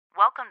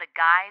Welcome to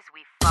Guys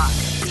We Fuck,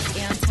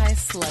 the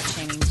anti-slut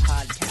shaming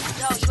podcast.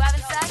 Yo, you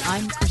having sex?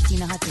 I'm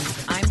Christina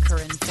Hutchinson. I'm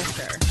Corinne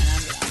Fisher, and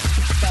I'm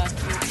the fuck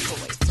your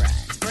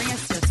boyfriend. Bring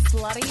us your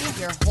slutty,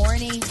 your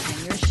horny,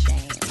 and your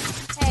shame.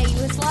 Hey,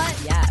 you a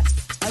slut? Yes.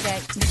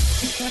 Okay.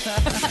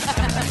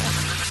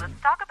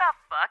 Let's talk about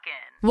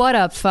fucking. What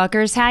up,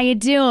 fuckers? How you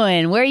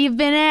doing? Where you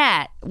been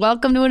at?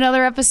 Welcome to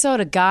another episode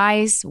of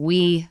Guys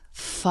We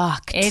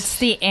Fucked. It's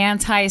the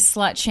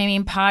anti-slut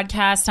shaming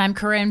podcast. I'm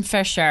Corinne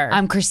Fisher.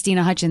 I'm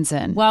Christina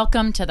Hutchinson.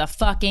 Welcome to the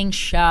fucking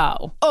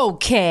show.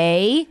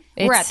 Okay.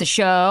 We're at the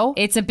show.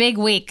 It's a big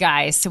week,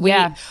 guys.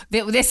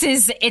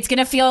 It's going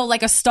to feel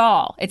like a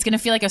stall. It's going to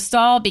feel like a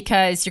stall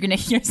because you're going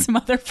to hear some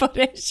other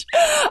footage.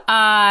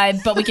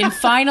 But we can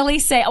finally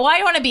say, I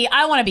want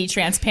to be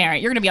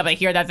transparent. You're going to be able to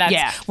hear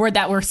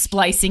that we're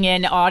splicing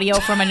in audio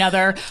from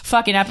another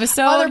fucking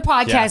episode. Other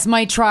podcasts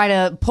might try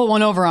to pull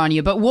one over on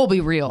you, but we'll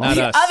be real. Not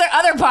us.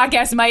 Other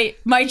podcasts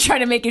might try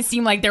to make it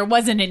seem like there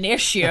wasn't an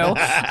issue.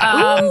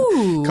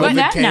 Ooh, COVID wasn't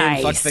that came,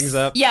 nice? fucked things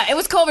up. Yeah, it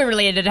was COVID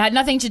related. It had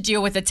nothing to do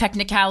with the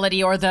technicality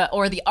or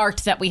the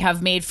art that we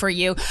have made for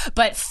you.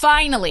 But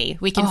finally,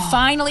 we can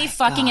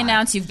fucking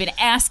announce you've been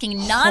asking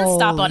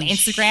nonstop on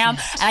Instagram,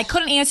 and I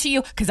couldn't answer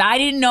you because I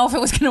didn't know if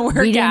it was going to work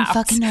out. We didn't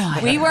fucking know.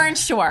 We weren't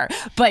sure.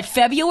 But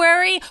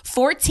February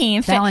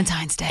 14th,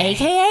 Valentine's Day.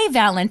 AKA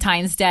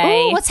Valentine's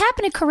Day. Ooh, what's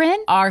happening,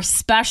 Corinne? Our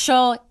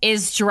special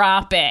is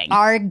dropping.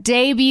 Our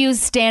debut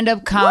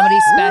stand-up comedy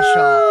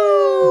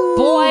special.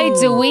 Boy,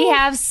 do we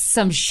have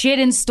some shit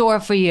in store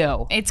for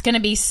you. It's going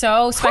to be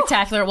so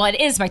spectacular. Well, it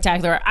is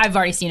spectacular. I've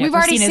already seen it. We've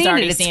already Christina's seen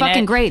already it. It's seen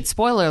fucking it. great.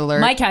 Spoiler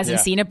alert. Mike hasn't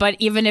seen it, but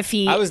even if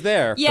he... I was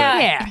there.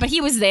 Yeah, but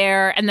he was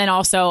there. And then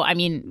also, I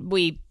mean,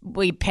 we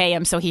pay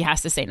him, so he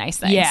has to say nice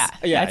things. Yeah.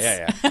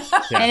 Yeah.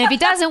 And if he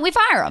doesn't, we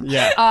fire him.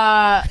 Yeah.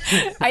 I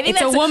think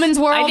It's a that's woman's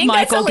world, I think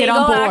Michael. That's Get on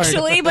illegal, board.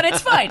 actually, but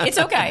it's fine. It's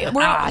okay.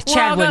 We're all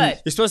Chad wouldn't.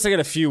 good. You're supposed to get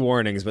a few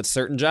warnings, but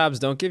certain jobs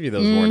don't give you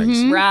those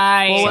warnings.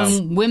 Right. Well,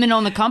 when women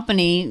own the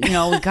company, we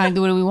kind of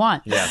do what we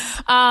want. Yeah.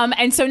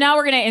 And so now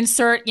we're going to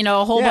insert,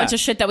 a whole bunch of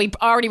shit that we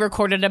already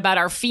recorded about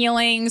our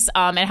feelings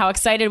and how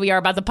excited we are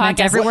about the podcast. Like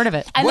every word of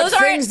it. And What those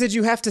things did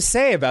you have to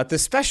say about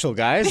this special,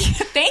 guys?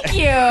 Thank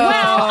you.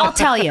 Well, I'll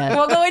tell you.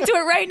 We'll go into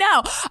it right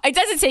now. It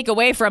doesn't take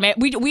away from it.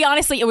 We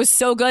honestly, it was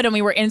so good, and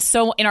we were in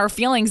our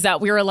feelings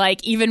that we were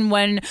like, even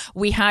when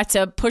we had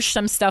to push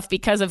some stuff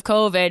because of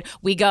COVID,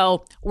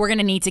 we're going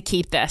to need to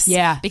keep this.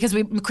 Yeah. Because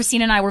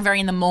Christina and I were very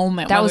in the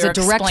moment. That when was we were a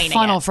direct explaining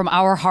funnel it. from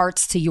our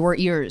hearts to your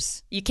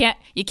ears. You can't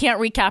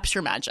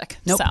recapture magic.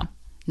 Nope. So,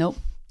 Nope.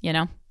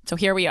 So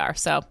here we are.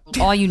 So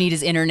All you need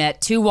is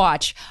internet to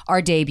watch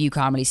our debut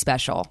comedy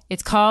special.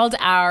 it's called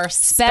Our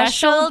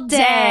Special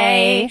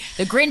Day.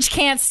 The Grinch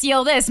can't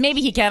steal this.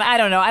 Maybe he can. I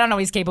don't know. I don't know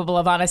what he's capable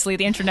of, honestly.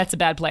 The internet's a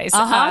bad place.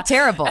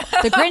 Terrible.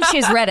 The Grinch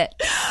has read it.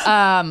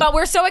 But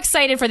we're so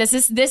excited for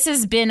this. This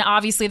has been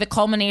obviously the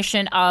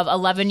culmination of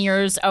 11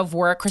 years of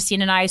work.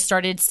 Christine and I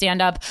started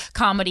stand-up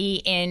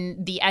comedy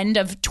in the end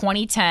of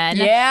 2010.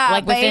 Yeah,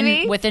 like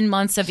baby. within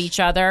months of each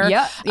other.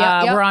 Yep.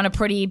 We're on a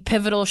pretty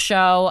pivotal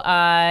show.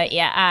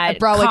 At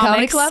Broadway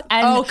Comedy Comics Club?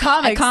 and Oh,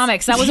 Comics. At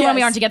Comics. That was the one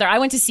we Yes. aren't together. I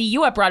went to see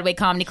you at Broadway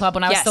Comedy Club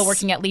when I was Yes. still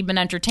working at Liebman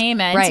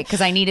Entertainment. Right,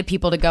 because I needed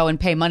people to go and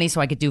pay money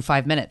so I could do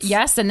 5 minutes.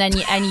 Yes, and then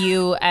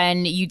you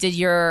did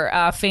your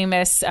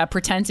famous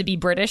pretend to be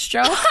British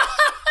joke.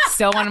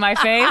 Still one of my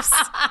faves.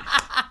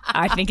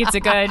 I think it's a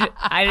good.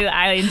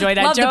 I enjoy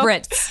that Love joke. the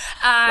Brits.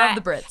 Love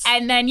the Brits.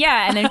 And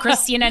then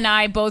Christina and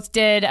I both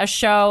did a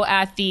show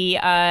at the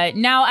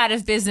now out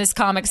of business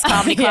Comics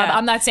Comedy Club. Yeah.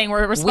 I'm not saying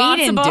we're responsible.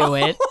 We didn't do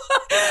it.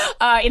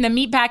 In the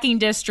Meatpacking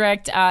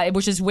District,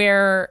 which is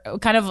where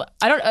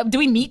do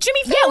we meet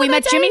Jimmy Fallon? Yeah, we that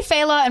met day? Jimmy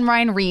Fallon and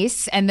Ryan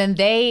Reese, and then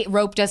they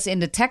roped us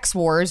into Tex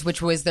Wars,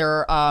 which was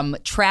their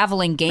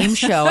traveling game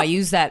show. I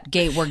use that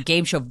word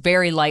game show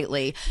very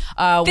lightly.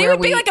 They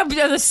would be like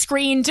the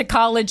screen to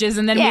colleges,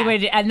 and then we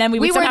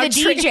would were somehow the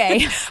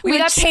DJ. we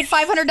got paid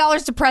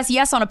 $500 to press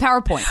yes on a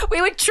PowerPoint.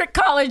 We would trick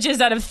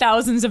colleges out of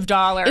thousands of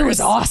dollars. It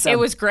was awesome. It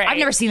was great. I've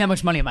never seen that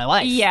much money in my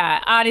life.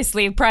 Yeah,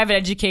 honestly, private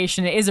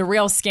education is a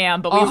real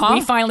scam, but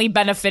we finally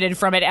benefited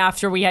from it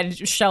after we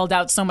had shelled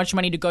out so much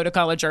money to go to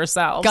college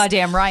ourselves.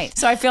 Goddamn right.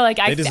 So I feel like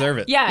They deserve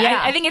it.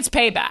 Yeah. I think it's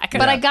payback.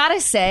 But I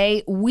gotta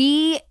say,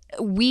 we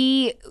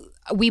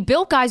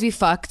built Guys We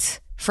Fucked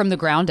from the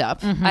ground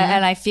up,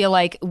 and I feel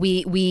like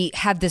we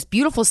have this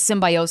beautiful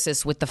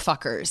symbiosis with the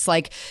fuckers.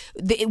 Like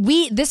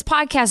this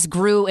podcast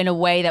grew in a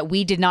way that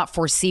we did not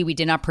foresee, we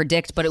did not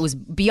predict, but it was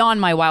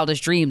beyond my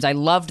wildest dreams. I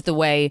loved the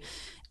way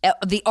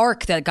the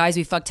arc that Guys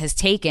We Fucked has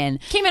taken.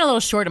 Came in a little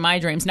short of my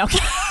dreams. No.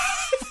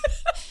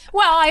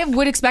 Well, I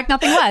would expect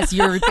nothing less.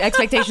 Your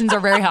expectations are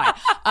very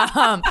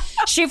high.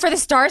 Shoot for the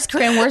stars,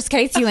 Corinne. Worst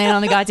case, you land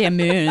on the goddamn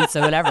moon.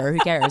 So whatever, who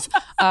cares?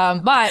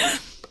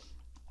 But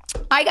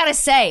I gotta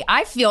say,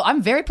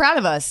 I'm very proud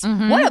of us.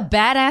 What a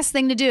badass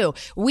thing to do.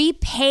 We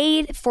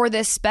paid for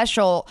this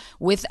special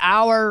with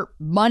our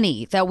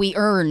money that we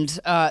earned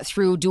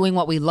through doing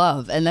what we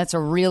love. And that's a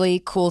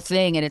really cool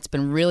thing. And it's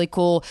been really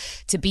cool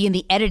to be in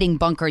the editing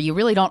bunker. You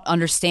really don't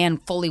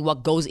understand fully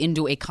what goes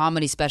into a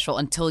comedy special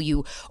until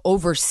you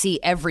oversee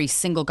every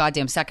single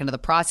goddamn second of the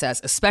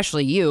process,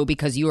 especially you,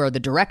 because you are the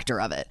director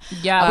of it.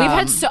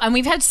 Yeah,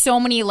 we've had so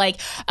many,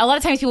 like, a lot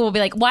of times people will be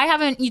like, why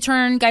haven't you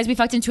turned Guys We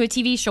Fucked into a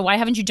TV show? Why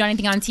haven't you done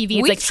anything on TV?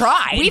 It's We've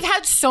tried. We've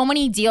had so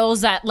many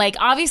deals that, like,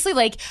 obviously,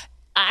 like,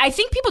 I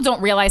think people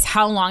don't realize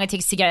how long it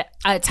takes to get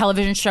a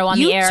television show on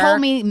the air. You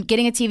told me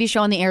getting a TV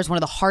show on the air is one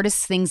of the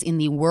hardest things in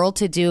the world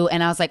to do.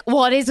 And I was like,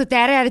 well, it is with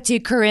that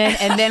attitude, Corinne.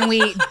 And then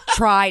we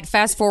tried.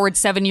 Fast forward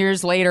 7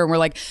 years later, and we're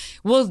like,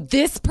 well,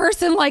 this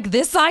person like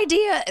this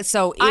idea?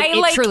 So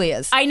it truly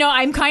is. I know.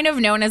 I'm kind of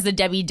known as the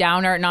Debbie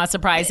Downer, not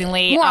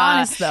surprisingly. More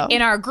honest, though.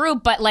 In our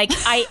group. But, like,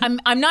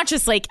 I'm not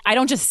just, like, I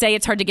don't just say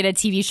it's hard to get a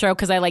TV show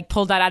because I, like,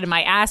 pulled that out of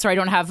my ass or I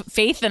don't have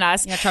faith in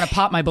us. Yeah, trying to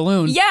pop my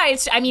balloon. Yeah,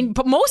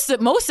 but most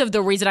of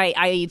the reason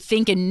I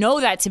think and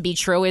know that to be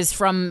true is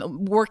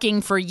from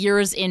working for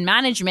years in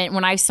management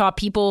when I saw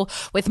people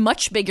with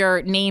much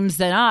bigger names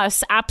than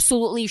us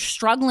absolutely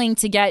struggling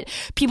to get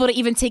people to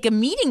even take a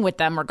meeting with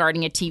them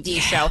regarding a TV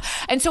show.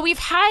 And so we've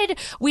had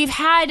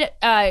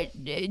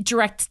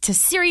direct to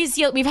series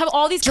deal. We've had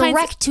all these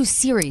direct to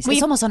series.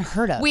 It's almost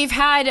unheard of. We've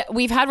had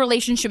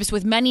relationships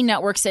with many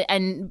networks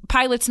and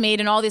pilots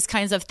made and all these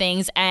kinds of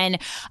things. And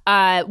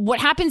what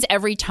happens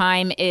every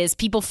time is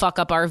people fuck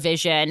up our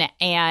vision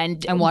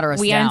and water us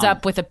we down. end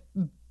up with a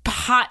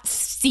hot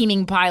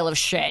steaming pile of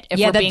shit, if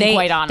we're being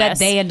quite honest. That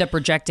they end up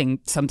rejecting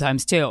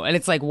sometimes too. And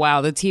it's like,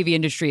 wow, the TV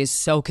industry is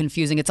so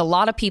confusing. It's a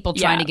lot of people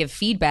trying to give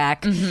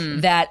feedback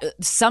that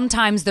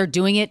sometimes they're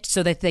doing it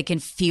so that they can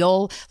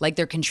feel like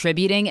they're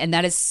contributing, and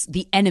that is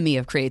the enemy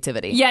of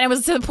creativity. Yeah, and it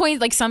was to the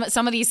point, like, some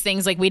of these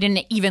things, like, we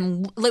didn't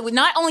even, like,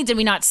 not only did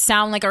we not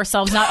sound like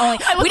ourselves, not only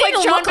we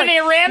didn't look like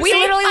Ramsey. We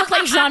literally look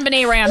like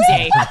Jean-Benet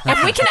Ramsey.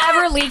 If we can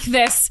ever leak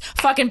this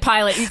fucking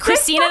pilot,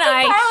 Christine and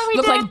I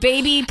look like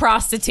baby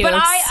prostitutes.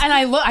 But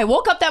I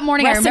woke up that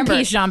morning. Rest I remember in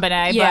peace,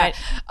 Jean-Benet. Yeah,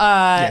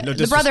 but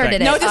the brother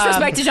did it. No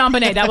disrespect to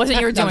Jean-Benet. That wasn't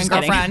your doing,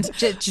 girlfriend.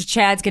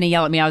 Chad's gonna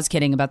yell at me. I was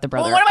kidding about the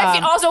brother.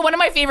 Well, one of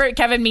my favorite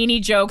Kevin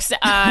Meaney jokes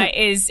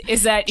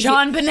is that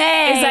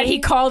Jean-Benet is that he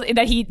called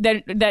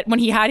that when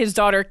he had his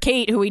daughter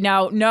Kate, who we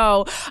now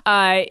know,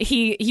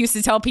 he used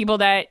to tell people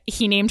that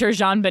he named her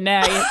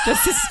Jean-Benet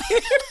just to see.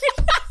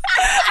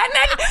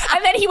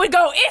 And then he would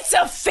go, "It's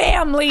a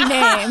family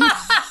name."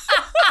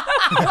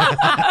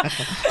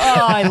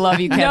 Oh, I love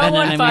you, Kevin. No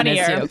one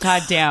funnier.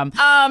 God damn.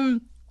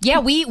 Yeah,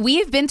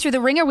 we've been through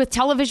the ringer with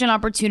television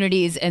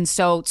opportunities, and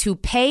so to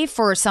pay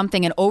for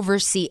something and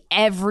oversee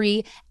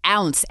every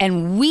ounce,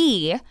 and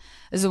this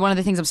is one of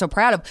the things I'm so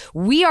proud of.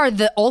 We are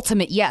the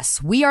ultimate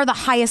yes. We are the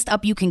highest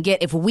up you can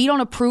get. If we don't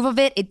approve of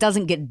it, it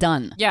doesn't get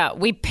done. Yeah,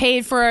 we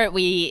paid for it.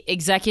 We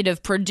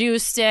executive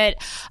produced it.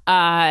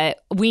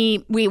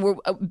 We were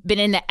been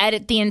in the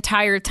edit the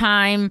entire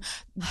time,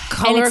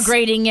 color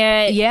grading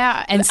it.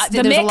 Yeah, and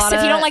the mix.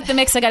 If you don't like the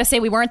mix, I got to say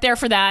we weren't there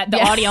for that. The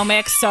audio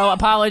mix. So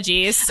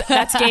apologies.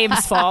 That's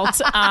Gabe's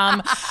fault.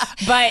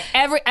 But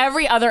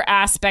every other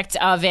aspect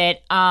of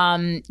it,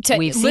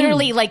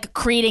 literally like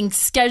creating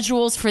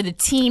schedules for the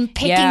team.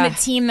 Picking the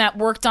team that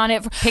worked on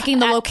it, picking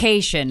the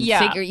location,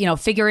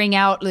 figuring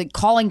out, like,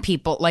 calling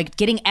people, like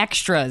getting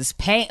extras,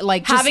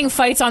 having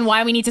fights on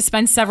why we need to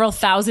spend several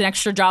thousand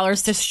extra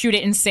dollars to shoot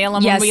it in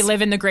Salem when we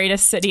live in the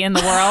greatest city in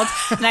the world.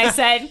 And I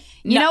said,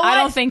 you know what? I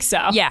don't think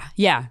so.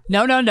 Yeah.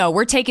 No.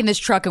 We're taking this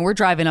truck and we're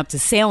driving up to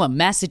Salem,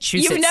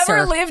 Massachusetts. You've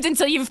never lived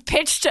until you've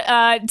pitched to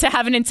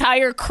have an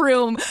entire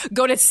crew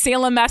go to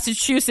Salem,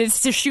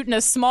 Massachusetts to shoot in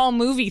a small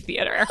movie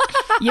theater.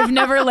 You've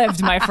never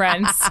lived, my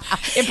friends.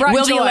 It brought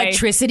Will joy. the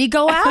electricity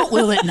go out?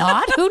 Will it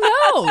not? Who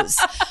knows?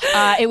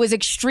 It was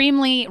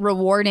extremely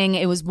rewarding.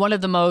 It was one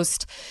of the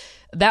most...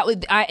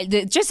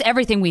 just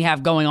everything we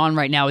have going on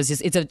right now is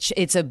just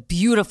it's a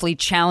beautifully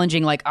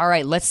challenging, like, all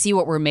right, let's see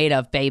what we're made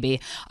of, baby.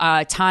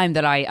 Time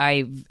that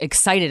I'm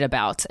excited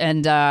about,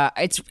 and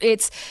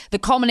it's the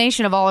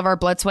culmination of all of our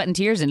blood, sweat, and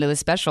tears into this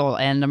special,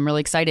 and I'm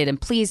really excited. And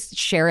please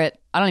share it.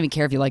 I don't even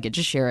care if you like it.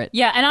 Just share it.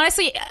 Yeah, and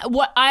honestly,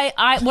 what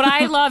I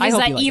love is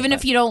that even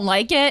if you don't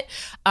like it,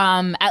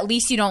 at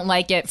least you don't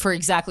like it for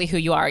exactly who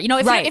you are. You know,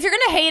 if you're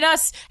gonna hate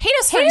us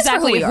for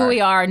exactly who we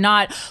are,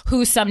 not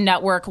who some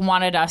network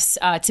wanted us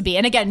to be.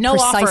 And again, no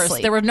offers.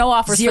 There were no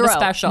offers for the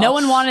special. No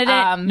one wanted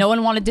it. No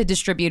one wanted to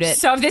distribute it.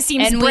 So if this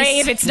seems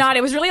brave, it's not.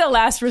 It was really a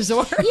last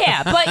resort.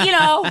 Yeah, but you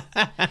know.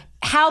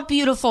 How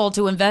beautiful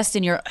to invest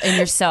in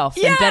yourself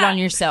and bet on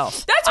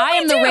yourself. That's what I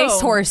am do. the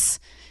racehorse.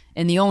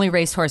 And the only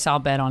racehorse I'll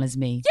bet on is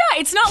me. Yeah,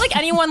 it's not like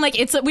anyone like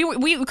it's.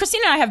 We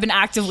Christina and I have been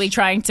actively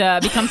trying to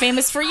become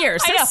famous for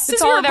years. I know.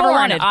 It's all I've ever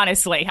wanted.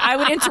 Honestly, I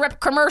would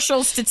interrupt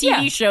commercials to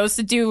TV shows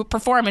to do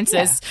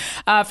performances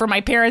for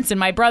my parents and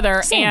my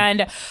brother. Same.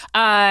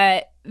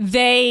 And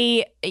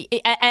they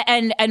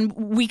and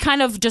we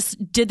kind of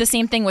just did the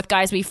same thing with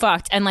Guys We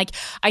Fucked, and like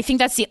I think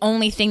that's the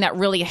only thing that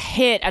really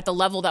hit at the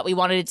level that we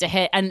wanted it to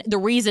hit. And the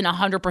reason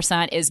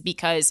 100% is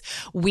because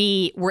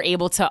we were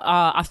able to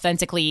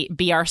authentically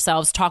be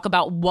ourselves, talk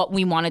about what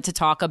we wanted to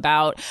talk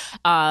about.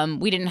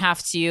 We didn't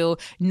have to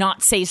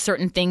not say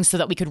certain things so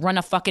that we could run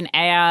a fucking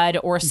ad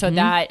or so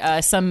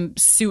that some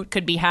suit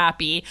could be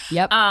happy.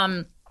 Yep.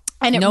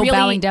 And it no really,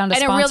 bowing down to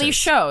and sponsors. it really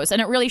shows.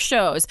 And it really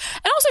shows.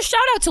 And also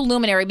shout out to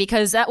Luminary,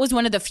 because that was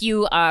one of the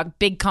few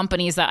big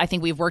companies that I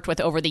think we've worked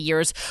with over the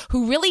years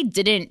who really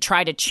didn't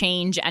try to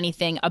change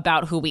anything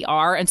about who we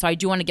are. And so I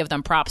do want to give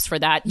them props for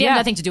that. They have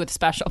nothing to do with the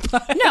special.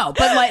 No,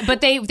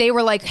 but they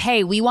were like,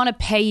 hey, we want to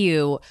pay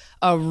you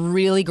a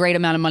really great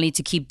amount of money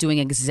to keep doing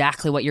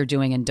exactly what you're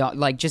doing, and don't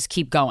like just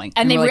keep going.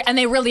 And we're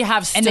they really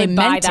have stood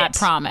by that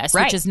promise,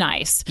 right. which is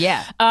nice.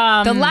 Yeah.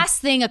 The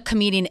last thing a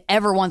comedian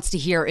ever wants to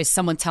hear is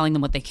someone telling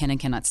them what they can and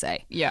cannot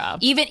say. Yeah.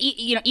 Even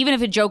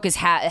if a joke is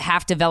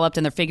half developed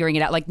and they're figuring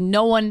it out, like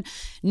no one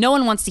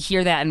wants to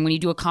hear that. And when you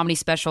do a comedy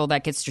special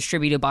that gets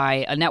distributed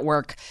by a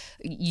network,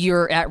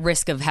 you're at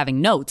risk of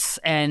having notes,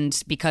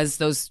 and because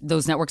those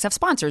networks have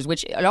sponsors,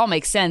 which it all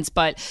makes sense.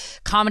 But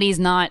comedy is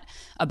not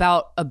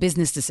about a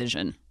business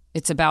decision.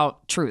 It's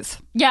about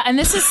truth. Yeah, and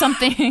this is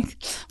something.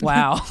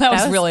 Wow,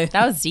 that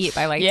was deep.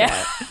 I liked it.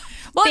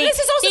 Well, this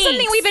is also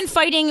something we've been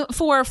fighting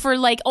for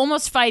like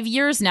almost 5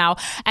 years now,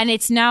 and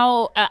it's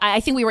now. I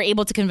think we were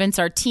able to convince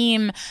our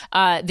team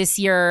this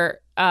year.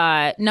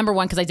 Number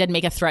one, because I did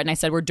make a threat and I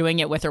said we're doing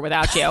it with or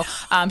without you.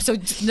 So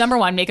number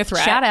one, make a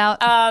threat. Shout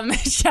out.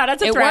 Shout out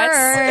to it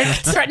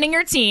threats. Threatening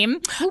your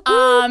team.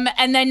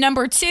 And then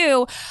number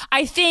two,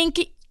 I think.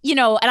 And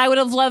I would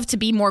have loved to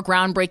be more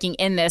groundbreaking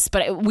in this,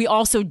 but we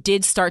also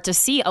did start to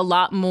see a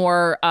lot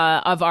more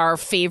of our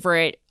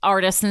favorite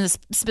artists, and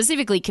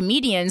specifically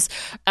comedians,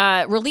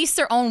 release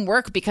their own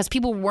work because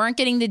people weren't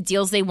getting the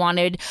deals they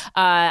wanted.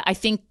 I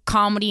think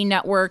comedy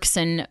networks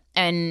and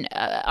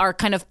are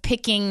kind of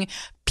picking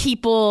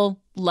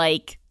people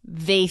like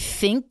they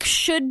think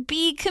should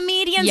be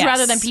comedians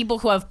rather than people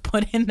who have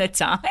put in the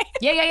time.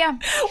 Yeah.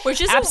 Which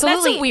is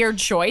absolutely that's a weird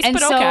choice, and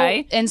but so,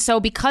 okay. And so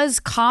because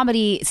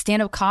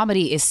stand-up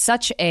comedy is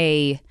such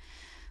a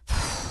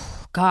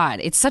God,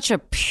 it's such a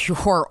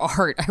pure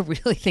art. I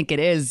really think it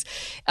is.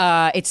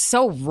 It's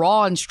so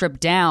raw and stripped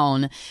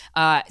down.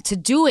 To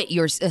do it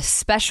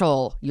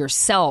special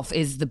yourself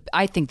is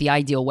I think the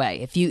ideal way.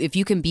 If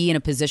you can be in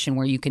a position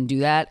where you can do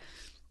that,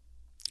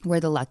 we're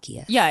the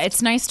luckiest. Yeah,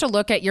 it's nice to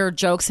look at your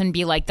jokes and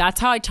be like,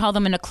 that's how I tell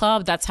them in a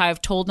club. That's how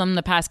I've told them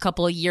the past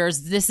couple of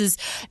years. This is,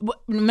 no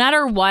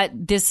matter what,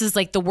 this is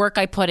like the work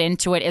I put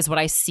into it is what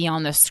I see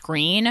on the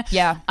screen.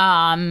 Yeah.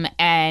 And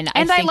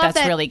I think love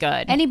that's really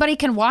good. Anybody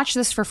can watch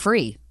this for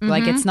free.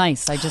 Like, it's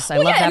nice. I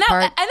love that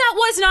part. And that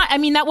was not,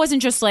 that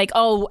wasn't just like,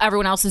 oh,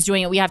 everyone else is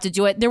doing it, we have to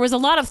do it. There was a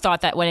lot of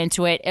thought that went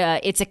into it.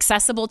 It's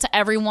accessible to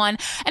everyone.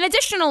 And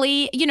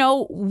additionally,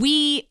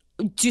 we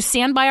do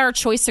stand by our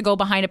choice to go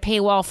behind a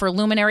paywall for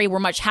Luminary. We're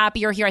much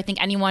happier here. I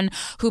think anyone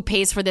who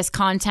pays for this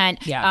content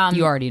you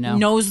already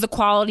know. the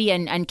quality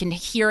and can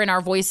hear in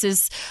our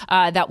voices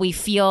that we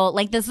feel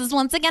like this is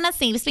once again a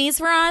safe space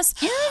for us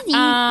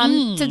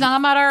to talk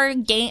about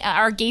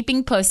our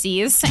gaping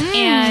pussies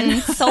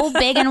and so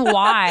big and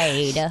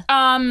wide.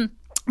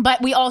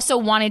 But we also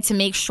wanted to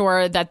make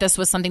sure that this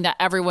was something that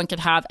everyone could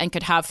have and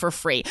could have for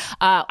free.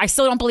 I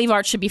still don't believe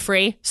art should be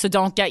free, so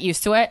don't get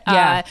used to it.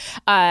 Yeah.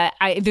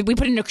 We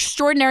put an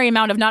extraordinary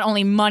amount of not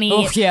only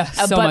money,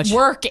 but much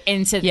work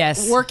into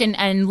work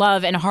and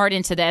love and heart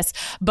into this.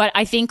 But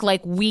I think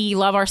like we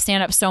love our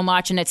stand-up so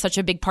much, and it's such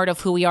a big part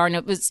of who we are, and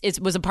it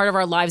was a part of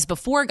our lives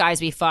before Guys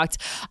We Fucked,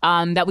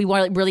 that we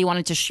really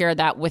wanted to share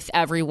that with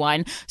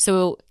everyone.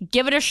 So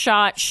give it a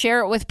shot,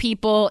 share it with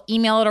people,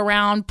 email it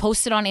around,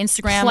 post it on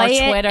Instagram or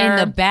Twitter. In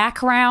the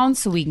background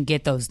so we can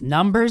get those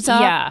numbers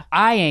up. Yeah.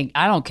 I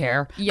don't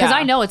care. Because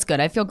I know it's good.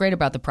 I feel great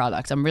about the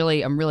product. I'm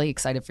really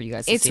excited for you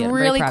guys to see it. It's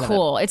really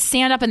cool. It's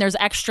stand-up, and there's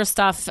extra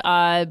stuff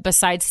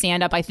besides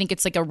stand-up. I think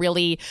it's like a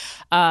really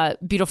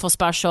beautiful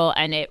special,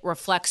 and it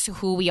reflects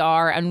who we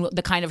are and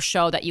the kind of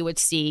show that you would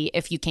see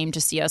if you came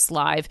to see us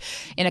live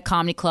in a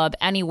comedy club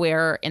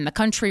anywhere in the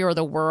country or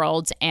the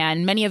world.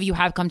 And many of you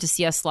have come to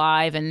see us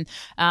live, and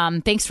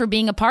thanks for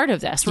being a part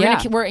of this.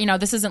 We're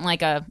this isn't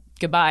like a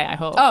goodbye, I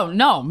hope. Oh,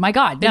 no, my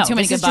God. No, too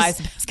many goodbyes.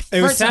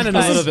 It was sounding a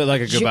little bit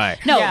like a goodbye.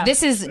 No,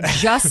 this is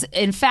just,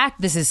 in fact,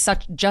 this is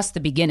just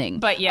the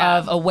beginning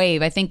of a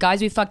wave. I think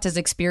Guys We Fucked has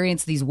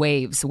experienced these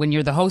waves. When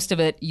you're the host of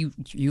it,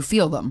 you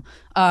feel them.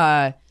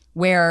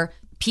 Where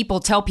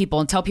people tell people,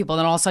 and then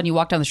all of a sudden you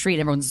walk down the street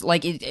and everyone's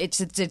like, it's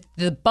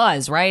the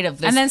buzz, right? Of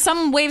this. And then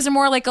some waves are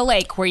more like a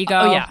lake where you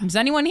go, is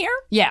anyone here?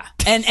 Yeah.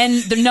 And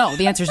no,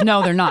 the answer is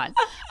no, they're not.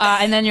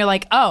 And then you're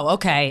like, oh,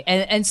 okay.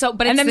 And so,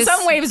 but then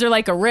some waves are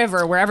like a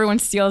river where everyone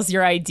steals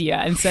your idea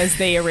and says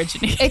they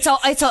originate. It's all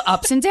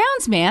ups and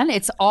downs, man.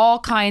 It's all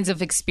kinds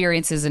of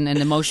experiences and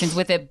emotions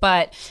with it.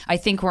 But I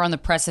think we're on the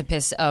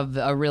precipice of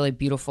a really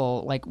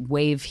beautiful like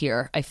wave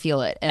here. I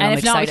feel it. And I'm if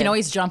excited. not, we can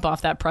always jump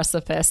off that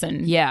precipice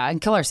and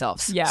kill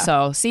ourselves. Yeah.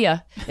 So see ya.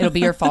 It'll be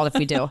your fault if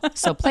we do.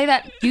 So play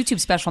that YouTube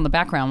special in the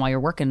background while you're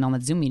working on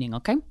the Zoom meeting,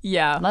 okay?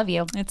 Yeah. Love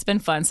you. It's been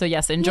fun. So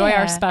yes, enjoy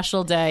our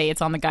special day.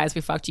 It's on the Guys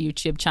We Fucked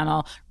YouTube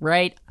channel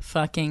right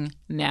fucking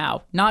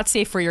now. Not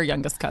safe for your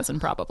youngest cousin,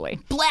 probably.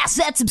 Blast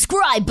that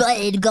subscribe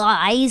button,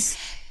 guys.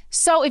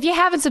 So if you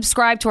haven't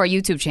subscribed to our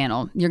YouTube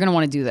channel, you're going to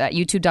want to do that.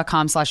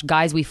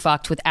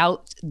 YouTube.com/guyswefucked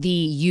without the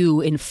U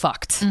in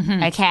fucked.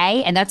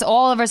 Okay? And that's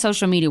all of our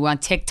social media. We're on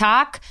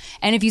TikTok.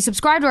 And if you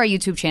subscribe to our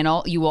YouTube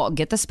channel, you will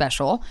get the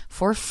special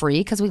for free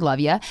because we love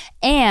you.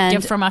 And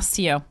Gift from us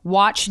to you.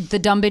 watch the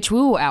Dumb Bitch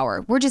Woo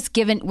Hour. We're at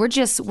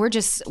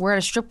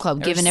a strip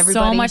club giving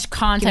everybody so much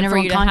content for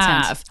you to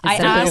have.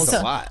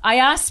 I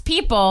asked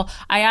people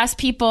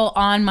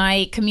on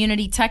my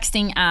community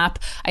texting app,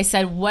 I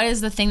said, what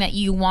is the thing that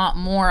you want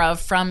more of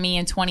from me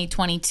in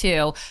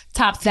 2022?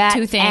 Top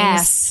two things.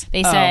 Ass.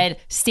 They said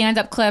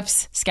stand-up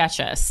clips,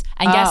 sketches.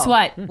 And guess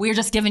what? We're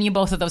just giving you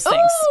both of those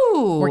things.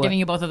 Ooh. We're giving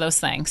you both of those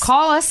things.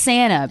 Call us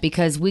Santa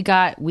because we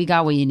got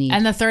what you need.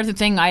 And the third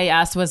thing I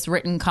asked was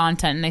written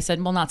content. And they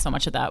said, well, not so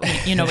much of that.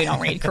 We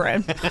don't read,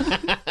 Corinne.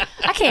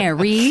 I can't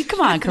read.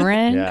 Come on,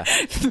 Corinne. Yeah.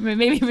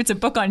 Maybe if it's a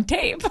book on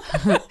tape.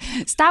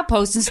 Stop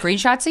posting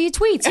screenshots of your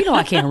tweets. You know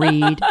I can't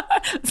read.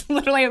 It's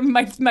literally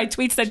my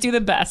tweets that do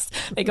the best.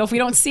 They go, if we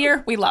don't see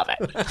her, we love it.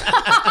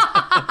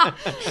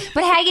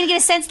 But how are you going to get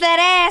a sense of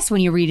that ass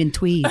when you're reading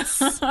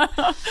tweets?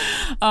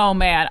 Oh,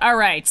 man. All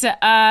right.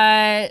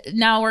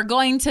 Now we're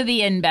going to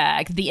the in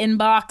bag, the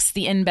inbox,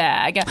 the in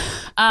bag.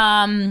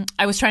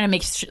 I was trying to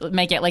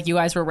make it like you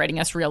guys were writing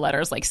us real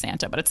letters like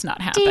Santa, but it's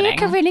not happening. Dear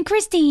Corinne and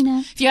Christina.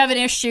 If you have an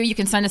issue, you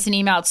can send us an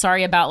email at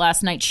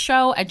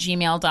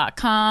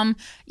sorryaboutlastnightshow@gmail.com.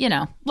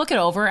 Look it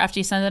over after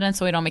you send it in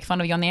so we don't make fun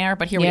of you on the air,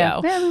 but here we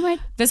go. Yeah, we might.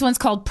 This one's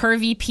called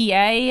Pervy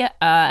PA,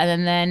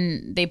 and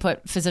then they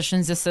put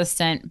physician's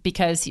assistant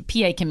because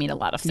PA can mean a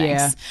lot of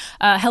things.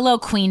 Hello,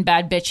 Queen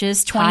Bad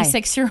Bitches.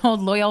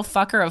 26-year-old loyal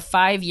fucker of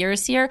 5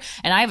 years here,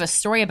 and I have a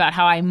story about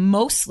how I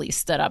mostly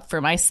stood up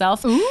for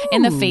myself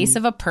in the face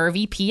of a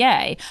pervy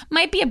PA.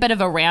 Might be a bit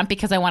of a rant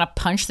because I want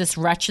to punch this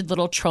wretched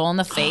little troll in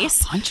the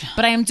face,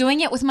 but I am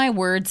doing it with my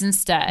words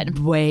instead.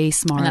 Way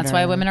smarter. And that's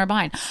why women are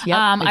behind.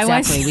 Yep,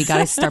 exactly. We got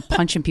to start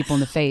punching people in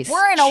the face.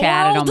 We're in a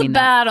Chad,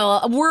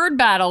 word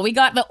battle. We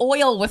got the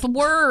oil with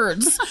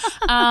words.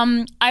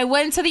 I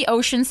went to the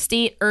Ocean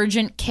State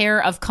Urgent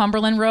Care of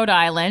Cumberland, Rhode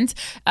Island.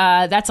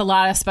 That's a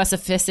lot of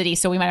specificity,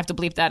 so we might have to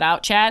bleep that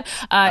out, Chad.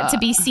 To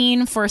be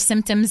seen for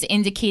symptoms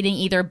indicating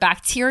either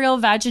bacterial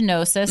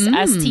vaginosis,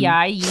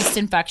 STI, yeast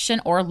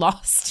infection, or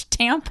lost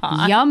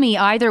tampon. Yummy.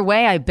 Either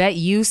way, I bet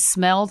you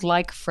smelled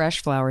like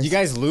fresh flowers. You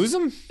guys lose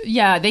them?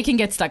 Yeah, they can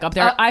get stuck up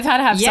there. I've had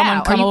to have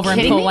someone come over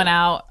and pull one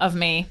out of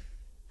me.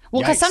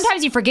 Well, because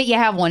sometimes you forget you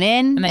have one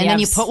in, and then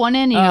you put one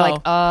in, and you're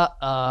like,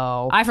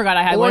 uh-oh. I forgot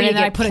I had one in, and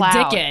then I put a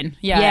dick in.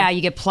 Yeah,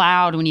 you get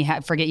plowed when you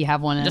forget you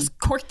have one in. Just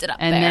corked it up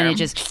and there. then it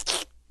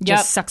just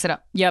sucks it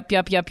up. Yep.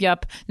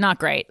 Not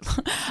great.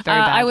 Very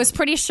bad. I was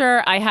pretty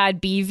sure I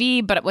had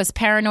BV, but was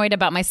paranoid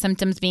about my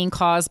symptoms being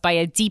caused by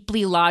a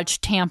deeply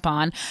lodged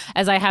tampon,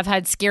 as I have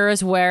had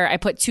scares where I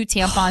put 2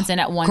 tampons in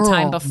at one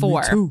time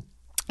before. Me too.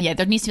 Yeah,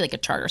 there needs to be like a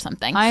chart or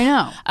something. I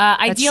know.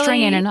 Ideally,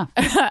 string ain't enough.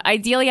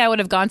 Ideally, I would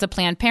have gone to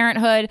Planned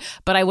Parenthood,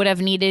 but I would have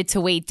needed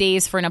to wait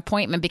days for an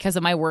appointment because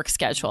of my work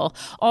schedule.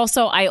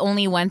 Also, I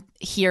only went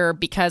here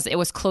because it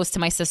was close to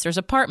my sister's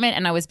apartment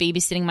and I was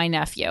babysitting my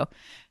nephew.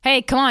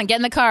 Hey, come on, get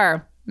in the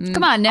car.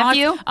 Come on,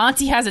 nephew.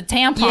 Auntie has a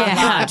tampon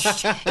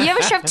lodged. You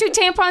ever shove 2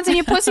 tampons in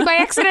your pussy by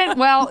accident?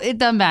 Well, it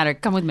doesn't matter.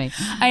 Come with me.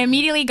 I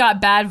immediately got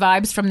bad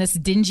vibes from this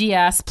dingy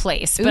ass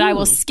place, but I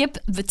will skip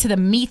to the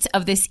meat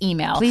of this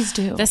email. Please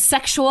do. The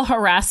sexual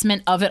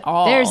harassment of it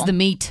all. There's the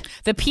meat.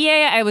 The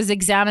PA I was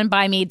examined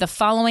by made the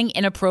following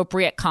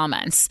inappropriate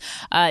comments.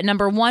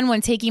 Number 1,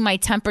 when taking my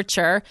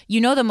temperature,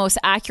 you know the most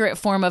accurate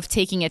form of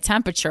taking a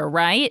temperature,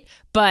 right?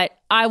 But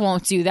I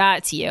won't do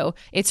that to you.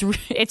 It's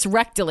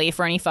rectally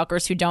for any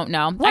fuckers who don't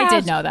know. Wow. I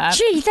did know that.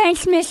 Gee,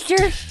 thanks, mister.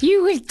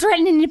 You was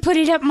threatening to put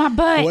it up my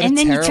butt, What a and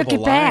then you took it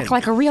terrible back line.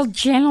 like a real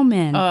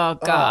gentleman. Oh,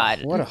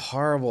 God. What a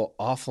horrible,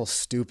 awful,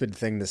 stupid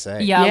thing to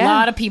say. Yeah, Yeah. a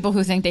lot of people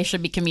who think they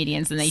should be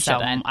comedians and they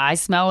shouldn't. I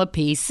smell a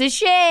piece of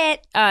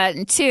shit.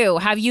 2,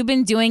 have you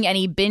been doing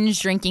any binge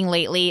drinking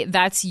lately?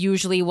 That's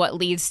usually what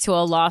leads to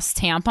a lost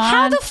tampon.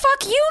 How the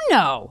fuck you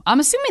know? I'm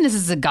assuming this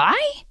is a guy?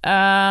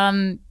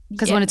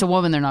 Because when it's a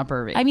woman, they're not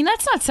pervy. I mean,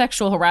 that's not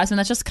sexual harassment.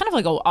 That's just kind of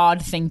like an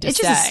odd thing to say. It's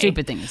just a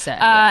stupid thing to say.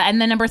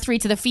 And then number 3,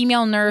 to the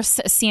female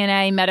nurse,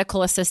 CNA,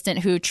 medical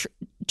assistant who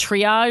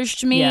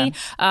triaged me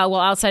while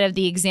outside of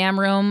the exam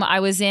room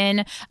I was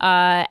in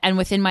and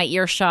within my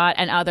earshot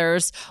and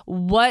others.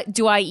 What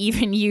do I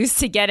even use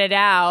to get it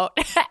out?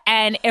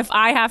 And if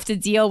I have to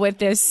deal with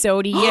this,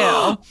 so do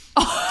you.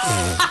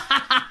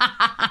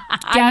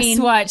 Guess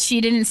what?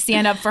 She didn't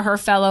stand up for her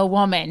fellow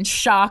woman.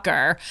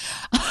 Shocker.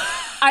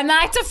 I'm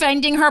not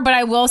defending her, but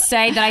I will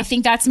say that I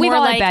think that's more We've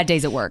all like had bad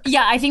days at work.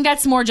 Yeah, I think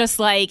that's more just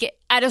like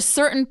at a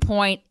certain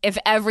point, if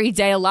every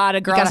day a lot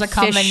of girls gotta are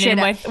coming fish in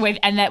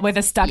it with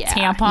a stuck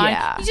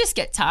tampon, you just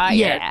get tired.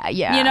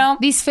 Yeah. You know?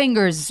 These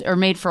fingers are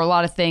made for a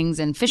lot of things,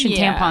 and fishing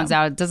Yeah. tampons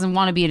out doesn't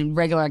want to be a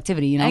regular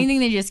activity, you know? I think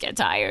they just get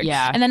tired.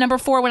 Yeah. And then number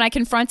 4, when I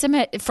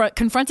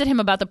confronted him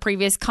about the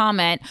previous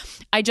comment,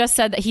 I just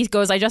said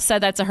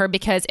that to her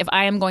because if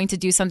I am going to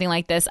do something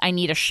like this, I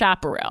need a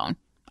chaperone.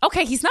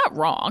 Okay, he's not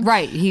wrong.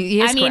 Right. He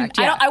is correct.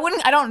 Yeah.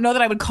 I don't know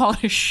that I would call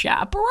it a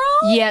chaperone.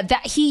 Yeah,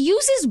 that he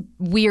uses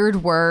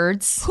weird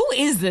words. Who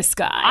is this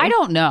guy? I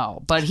don't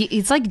know, but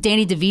it's like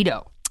Danny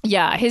DeVito.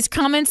 Yeah, his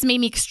comments made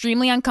me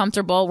extremely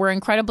uncomfortable, were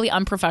incredibly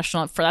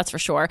unprofessional, that's for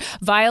sure,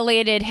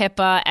 violated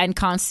HIPAA, and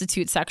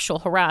constitute sexual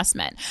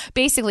harassment.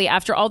 Basically,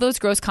 after all those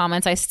gross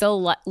comments, I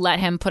still let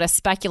him put a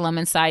speculum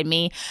inside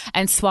me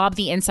and swab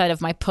the inside of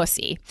my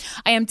pussy.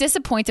 I am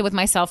disappointed with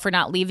myself for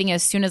not leaving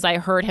as soon as I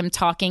heard him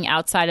talking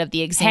outside of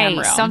the exam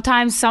room.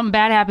 Sometimes something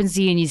bad happens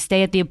to you and you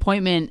stay at the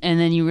appointment and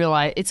then you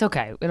realize it's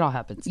okay. It all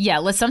happens.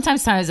 Yeah,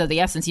 sometimes time is of the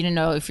essence. You didn't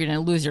know if you're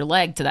going to lose your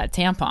leg to that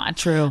tampon.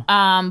 True.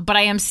 But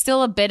I am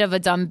still a bit of a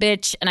dumb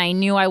bitch, and I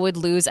knew I would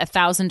lose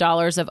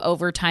 $1,000 of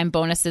overtime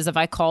bonuses if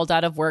I called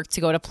out of work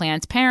to go to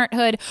Planned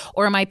Parenthood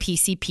or my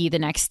PCP the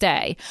next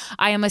day.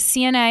 I am a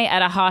CNA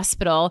at a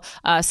hospital,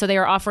 so they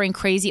are offering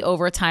crazy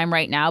overtime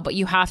right now, but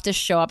you have to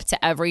show up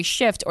to every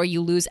shift or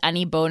you lose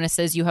any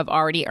bonuses you have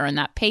already earned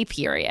that pay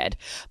period.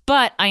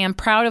 But I am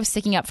proud of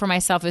sticking up for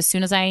myself as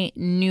soon as I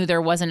knew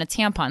there wasn't a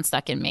tampon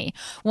stuck in me.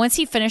 Once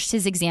he finished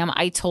his exam,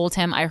 I told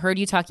him, I heard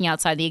you talking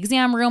outside the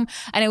exam room,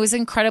 and it was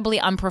incredibly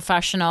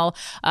unprofessional.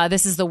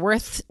 This is the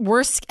worst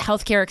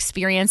healthcare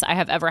experience I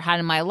have ever had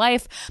in my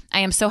life.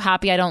 I am so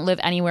happy I don't live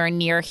anywhere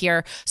near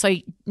here, so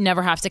I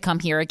never have to come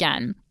here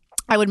again.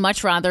 I would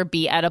much rather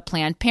be at a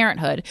Planned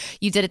Parenthood.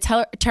 You did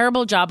a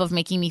terrible job of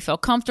making me feel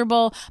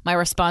comfortable. My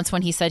response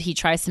when he said he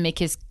tries to make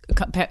his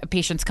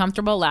patients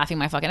comfortable, laughing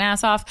my fucking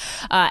ass off.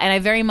 And I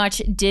very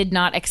much did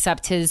not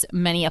accept his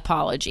many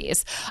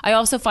apologies. I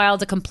also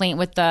filed a complaint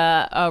with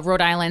the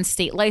Rhode Island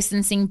State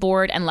Licensing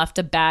Board and left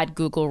a bad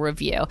Google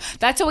review.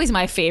 That's always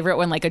my favorite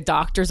when like a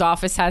doctor's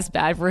office has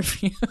bad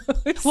reviews.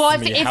 Well,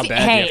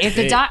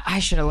 I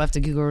should have left a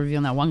Google review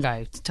on that one guy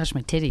who touched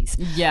my titties.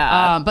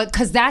 Yeah. But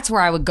because that's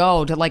where I would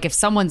go to, like, if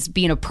someone's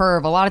being a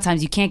perv, a lot of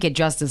times you can't get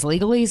justice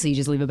legally, so you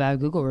just leave a bad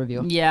Google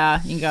review.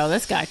 Yeah, you can go,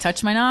 this guy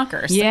touched my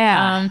knockers.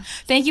 Yeah.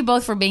 Thank you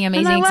both for being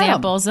amazing And I let 'em.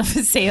 examples of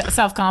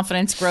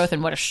self-confidence, growth,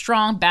 and what a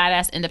strong,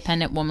 badass,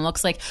 independent woman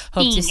looks like.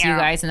 Hope to see you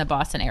guys in the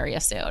Boston area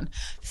soon.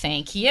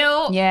 Thank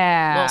you.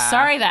 Yeah. Well,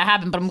 sorry that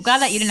happened, but I'm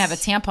glad that you didn't have a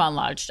tampon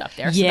lodged up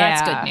there. So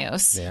that's good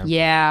news.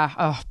 Yeah.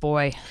 Oh,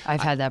 boy.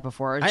 I've had that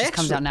before. It just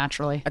comes out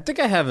naturally. I think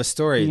I have a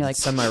story you're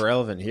that's like-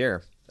 semi-relevant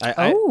here.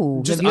 Have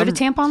you had a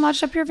tampon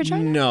lodged up your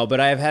vagina? No,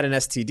 but I have had an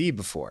STD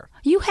before.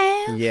 You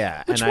have?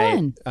 Yeah. Which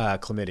and one?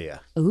 Chlamydia.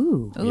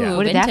 Ooh. Yeah.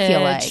 What did that feel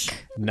vintage.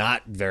 like?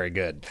 Not very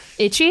good.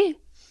 Itchy?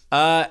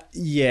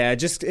 Yeah, it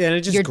just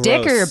Your gross.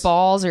 dick or your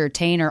balls or your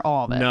taint or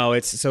all of it? No,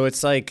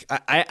 it's like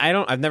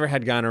I've never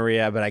had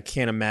gonorrhea, but I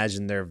can't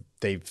imagine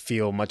they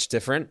feel much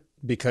different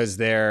because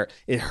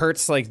it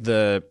hurts like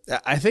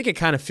I think it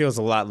kind of feels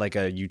a lot like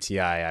a UTI,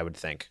 I would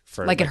think.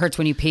 Like it hurts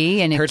when you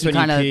pee and hurts you when you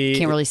kind of pee.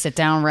 can't really sit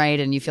down right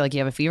and you feel like you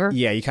have a fever?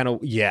 Yeah, you kind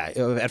of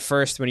at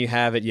first when you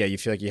have it, you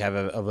feel like you have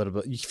a little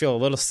bit, you feel a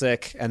little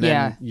sick, and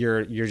then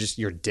your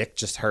dick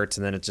just hurts,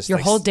 and then it just Your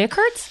like, whole dick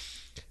hurts?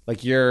 like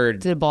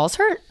Did the balls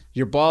hurt?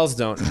 your balls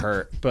don't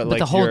hurt, but like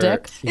the whole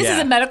dick? This is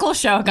a medical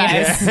show,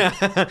 guys.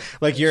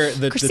 like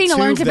the Christina tube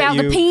learns that about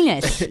the you-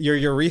 penis. your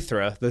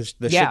urethra, the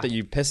Yeah. shit that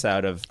you piss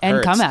out of And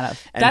hurts. come out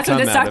of. That's what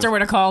come this out doctor of.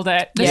 would have called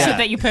it. The Yeah. shit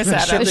that you piss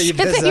out Shit of. that you shit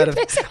piss that you out of.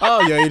 piss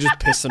Oh yeah, you're just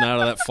pissing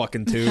out of that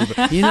fucking tube.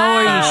 You know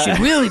where you should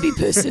really be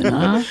pissing,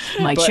 huh?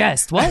 My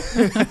chest. What?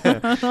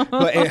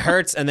 But it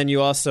hurts, and then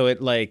you also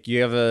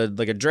you have a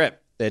drip.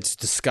 It's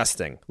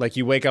disgusting. Like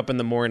you wake up in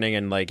the morning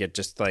and like it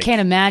just like Can't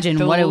imagine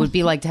what it would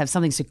be like to have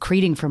something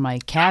secreting from my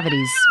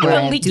cavities. where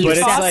I leaky do but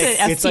it's faucet like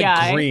it's like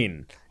STI.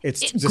 green. It's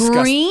disgusting.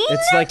 green?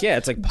 It's like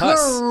it's like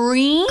pus.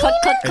 Green?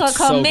 It's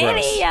so gross.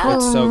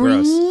 It's so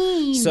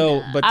gross.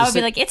 So, but I would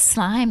be like, it's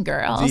slime,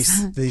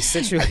 girls. the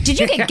situation. Did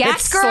you get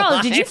gas, girl?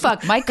 Or did you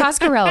fuck Mike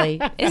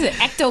Coscarelli? Is it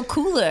ecto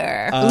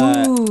cooler?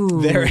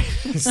 There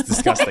is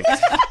disgusting.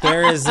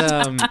 There is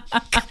so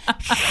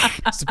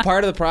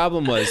part of the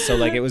problem was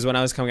it was when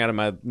I was coming out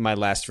of my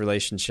last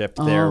relationship.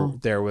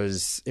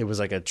 It was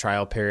like a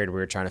trial period. We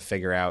were trying to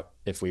figure out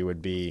if we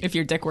would be if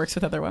your dick works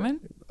with other women?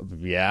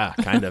 yeah,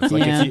 kind of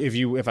like Yeah.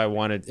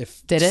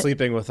 if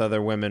sleeping with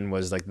other women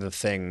was like the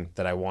thing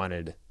that I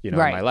wanted, in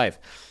Right. my life.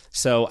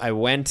 So I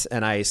went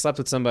and I slept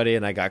with somebody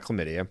and I got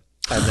chlamydia.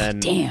 And then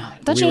Damn.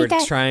 Don't we you were hate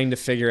that? trying to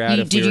figure out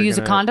if Did we you were use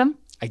a gonna- condom?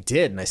 I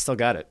did, and I still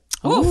got it.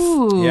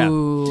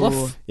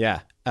 Ooh. Yeah.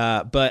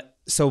 But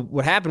so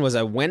what happened was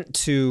I went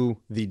to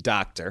the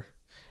doctor,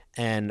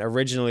 and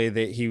originally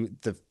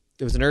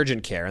an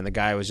urgent care, and the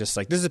guy was just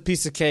like, "This is a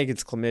piece of cake.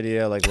 It's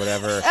chlamydia, like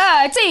whatever."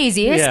 It's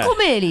easy. It's Yeah.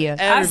 chlamydia.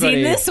 I've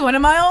seen this one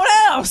in my own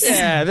house.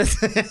 Yeah, this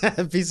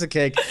piece of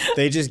cake.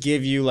 They just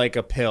give you like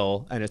a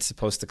pill, and it's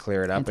supposed to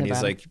clear it up. And he's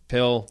Antibiotic. like,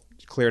 "Pill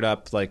cleared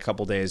up like a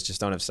couple days. Just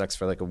don't have sex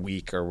for like a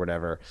week or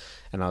whatever."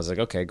 And I was like,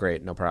 "Okay,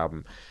 great, no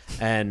problem."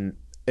 And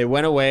it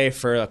went away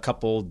for a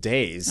couple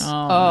days.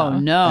 Oh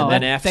no! And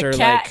then after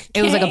cat like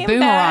It was like a came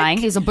boomerang. back.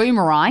 It was a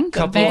boomerang. You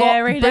got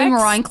very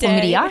boomerang next day.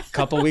 chlamydia. a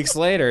couple weeks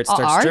later, it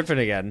starts Uh-oh. dripping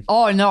again.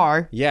 Oh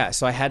no! Yeah,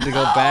 so I had to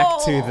go back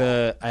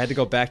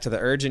to the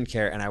urgent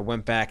care, and I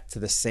went back to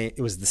the same.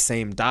 It was the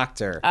same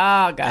doctor.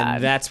 Oh, God.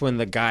 And that's when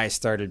the guy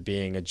started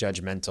being a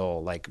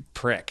judgmental like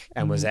prick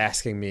and was Mm-hmm.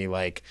 asking me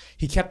like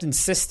he kept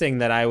insisting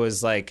that I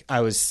was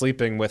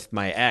sleeping with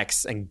my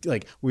ex and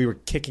like we were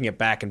kicking it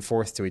back and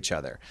forth to each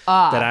other.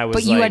 That I was.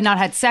 But you like, had not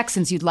had sex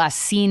since you'd last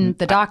seen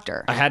the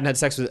doctor. I hadn't had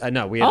sex with.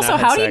 No, we had Also, not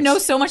had how do you sex. know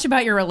so much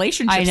about your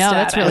relationship I know,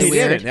 that's status? really He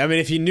weird. didn't. I mean,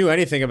 if he knew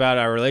anything about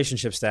our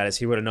relationship status,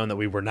 he would have known that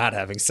we were not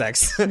having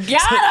sex. Got him.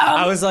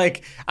 I was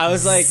like,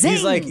 Zing.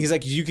 he's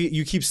like,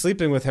 you keep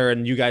sleeping with her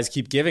and you guys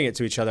keep giving it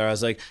to each other. I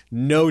was like,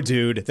 no,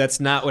 dude, that's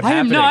not what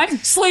I'm happened.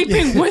 not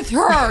sleeping with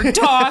her,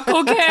 Doc.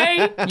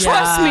 Okay,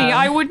 trust me,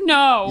 I would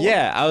know.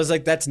 Yeah, I was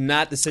like, that's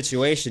not the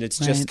situation. It's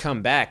just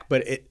come back.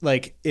 But it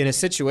like in a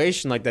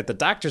situation like that, the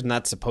doctor's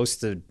not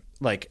supposed to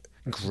like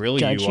grill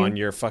Judge you you? on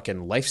your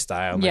fucking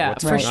lifestyle. Like, Yeah,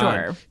 what's for going on.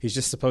 sure. He's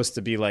just supposed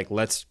to be like,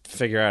 let's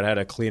figure out how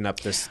to clean up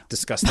this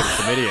disgusting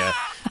chlamydia,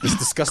 this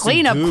disgusting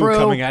Cleanup goo crew.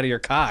 coming out of your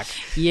cock.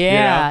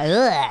 Yeah, You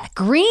know? ugh,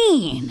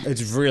 green.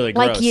 It's really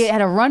gross. Like you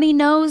had a runny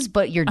nose,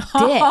 but your dick.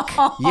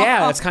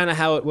 Yeah, that's kind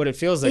of what it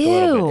feels like a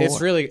little bit.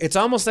 Ew. It's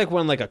almost like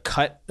when like a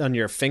cut on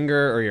your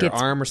finger or your Gets-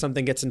 arm or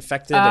something gets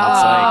infected, and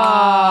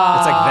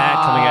it's like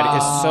that coming out.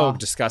 It's so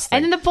disgusting.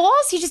 And then the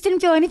balls, you just didn't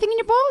feel anything in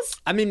your balls?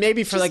 I mean,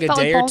 maybe for Just like a felt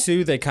like day or balls.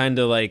 two, they kind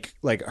of like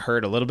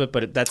hurt a little bit,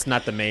 but that's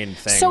not the main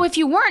thing. So if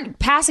you weren't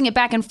passing it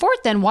back and forth,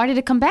 then why did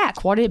it come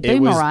back? Why did it it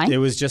was, boomerang? it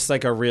was just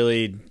like a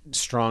really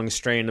strong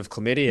strain of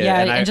chlamydia.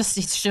 Yeah, and and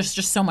it's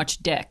just so much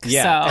dick.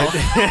 Yeah. So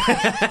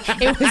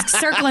It was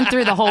circling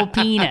through the whole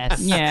penis.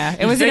 yeah,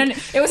 it was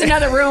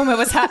another room. It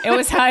was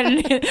hiding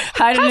in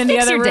the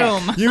thick's other your dick?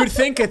 room. you would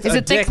think Is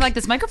it thick like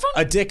this microphone?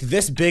 a dick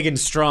this big and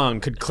strong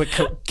could kick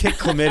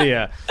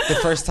chlamydia the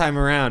first time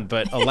around,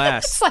 but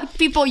alas. It's like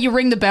people, you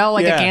ring the bell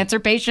like Yeah. a cancer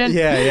patient.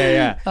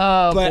 Yeah.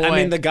 Oh, but I boy.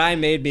 mean, the guy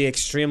made me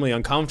extremely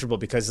uncomfortable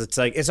because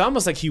it's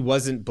almost like he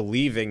wasn't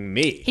believing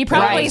me. He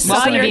probably Right. saw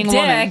Welcome to your being a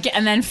woman. dick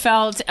and then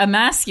felt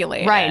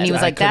emasculated. Right, and he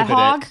was That like, could've that been it.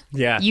 hog?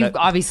 Yeah, You that-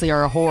 obviously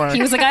are a whore.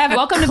 He was like, I have a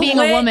Welcome to being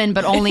a clit. woman,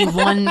 but only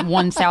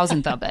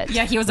 1/1000th of it.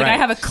 Yeah, he was like, Right. I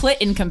have a clit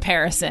in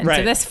comparison to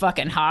Right. this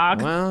fucking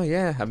hog. Well,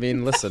 yeah. I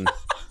mean, listen.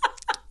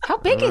 How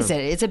big is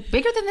it? Is it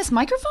bigger than this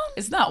microphone?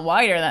 It's not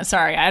wider than.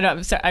 Sorry, I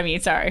don't. Sorry, I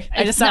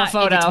just It's saw a not-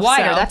 photo. If it's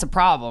wider, so- that's a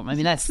problem. I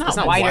mean, that's It's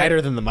not wider.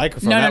 wider than the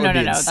microphone. no. That would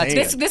be That's,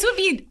 insane. this would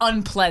be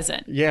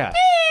unpleasant. Yeah.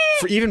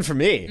 Even for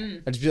me,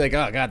 I'd just be like,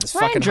 oh god, this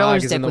Ryan fucking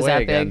Driller's hog is dick in the was way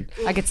that again.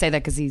 big. I could say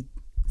that because he's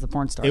a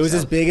porn star. It was so.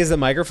 as big as the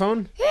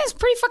microphone. Yeah, it's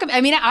pretty fucking.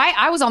 I mean,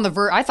 I was on the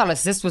verge. I thought a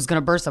cyst was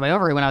going to burst on my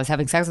ovary when I was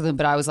having sex with him,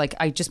 but I was like,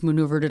 I just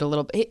maneuvered it a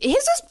little bit. His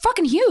is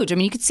fucking huge. I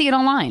mean, you could see it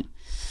online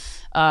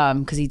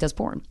because he does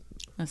porn.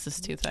 This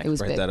is too thick. It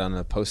was Write big. that on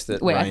a post-it.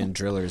 Wait, I Ryan think-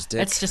 Driller's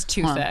dick. It's just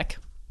too thick.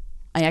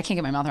 I can't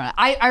get my mouth around it.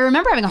 I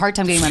remember having a hard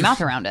time getting my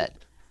mouth around it.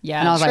 Yeah.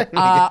 And I was like,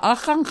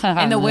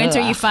 in the winter,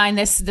 you find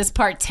this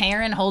part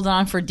tearing, hold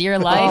on for dear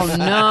life. Oh,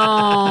 no.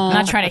 I'm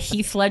not trying to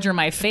Heath Ledger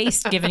my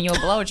face, giving you a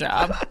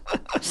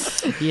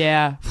blowjob.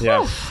 Yeah.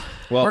 yeah.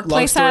 Well,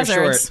 Workplace long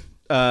story hazards.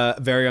 short,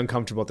 very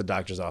uncomfortable at the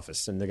doctor's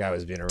office, and the guy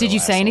was being a real Did you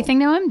say asshole. anything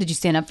to him? Did you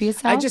stand up for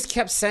yourself? I just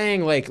kept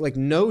saying like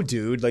no,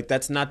 dude, like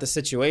that's not the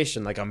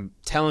situation. Like I'm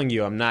telling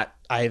you,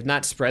 I have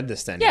not spread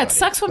this to anybody. Yeah, it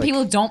sucks when Like,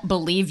 people don't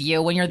believe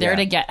you when you're there Yeah.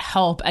 to get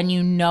help and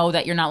you know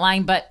that you're not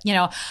lying. But you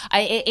know,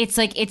 it's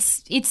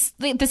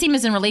the same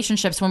as in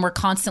relationships when we're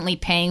constantly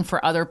paying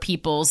for other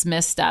people's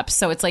missteps.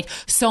 So it's like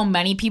so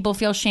many people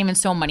feel shame and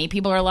so many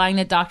people are lying in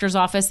the doctor's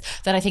office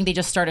that I think they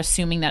just start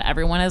assuming that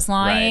everyone is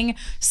lying. Right.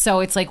 So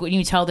it's like when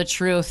you tell the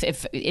truth,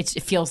 if it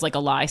feels like a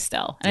lie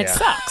still, and it Yeah.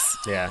 sucks.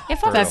 Yeah, It for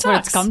fucking real. That's what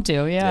it's sucks. come to.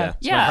 Yeah, Yeah. so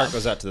Yeah. my heart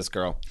goes out to this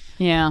girl.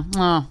 Yeah.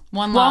 Oh.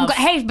 One well, love.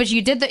 hey, but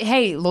you did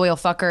hey, loyal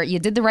fucker, you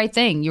did the right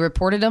thing. You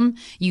reported him.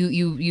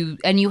 You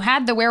and you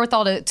had the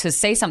wherewithal to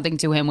say something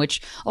to him,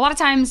 which a lot of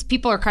times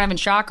people are kind of in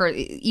shock, or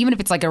even if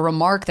it's like a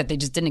remark that they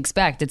just didn't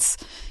expect, it's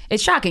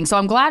shocking. So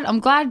I'm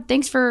glad.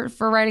 Thanks for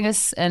writing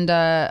us and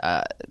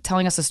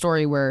telling us a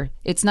story where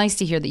it's nice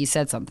to hear that you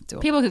said something to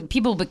him.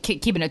 People be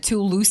keeping it too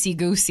loosey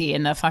goosey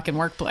in the fucking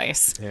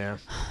workplace. Yeah.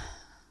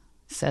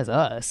 Says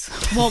us.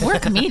 Well, we're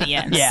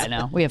comedians. Yeah,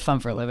 no, we have fun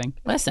for a living.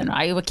 Listen,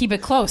 I would keep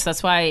it close.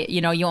 That's why,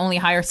 you only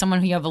hire someone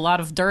who you have a lot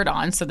of dirt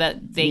on so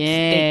that they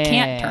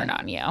can't turn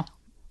on you.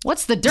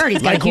 What's the dirt?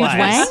 He's got a huge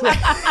Likewise. wang.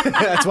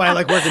 That's why I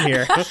like working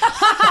here.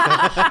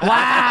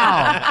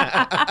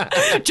 Wow.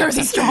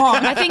 Jersey strong.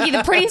 I think you're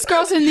the prettiest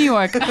girls in New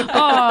York.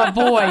 Oh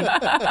boy.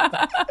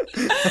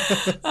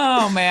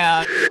 Oh,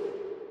 man.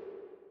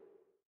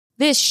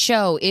 This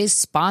show is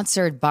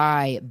sponsored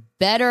by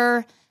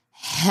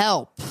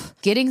BetterHelp.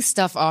 Getting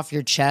stuff off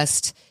your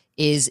chest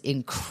is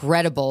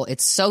incredible.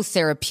 It's so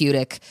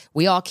therapeutic.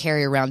 We all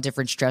carry around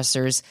different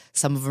stressors.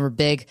 Some of them are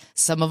big,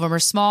 some of them are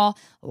small,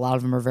 a lot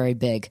of them are very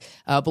big.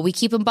 But we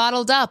keep them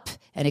bottled up,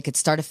 and it could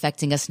start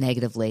affecting us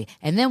negatively.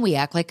 And then we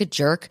act like a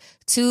jerk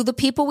to the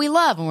people we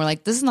love, and we're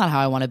like, this is not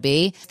how I want to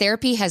be.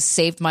 Therapy has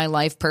saved my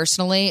life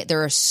personally.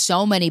 There are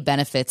so many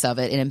benefits of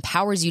it. It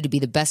empowers you to be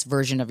the best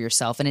version of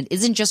yourself. And it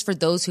isn't just for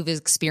those who've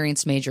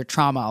experienced major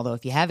trauma, although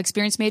if you have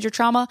experienced major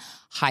trauma,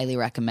 highly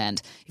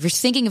recommend. If you're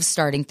thinking of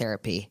starting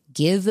therapy,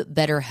 give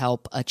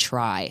BetterHelp a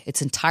try.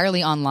 It's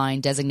entirely online,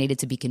 designated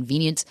to be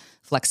convenient,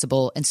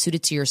 flexible, and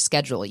suited to your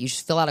schedule. You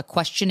just fill out a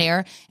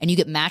questionnaire and you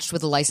get matched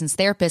with a licensed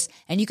therapist,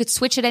 and you could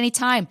switch at any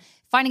time.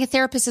 Finding a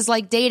therapist is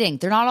like dating.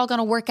 They're not all going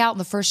to work out in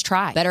the first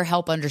try.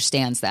 BetterHelp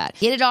understands that.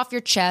 Get it off your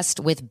chest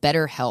with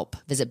BetterHelp.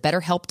 Visit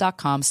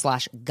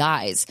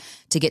BetterHelp.com/guys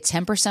to get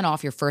 10%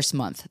 off your first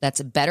month.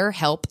 That's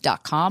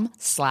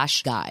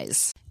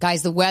BetterHelp.com/guys.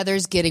 Guys, the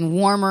weather's getting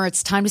warmer.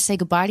 It's time to say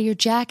goodbye to your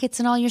jackets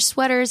and all your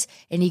sweaters,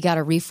 and you got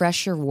to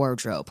refresh your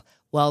wardrobe.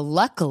 Well,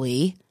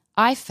 luckily,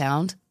 I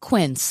found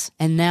Quince,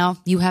 and now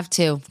you have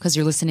too, because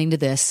you're listening to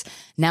this.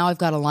 Now I've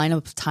got a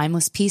lineup of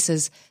timeless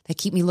pieces that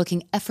keep me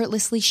looking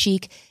effortlessly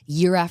chic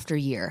year after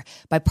year.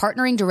 By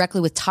partnering directly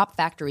with top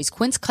factories,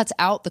 Quince cuts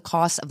out the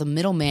cost of the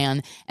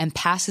middleman and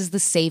passes the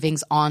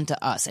savings on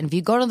to us. And if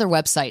you go to their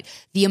website,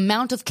 the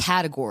amount of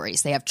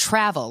categories, they have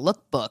travel,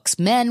 lookbooks,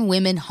 men,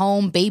 women,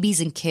 home,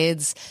 babies, and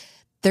kids.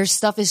 Their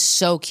stuff is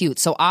so cute.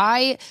 So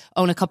I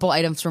own a couple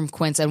items from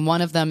Quince, and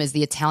one of them is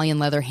the Italian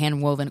leather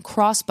hand-woven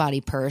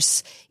crossbody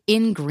purse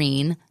in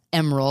green,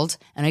 emerald,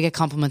 and I get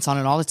compliments on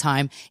it all the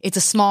time. It's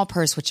a small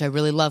purse, which I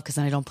really love because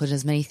then I don't put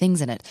as many things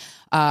in it.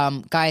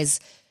 Guys,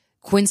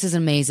 Quince is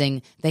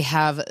amazing. They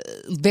have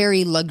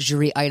very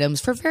luxury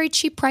items for very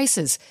cheap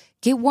prices.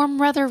 Get warm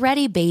weather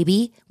ready,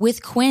 baby,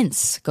 with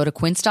Quince. Go to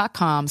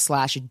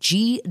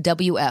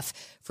quince.com/GWF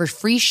for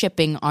free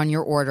shipping on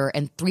your order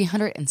and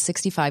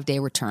 365-day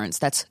returns.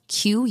 That's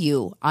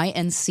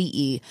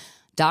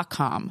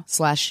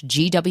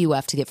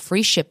QUINCE.com/GWF to get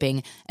free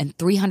shipping and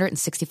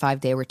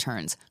 365-day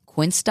returns.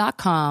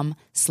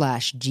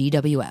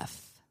 Quince.com/GWF.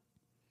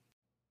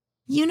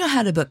 You know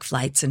how to book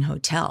flights and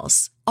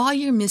hotels. All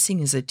you're missing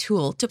is a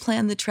tool to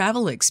plan the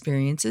travel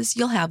experiences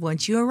you'll have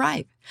once you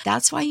arrive.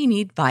 That's why you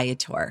need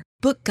Viator.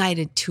 Book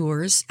guided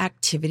tours,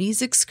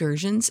 activities,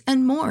 excursions,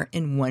 and more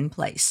in one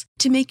place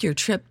to make your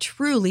trip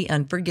truly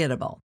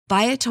unforgettable.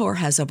 Viator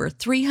has over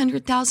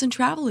 300,000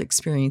 travel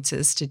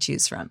experiences to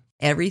choose from.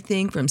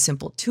 Everything from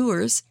simple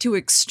tours to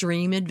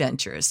extreme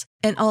adventures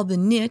and all the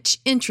niche,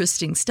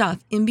 interesting stuff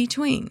in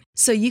between.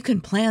 So you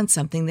can plan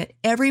something that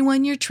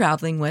everyone you're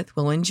traveling with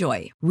will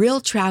enjoy. Real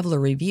traveler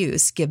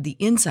reviews give the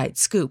inside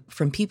scoop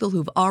from people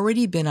who've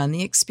already been on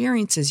the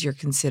experiences you're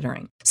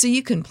considering. So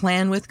you can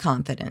plan with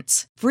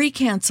confidence. Free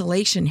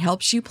cancellation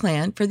helps you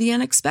plan for the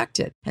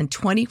unexpected. And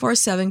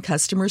 24/7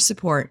 customer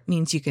support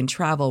means you can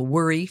travel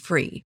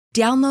worry-free.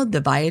 Download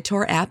the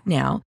Viator app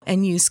now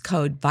and use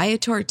code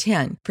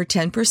Viator10 for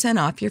 10%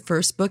 off your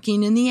first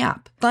booking in the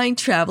app. Find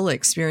travel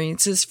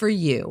experiences for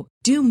you.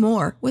 Do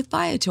more with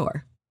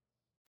Viator.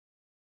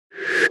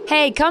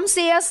 Hey, come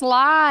see us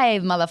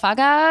live,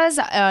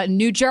 motherfuckers.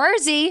 New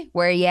Jersey,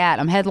 where you at?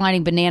 I'm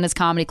headlining Bananas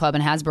Comedy Club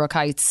in Hasbrook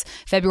Heights,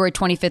 February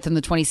 25th and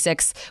the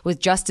 26th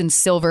with Justin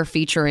Silver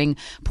featuring.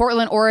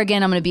 Portland,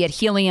 Oregon, I'm going to be at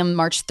Helium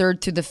March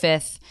 3rd through the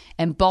 5th.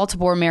 And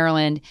Baltimore,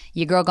 Maryland,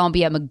 your girl going to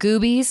be at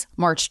Magoobies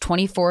March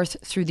 24th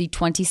through the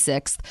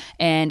 26th.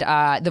 And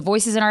The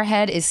Voices in Our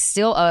Head is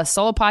still a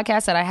solo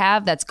podcast that I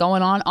have that's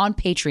going on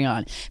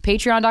Patreon.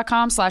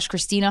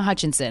 Patreon.com/Christina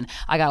Hutchinson.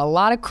 I got a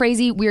lot of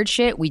crazy, weird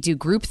shit. We do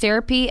group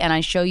therapy and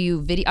I show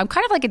you video. I'm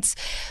kind of like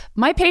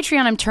my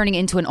Patreon I'm turning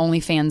into an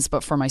OnlyFans,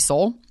 but for my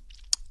soul.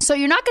 So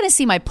you're not going to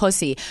see my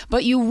pussy,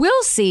 but you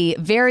will see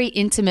very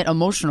intimate,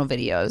 emotional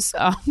videos.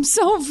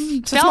 So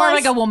it's more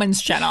like a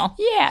woman's channel.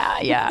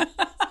 Yeah.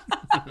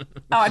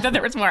 Oh, I thought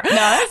there was more. No,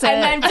 that's it.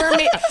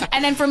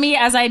 And then for me,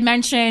 as I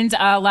mentioned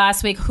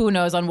last week, who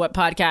knows on what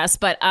podcast,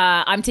 but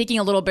I'm taking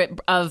a little bit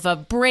of a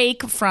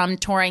break from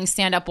touring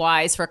stand-up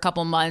wise for a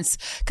couple months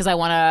because I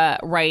want to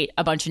write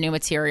a bunch of new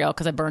material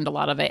because I burned a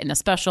lot of it in a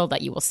special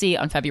that you will see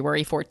on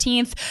February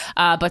 14th.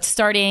 But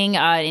starting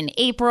in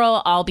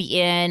April, I'll be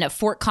in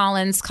Fort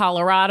Collins,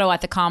 Colorado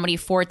at the Comedy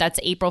Fort. That's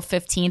April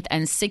 15th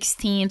and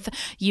 16th.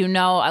 You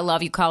know I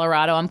love you,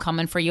 Colorado. I'm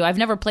coming for you. I've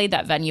never played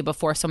that venue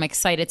before, so I'm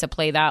excited to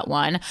play that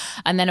one.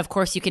 And then, of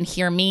course, you can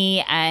hear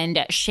me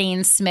and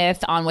Shane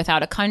Smith on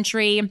Without a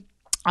Country.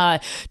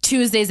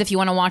 Tuesdays, if you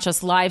want to watch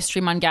us live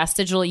stream on Gas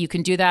Digital, you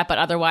can do that. But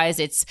otherwise,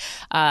 it's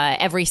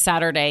every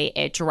Saturday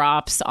it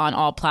drops on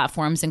all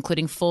platforms,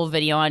 including full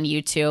video on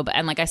YouTube.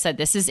 And like I said,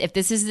 if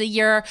this is the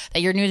year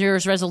that your New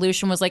Year's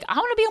resolution was like, I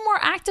want to be a more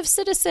active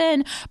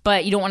citizen,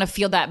 but you don't want to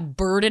feel that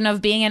burden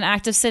of being an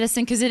active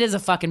citizen because it is a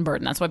fucking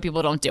burden. That's why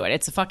people don't do it.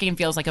 It fucking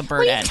feels like a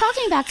burden. What are you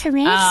talking about,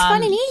 Corinne? It's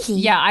fun and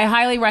easy. Yeah, I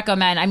highly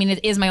recommend. I mean,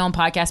 it is my own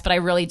podcast, but I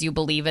really do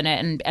believe in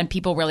it, and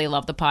people really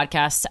love the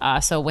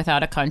podcast. So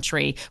Without a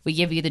Country, we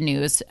give give you the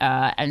news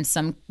and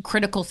some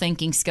critical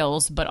thinking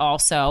skills, but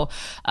also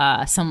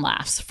some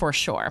laughs for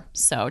sure.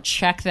 So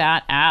check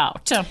that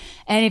out.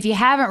 And if you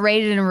haven't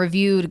rated and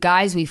reviewed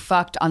Guys We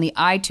Fucked on the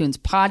iTunes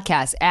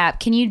podcast app,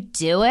 can you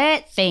do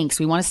it? Thanks.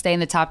 We want to stay in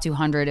the top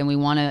 200 and we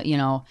want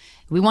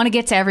to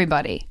get to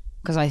everybody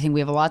because I think we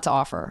have a lot to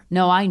offer.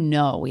 No, I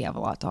know we have a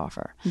lot to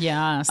offer.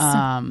 Yes.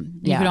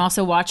 You can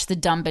also watch the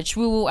Dumb Bitch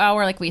Woo Woo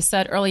Hour, like we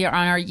said earlier,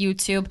 on our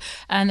YouTube.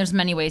 And there's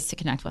many ways to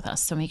connect with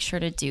us. So make sure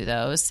to do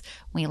those.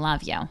 We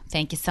love you.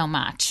 Thank you so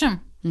much. How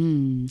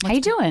you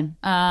doing?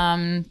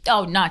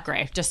 Not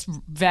great. Just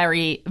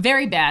very,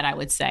 very bad, I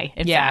would say,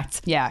 in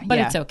fact. Yeah. But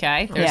it's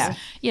okay. There's,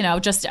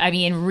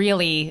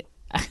 really...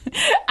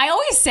 I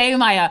always say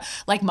my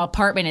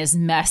apartment is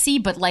messy,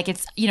 but like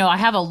it's, I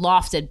have a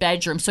lofted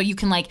bedroom, so you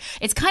can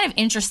it's kind of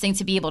interesting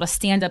to be able to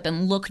stand up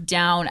and look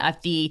down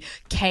at the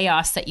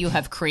chaos that you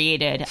have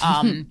created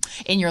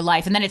in your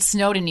life. And then it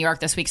snowed in New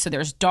York this week, so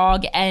there's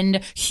dog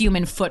and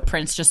human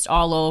footprints just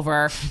all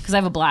over because I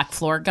have a black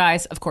floor,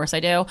 guys. Of course I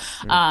do.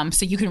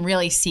 So you can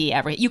really see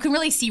you can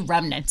really see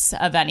remnants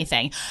of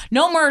anything.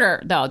 No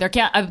murder though.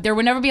 There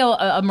would never be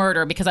a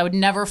murder because I would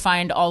never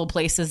find all the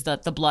places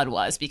that the blood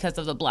was because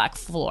of the black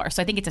floor.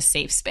 So I think it's a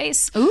safe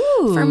space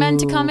for men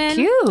to come in.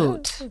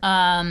 Cute.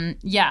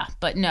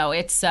 But no,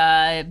 it's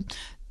some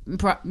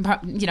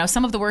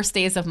of the worst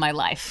days of my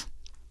life.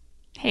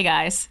 Hey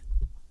guys.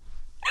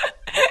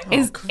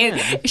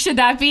 Should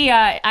that be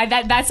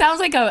that sounds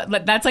like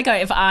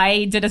if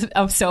I did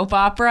a soap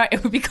opera,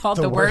 it would be called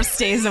the worst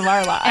days of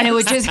our lives, and it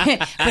would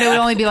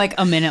only be like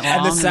a minute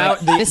long.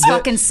 And this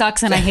fucking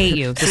sucks and I hate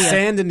you. The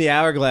sand in the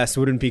hourglass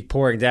wouldn't be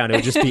pouring down, it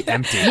would just be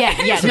empty.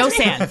 No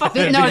sand.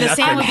 The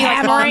sand would be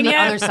like on the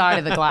other side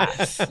of the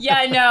glass.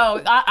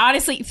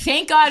 Honestly,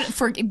 thank God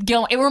for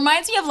Gil. It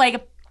reminds me of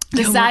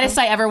the saddest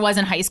I ever was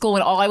in high school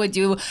when all I would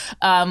do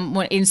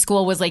when in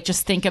school was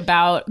just think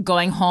about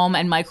going home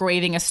and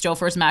microwaving a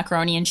Stouffer's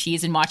macaroni and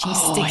cheese and watching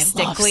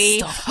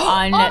Stickly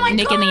on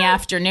Nick in the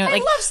Afternoon. I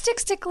love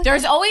Stickly.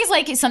 There's always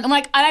something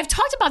and I've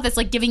talked about this,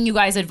 giving you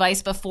guys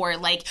advice before,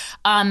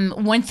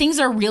 when things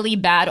are really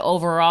bad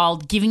overall,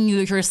 giving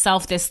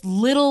yourself this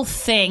little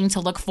thing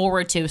to look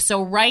forward to.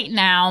 So right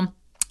now,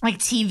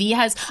 TV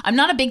I'm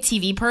not a big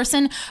TV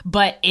person,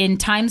 but in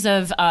times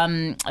of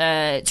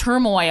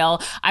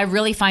turmoil, I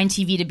really find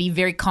TV to be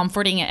very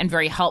comforting and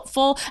very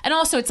helpful. And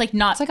also it's like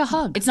a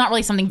hug. It's not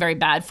really something very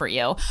bad for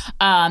you.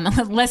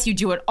 Unless you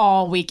do it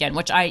all weekend,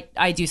 which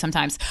I do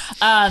sometimes.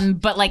 I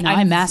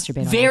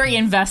masturbate. Very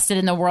invested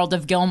in the world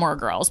of Gilmore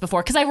Girls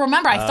before. Cause I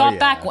remember I thought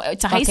back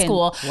to high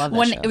school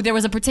when there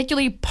was a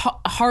particularly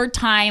hard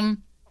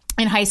time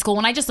in high school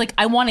when I just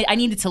I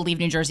needed to leave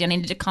New Jersey. I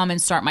needed to come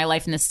and start my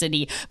life in the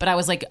city, but I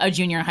was a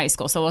junior in high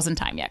school, so it wasn't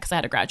time yet because I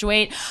had to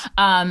graduate.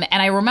 And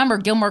I remember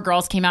Gilmore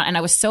Girls came out and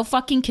I was so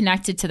fucking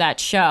connected to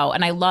that show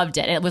and I loved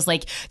it. It was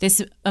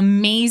this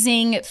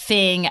amazing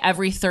thing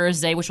every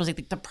Thursday, which was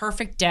the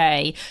perfect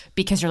day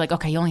because you're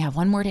okay, you only have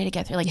one more day to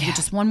get there. You get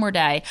just one more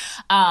day.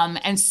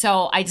 And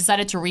so I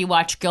decided to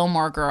rewatch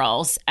Gilmore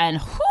Girls and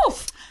whew,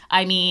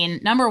 I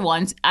mean, number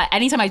one,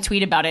 anytime I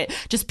tweet about it,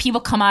 just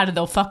people come out of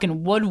the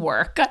fucking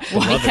woodwork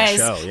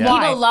because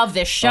people love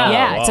this show.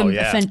 It's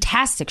a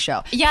fantastic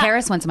show. Yeah.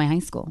 Paris went to my high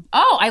school.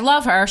 Oh, I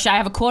love her. I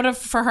have a quote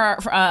of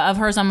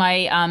hers on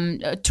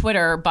my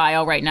Twitter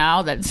bio right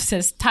now that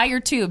says, "Tie your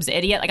tubes,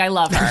 idiot." I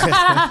love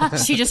her.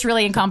 She just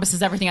really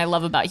encompasses everything I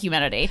love about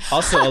humanity.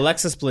 Also,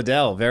 Alexis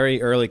Bledel,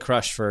 very early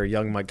crush for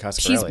young Mike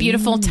Coscarelli. She's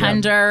beautiful,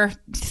 tender,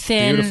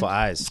 thin. Beautiful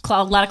eyes.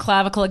 A lot of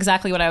clavicle,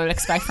 exactly what I would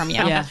expect from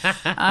you.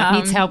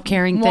 Needs help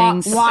carrying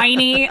things.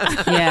 Whiny.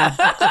 Yeah.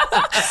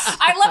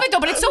 I love it though,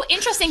 but it's so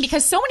interesting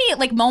because so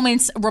many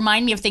moments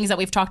remind me of things that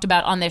we've talked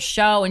about on this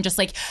show and just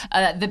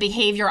the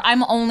behavior.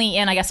 I'm only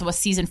in, I guess it was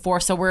season 4,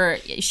 so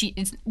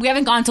we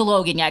haven't gone to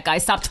Logan yet,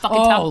 guys. Stop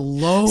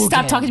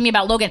talking to me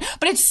about Logan.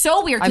 But it's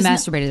so weird. I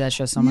masturbated that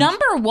show so much.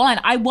 Number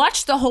one, I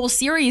watched the whole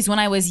series when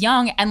I was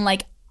young and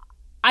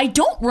I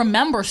don't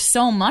remember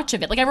so much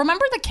of it. I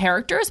remember the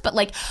characters, but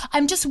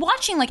I'm just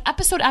watching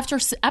episode after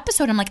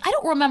episode. I'm I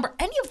don't remember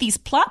any of these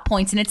plot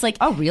points. And it's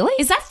oh, really?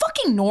 Is that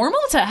fucking normal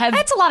to have?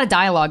 That's a lot of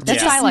dialogue.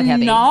 That's dialogue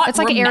heavy. It's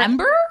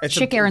remember? It's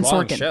Aaron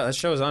Sorkin. Show. That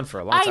show was on for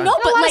a long time. I know,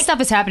 but a lot of stuff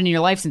has happened in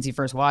your life since you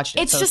first watched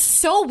it. It's just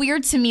so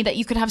weird to me that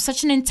you could have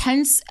such an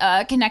intense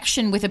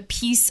connection with a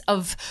piece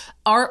of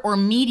art or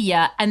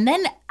media and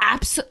then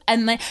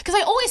because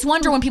I always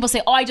wonder when people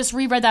say, "Oh, I just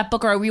reread that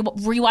book or I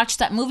rewatched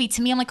that movie."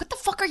 To me, I'm what the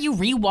fuck are you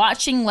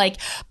rewatching?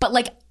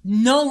 But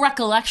no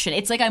recollection.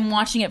 It's I'm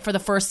watching it for the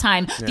first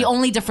time. Yeah. The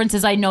only difference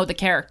is I know the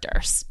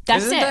characters.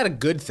 That's Isn't that a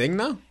good thing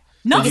though?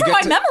 Not for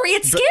my memory.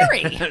 It's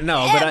scary.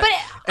 No, but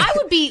I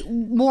would be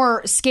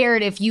more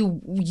scared if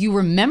you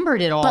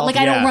remembered it all. But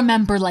I don't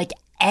remember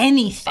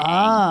anything.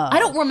 I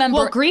don't remember.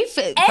 Well, grief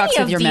fucks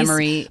with your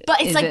memory.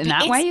 But it's in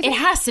that way. It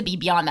has to be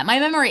beyond that. My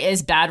memory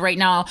is bad right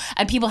now,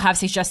 and people have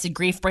suggested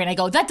grief brain. I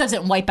go, that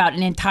doesn't wipe out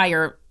an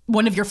entire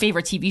one of your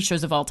favorite TV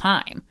shows of all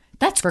time.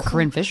 That's for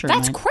Corinne Fisher.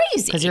 That's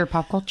crazy. Because you're a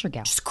pop culture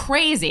gal. Just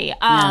crazy.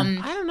 I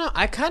don't know.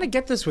 I kind of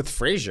get this with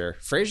Frasier.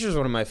 Frasier's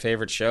one of my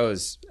favorite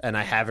shows, and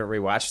I haven't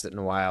rewatched it in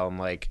a while. I'm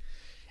like,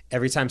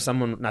 every time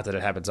someone, not that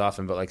it happens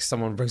often, but like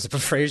someone brings up a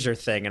Frasier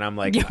thing, and I'm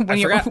like,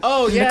 I forgot.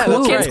 Oh yeah,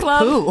 cool that's kids right.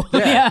 club.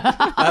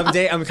 Yeah.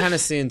 I'm kind of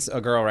seeing a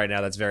girl right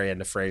now that's very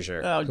into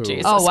Frasier. Oh,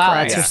 Jesus Oh wow,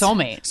 Christ. that's your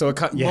soulmate. So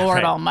Lord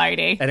right.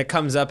 Almighty. And it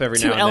comes up every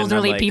Two now and then.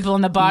 elderly I'm like, people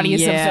in the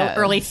bodies Yeah. of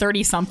early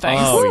 30-somethings.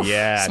 Oh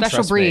yeah, Special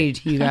trust me.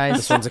 breed, you guys.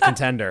 This one's a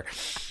contender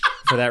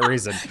for that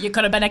reason. You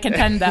could have been a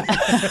contender.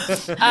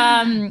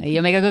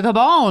 You make a good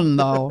cabone,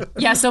 though.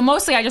 Yeah, so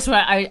mostly I just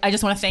want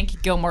to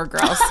thank Gilmore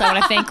Girls. So I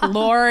want to thank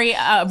Rory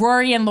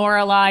and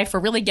Lorelai for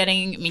really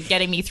getting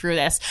me through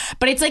this.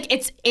 But it's like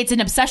it's an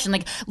obsession.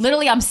 Like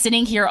literally, I'm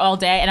sitting here all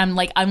day and I'm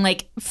like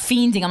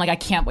fiending. I'm like, I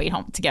can't wait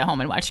to get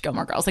home and watch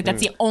Gilmore Girls. Like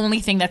that's the only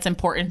thing that's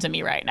important to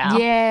me right now.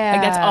 Yeah.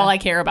 like that's all I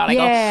care about. I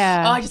go,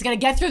 Yeah. oh, I just gotta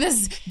get through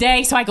this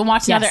day so I can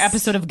watch another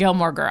episode of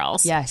Gilmore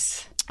Girls.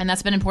 Yes. And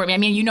that's been important. I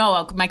mean, you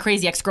know, my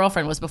crazy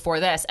ex-girlfriend was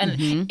before this.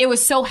 And it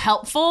was so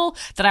helpful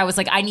that I was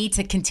like, I need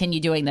to continue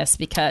doing this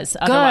because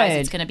otherwise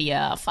it's going to be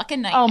a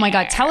fucking nightmare. Oh my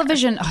God.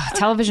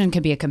 Television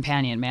could be a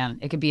companion, man.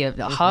 It could be a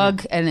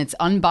hug, and it's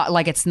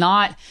it's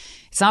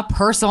not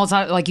personal. It's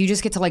not like you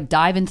just get to like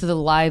dive into the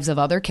lives of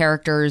other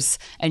characters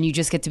and you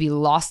just get to be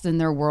lost in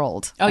their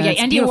world. Oh And yeah,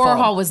 it's Andy beautiful.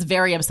 Warhol was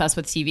very obsessed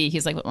with TV.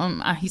 He's like,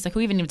 who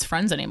even needs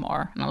friends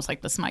anymore? And I was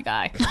like, this is my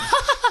guy.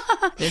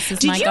 This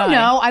is my Did you guy.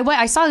 know?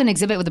 I saw an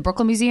exhibit with the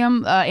Brooklyn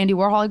Museum, Andy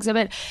Warhol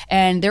exhibit,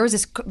 and there was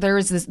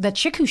this the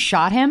chick who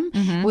shot him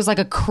was like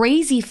a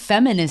crazy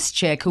feminist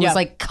chick who was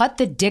like cut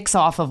the dicks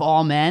off of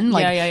all men.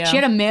 Like Yeah. she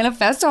had a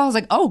manifesto. I was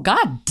like, oh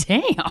God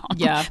damn.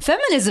 Yeah.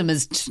 Feminism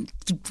has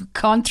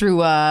gone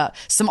through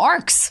some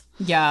arcs.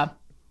 Yeah.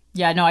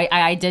 Yeah, no,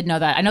 I did know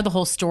that. I know the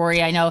whole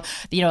story. I know,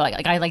 you know,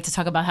 like I like to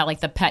talk about how like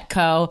the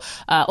Petco,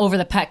 over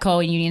the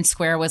Petco in Union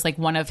Square was like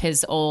one of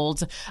his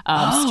old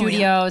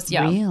studios.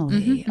 Yeah.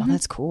 Really? Oh,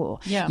 that's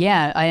cool. Yeah.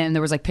 Yeah. And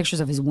there was like pictures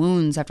of his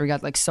wounds after he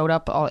got like sewed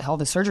up, all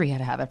the surgery he had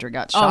to have after he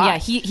got shot. Oh yeah,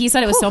 he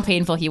said it was so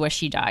painful he wished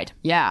he died.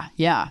 Yeah.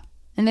 Yeah.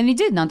 And then he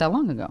did not that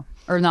long ago.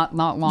 Or not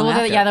long Well,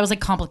 after. yeah, there was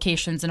like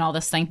complications and all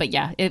this thing, but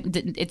yeah, it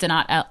did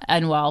not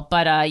end well.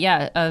 But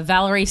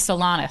Valerie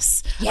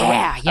Solanas.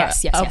 Yeah,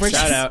 yes.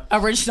 Shout out.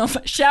 Original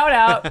shout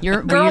out.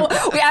 You're- girl,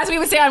 as we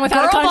would say on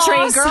Without a Girl Country,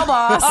 boss. girl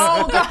boss.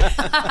 Oh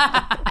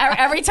god.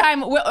 Every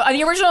time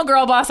the original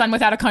girl boss on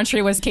Without a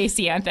Country was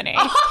Casey Anthony.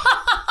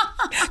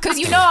 Because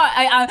you know,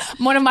 I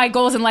one of my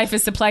goals in life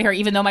is to play her,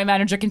 even though my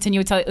manager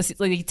continually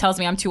tells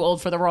me I'm too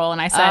old for the role.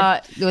 And I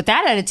said, with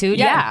that attitude,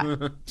 yeah.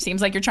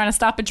 seems like you're trying to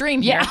stop a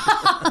dream here.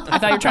 I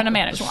thought you were trying to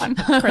manage one,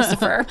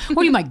 Christopher. What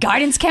are you, my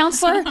guidance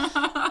counselor?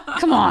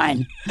 Come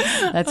on.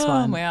 That's Oh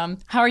fun. man,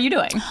 how are you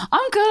doing?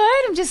 I'm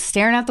good. I'm just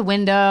staring out the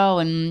window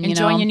and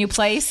Enjoying your new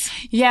place?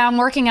 Yeah, I'm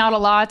working out a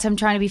lot. I'm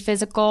trying to be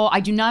physical. I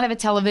do not have a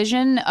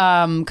television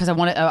because I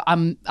want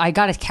to. I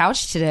got a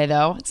couch today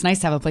though. It's nice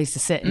to have a place to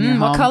sit in your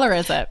What home. color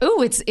is it?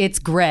 Ooh, it's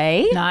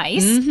gray.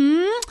 Nice.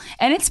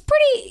 And it's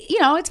pretty,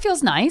 it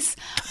feels nice.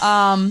 It's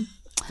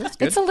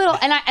a little,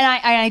 and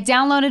I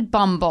downloaded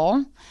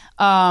Bumble,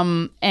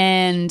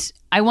 and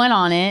I went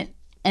on it,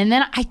 and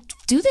then I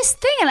do this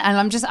thing, and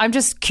I'm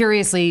just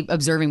curiously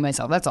observing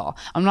myself. That's all.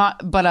 I'm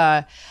not, but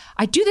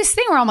I do this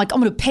thing where I'm like, I'm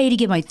going to pay to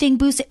get my thing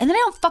boosted, and then I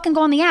don't fucking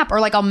go on the app, or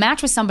like I'll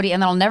match with somebody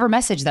and then I'll never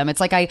message them. It's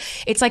like I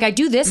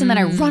do this and then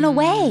I run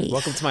away.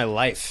 Welcome to my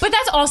life. But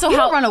that's also You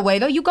how. don't run away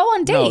though. You go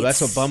on dates. No,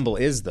 that's what Bumble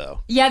is, though.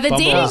 Yeah, the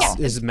Bumble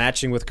dating is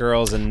matching with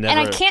girls and never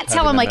and I can't tell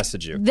having them them like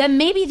message you. then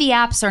maybe the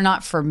apps are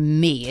not for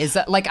me. Is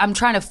that like I'm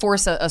trying to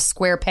force a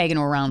square peg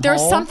into a round There's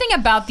hole? something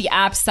about the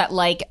apps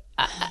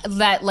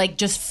that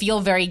just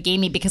feel very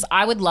gamey because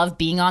I would love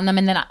being on them,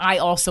 and then I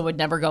also would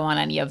never go on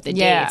any of the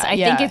Yeah, dates. I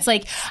yeah. think it's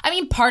like, I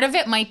mean, part of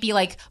it might be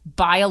like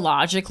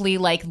biologically,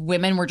 like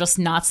women were just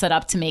not set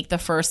up to make the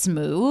first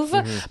move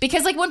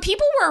because like when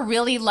people were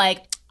really like,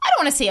 I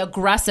don't want to say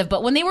aggressive,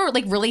 but when they were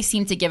like really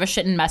seemed to give a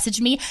shit and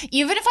message me,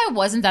 even if I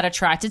wasn't that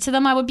attracted to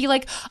them, I would be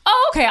like,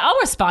 oh, okay, I'll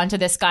respond to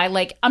this guy.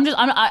 Like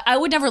I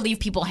would never leave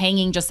people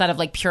hanging just out of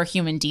like pure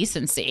human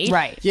decency.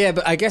 right. Yeah,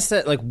 but I guess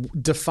that like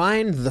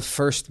define the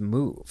first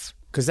move.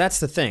 Because that's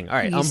the thing. All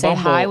right, You on say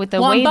Bumble, hi with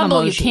the Well, on wave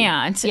Bumble, you emoji.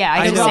 can't. Yeah, I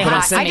I just know, say but I'm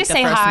hi. saying I make just the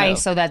say first hi move.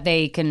 so that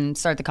they can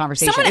start the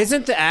conversation.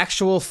 Isn't the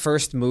actual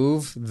first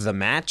move the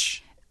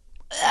match?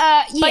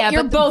 But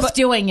you're both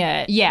doing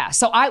it. Yeah,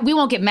 so we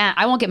won't get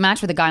I won't get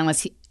matched with a guy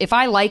unless if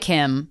I like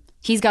him,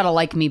 he's got to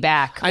like me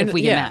back if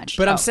we get matched.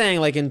 But I'm saying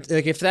like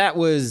if that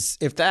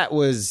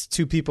was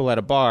two people at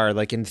a bar,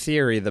 like in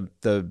theory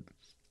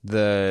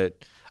the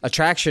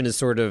attraction is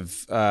sort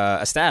of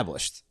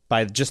established.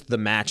 by just the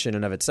match in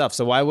and of itself.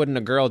 So why wouldn't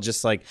a girl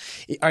just like,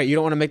 all right, you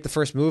don't want to make the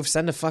first move,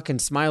 send a fucking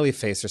smiley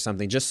face or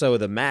something just so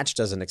the match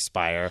doesn't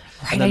expire.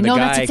 Right, And then I know the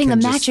that's the guy thing. The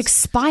can match just-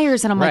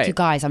 expires, and I'm Right. like, you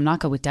guys, I'm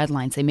not good with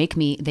deadlines. They make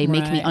me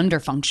Right.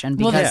 underfunction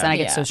because yeah. then I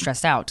get so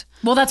stressed out.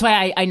 Well, that's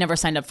why I never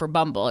signed up for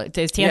Bumble.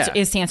 Is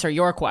to answer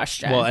your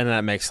question. Well, and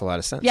that makes a lot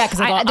of sense. yeah, because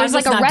There's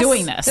like not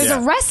doing this. There's a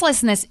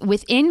restlessness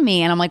within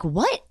me, and I'm like,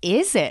 what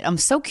is it? I'm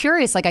so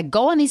curious. Like, I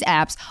go on these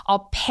apps,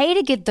 I'll pay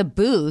to get the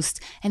boost,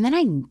 and then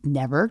I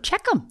never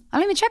check them. I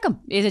don't even check them.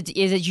 Is it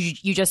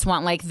you just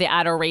want like the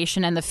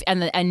adoration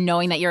and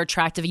knowing that you're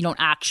attractive? You don't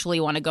actually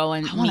want to go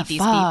and meet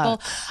these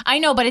people. I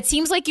know, but it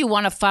seems like you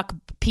want to fuck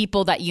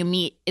people that you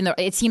meet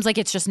it seems like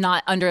it's just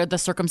not under the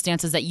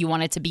circumstances that you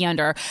want it to be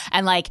under.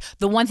 And like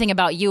the one thing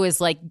about you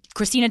is like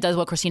Christina does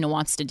what Christina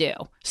wants to do.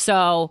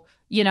 So,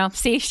 you know,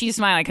 see, she's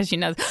smiling because she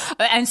knows.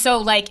 And so,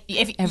 like,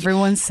 if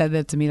Everyone said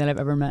that to me that I've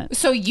ever met.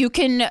 so, you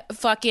can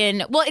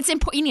fucking. Well, it's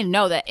important. You need to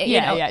know that.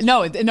 You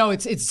know, No,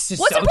 it's just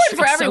What's important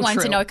for everyone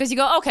to know because you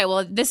go, okay,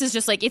 well, this is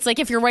just like it's like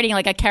if you're writing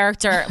like a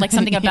character, like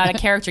something about a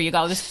character, you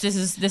go, this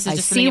is I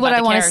just see what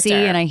I want to see,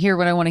 and I hear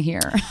what I want to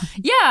hear.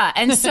 Yeah,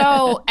 and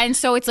so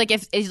it's like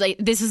if it's like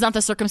this is not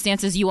the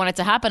circumstances you want it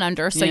to happen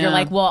under, so you're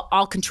like, well,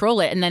 I'll control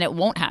it, and then it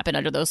won't happen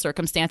under those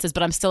circumstances.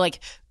 But I'm still like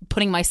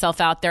putting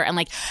myself out there, and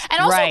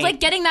also Right. like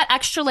getting that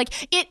extra, like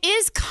it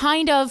is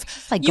kind of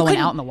like you going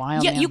can- out in the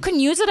wild, Yeah, man. you can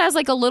use it as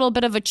like a little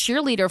bit of a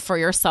cheerleader for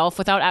yourself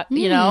without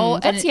you know,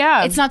 and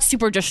it's not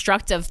super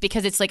destructive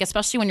because it's like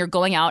especially when you're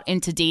going out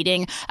into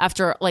dating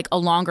after like a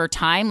longer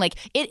time, like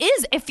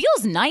it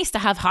feels nice to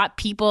have hot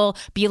people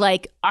be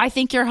like, I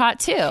think you're hot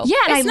too. Yeah,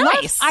 it's and I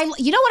nice. love.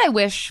 You know what I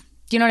wish?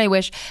 Do you know what I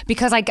wish?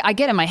 Because I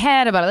get in my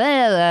head about it,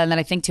 and then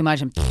I think too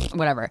much and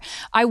whatever.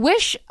 I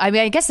wish. I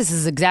mean, I guess this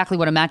is exactly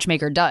what a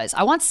matchmaker does.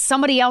 I want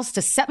somebody else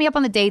to set me up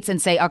on the dates and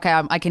say,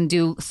 okay, I can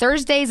do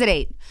Thursdays at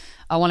 8.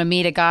 I want to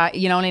meet a guy.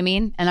 You know what I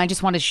mean? And I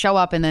just want to show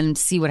up and then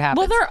see what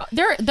happens. Well,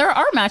 there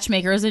are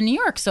matchmakers in New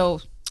York,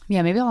 so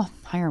yeah, maybe I'll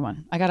hire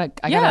one. I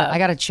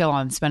gotta chill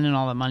on spending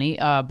all the money.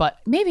 But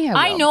maybe I will.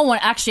 I know one,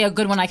 actually a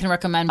good one I can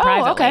recommend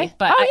privately. Okay.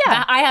 But Oh,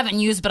 yeah. I haven't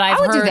used, but I've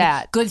would do heard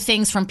that. good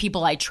things from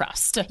people I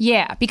trust.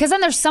 Yeah, because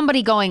then there's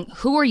somebody going,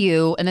 who are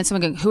you? And then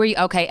someone going, who are you?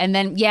 Okay. And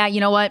then, yeah,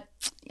 you know what?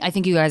 I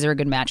think you guys are a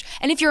good match.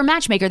 And if you're a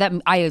matchmaker, that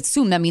I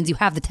assume that means you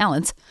have the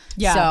talent.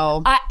 Yeah.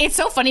 So it's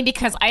so funny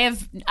because I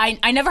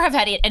never have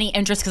had any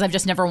interest because I've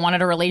just never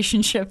wanted a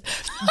relationship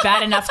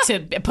bad enough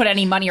to put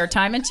any money or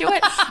time into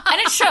it.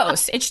 And it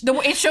shows. It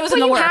shows in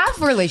the you work.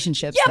 have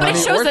relationships. Yeah, but it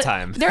Money shows or that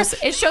time.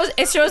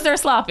 it shows they're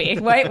sloppy.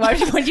 Wait, what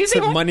did you say?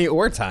 Money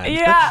or time.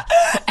 Yeah.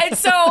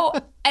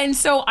 And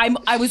so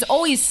I was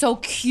always so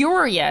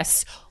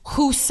curious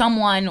who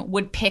someone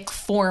would pick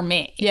for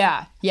me.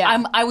 Yeah.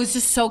 I was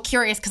just so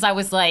curious because I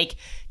was like,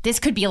 this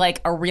could be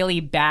like a really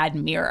bad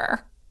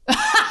mirror.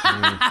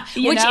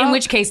 In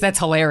which case that's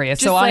hilarious.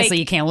 Just so honestly, like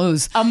you can't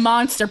lose. A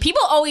monster.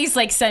 People always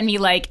like send me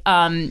like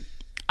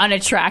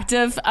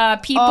unattractive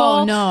people.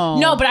 Oh,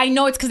 no. But I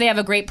know it's because they have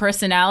a great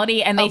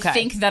personality and they Okay.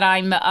 think that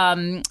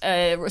I'm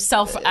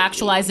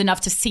self-actualized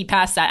enough to see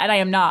past that, and I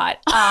am not.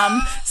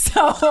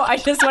 So I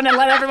just want to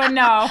let everyone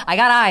know I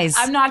got eyes.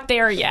 I'm not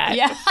there yet.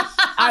 Yeah,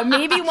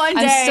 maybe one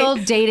day. I'm still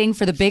dating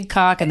for the big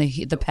cock and the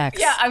pecs.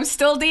 Yeah, I'm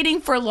still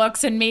dating for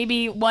looks, and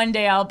maybe one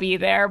day I'll be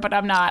there, but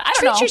I'm not. I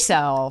don't know. Treat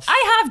yourself.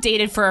 I have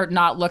dated for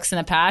not looks in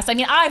the past. I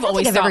mean, I've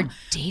always I've thought ever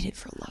dated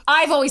for looks.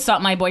 I've always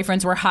thought my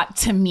boyfriends were hot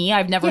to me.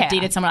 I've never Yeah.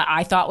 dated someone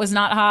I thought was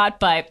not hot,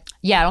 but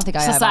Yeah, I don't think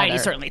I have society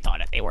either. certainly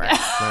thought it they were.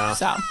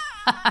 So,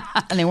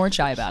 And they weren't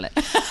shy about it.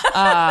 what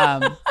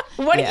Yeah. are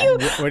you What are you what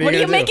are you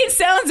gonna do? making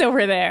sounds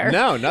over there?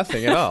 No,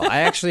 nothing at all.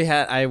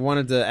 I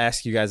wanted to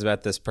ask you guys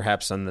about this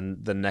perhaps on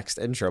the next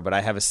intro, but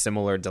I have a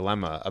similar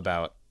dilemma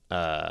about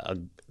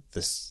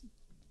this.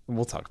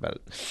 We'll talk about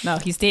it. No,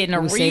 he's dating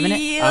a we saving it?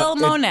 real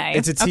Monet.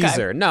 It's a Okay.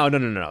 teaser. No,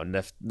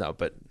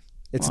 but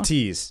it's a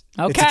tease.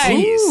 Okay. It's a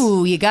tease.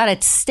 Ooh, you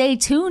gotta stay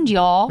tuned,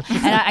 y'all.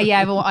 And I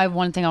have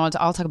one thing I'll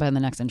talk about in the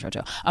next intro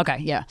too. Okay,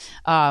 yeah.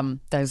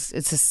 It's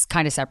just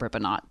kind of separate,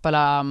 but not. But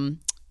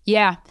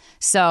yeah.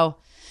 So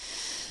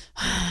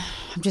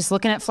I'm just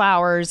looking at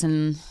flowers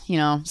and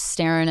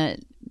staring at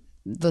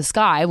the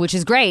sky, which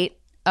is great.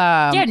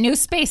 Yeah, new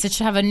space. It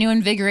should have a new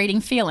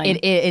invigorating feeling.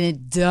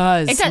 It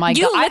does. It's My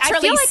you God. I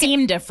literally feel like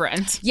seem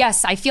different.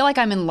 yes, I feel like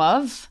I'm in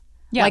love.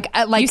 Yeah,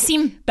 like you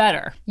seem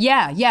better.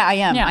 Yeah, I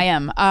am. Yeah. I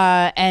am.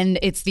 And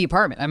it's the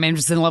apartment. I mean, I'm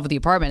just in love with the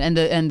apartment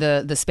and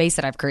the space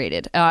that I've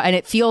created. And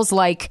it feels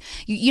like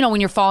when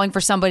you're falling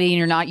for somebody and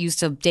you're not used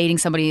to dating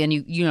somebody, and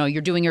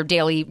you're doing your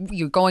daily,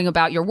 you're going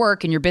about your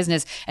work and your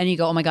business, and you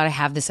go, oh my God, I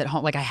have this at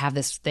home. Like I have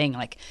this thing.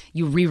 Like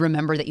you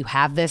remember that you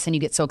have this, and you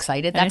get so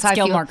excited. And That's it's how I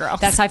feel. Gilmore Girls.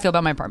 That's how I feel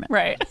about my apartment.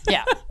 Right.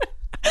 Yeah.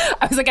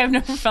 I was like, I've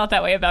never felt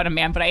that way about a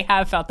man, but I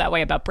have felt that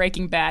way about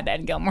Breaking Bad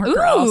and Gilmore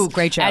Girls. Ooh,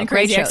 great show. And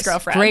Great Crazy shows.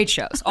 Ex-Girlfriend. Great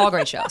shows. All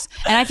great shows.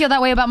 And I feel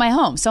that way about my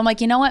home. So I'm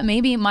like, you know what?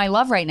 Maybe my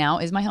love right now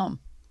is my home.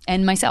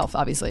 and myself,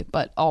 obviously,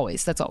 but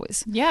always. That's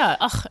always. Yeah,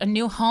 a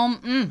new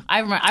home. I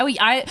remember.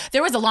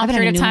 There was a long I've been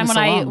in period a of new time home when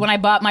so long. when I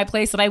bought my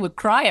place that I would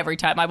cry every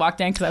time I walked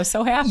in because I was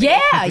so happy.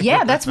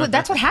 Yeah, that's what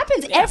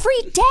happens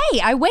every day.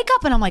 I wake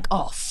up and I'm like,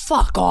 oh,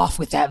 fuck off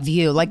with that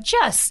view. Like,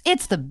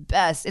 it's the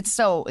best. It's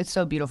so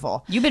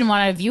beautiful. You've been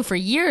wanting a view for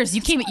years.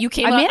 You came I up.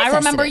 I manifested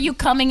remember it. you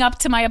coming up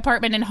to my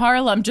apartment in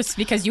Harlem just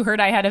because you heard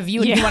I had a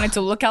view and you wanted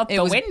to look out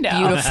the window.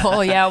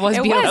 Beautiful. Yeah, it was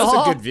It was. beautiful. That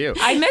was a good view.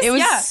 I missed It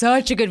was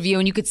such a good view,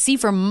 and you could see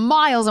for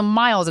miles and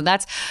miles. And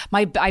that's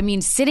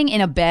sitting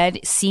in a bed,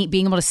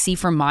 being able to see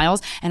for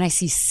miles, and I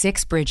see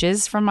 6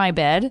 bridges from my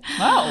bed.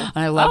 Oh.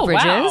 And I love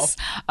bridges.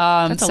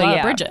 Wow. That's a lot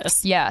of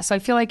bridges. Yeah, so I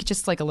feel like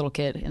just like a little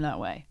kid in that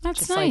way. That's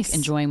just nice. like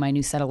enjoying my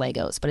new set of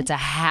Legos, but it's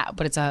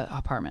a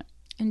apartment.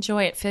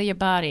 Enjoy it. Feel your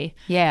body.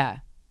 Yeah.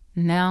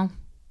 Now,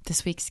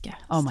 this week's guest.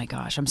 Oh my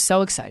gosh, I'm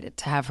so excited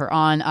to have her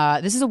on.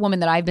 This is a woman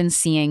that I've been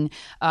seeing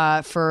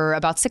for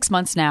about 6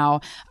 months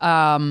now.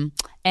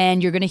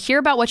 And you're going to hear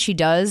about what she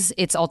does.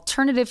 It's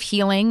alternative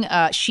healing.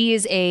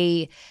 She's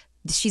the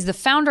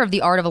founder of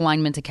the Art of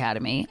Alignment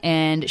Academy,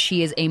 and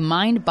she is a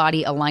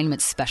mind-body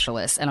alignment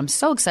specialist. And I'm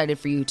so excited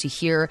for you to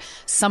hear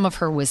some of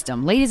her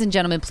wisdom. Ladies and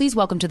gentlemen, please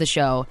welcome to the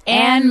show,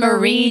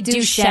 Anne-Marie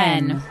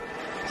Duchêne.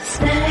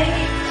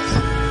 Snakes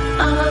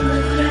on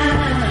the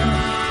ground,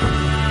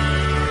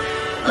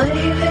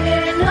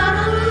 waving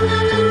on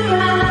the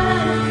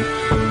ground.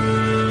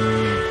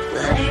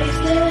 They've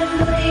been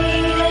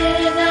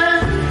bleeding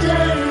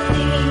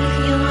underneath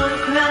your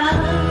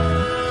crown.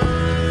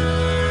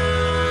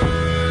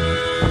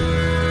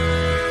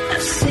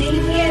 I've seen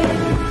you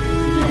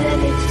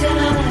many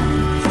times.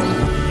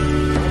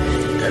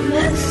 The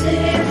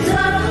message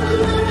on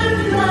the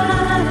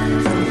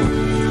rise.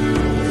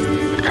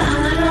 I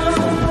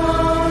don't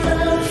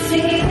wanna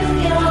feel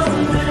your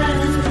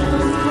breath no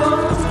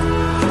more.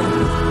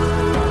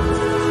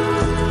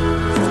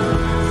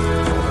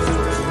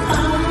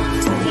 Oh,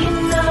 you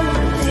know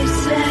what they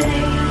say.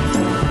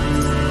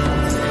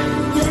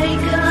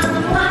 Make of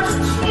what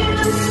you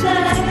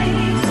say.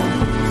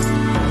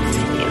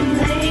 You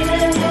made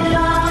it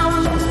all,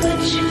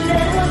 but you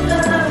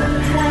never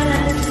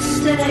had to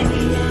stay.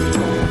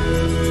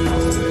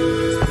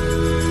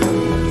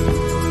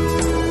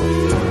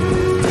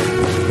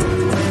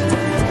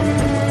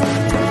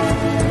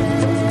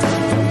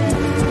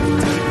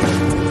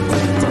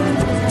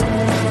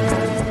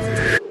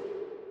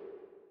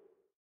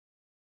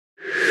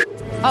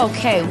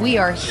 Okay, we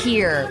are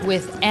here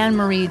with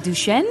Anne-Marie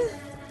Duchêne.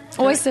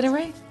 Oh, I said it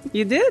right?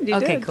 You did. You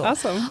Okay, did. cool.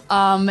 Awesome.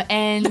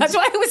 And That's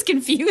why I was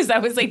confused. I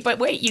was like, but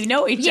wait, you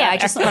know each yeah,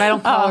 other. but I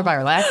don't call her by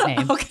her last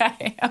name.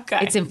 Okay.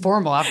 It's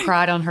informal. I've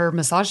cried on her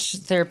massage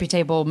therapy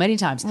table many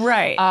times.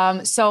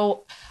 Right.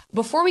 So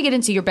before we get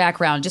into your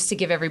background, just to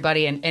give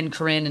everybody and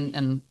Corinne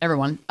and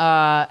everyone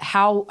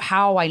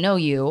how I know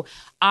you,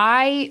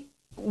 I'm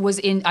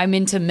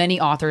into many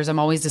authors. I'm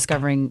always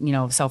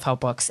discovering, self-help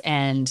books.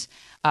 And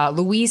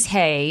Louise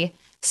Hay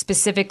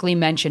specifically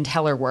mentioned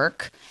Heller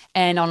work.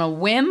 And on a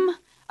whim,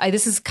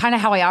 this is kind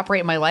of how I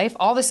operate in my life.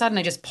 All of a sudden,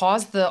 I just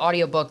paused the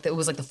audiobook. That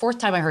was like the 4th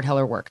time I heard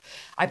Heller work.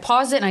 I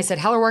paused it and I said,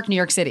 Heller work, New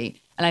York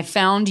City. And I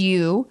found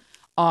you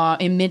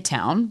in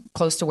Midtown,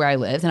 close to where I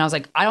lived. And I was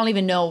like, I don't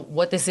even know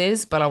what this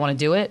is, but I want to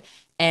do it.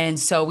 And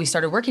so we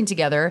started working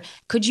together.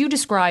 Could you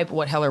describe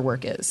what Heller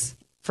work is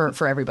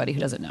for everybody who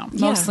doesn't know?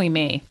 Mostly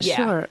me. Yeah.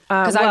 Sure.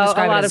 Because I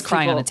describe a it lot as of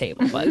crying on a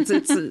people- table. But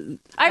It's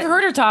I've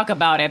heard her talk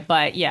about it,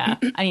 but yeah,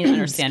 I need to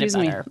understand it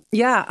Excuse me. better.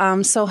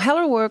 Yeah. So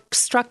Heller work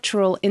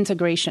structural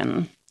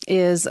integration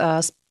is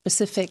a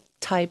specific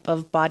type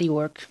of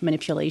bodywork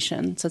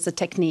manipulation. So it's a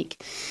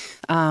technique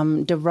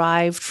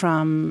derived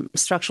from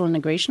structural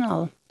integration.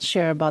 I'll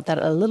share about that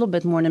a little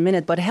bit more in a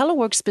minute. But Heller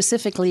work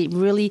specifically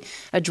really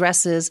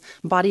addresses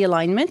body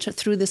alignment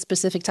through this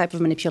specific type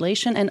of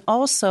manipulation and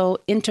also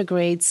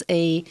integrates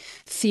a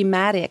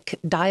thematic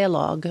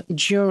dialogue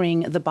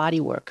during the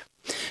body work.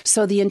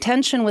 So the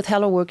intention with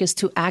Heller work is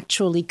to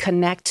actually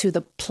connect to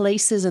the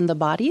places in the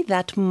body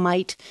that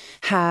might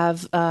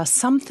have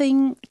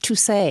something to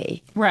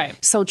say. Right.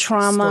 So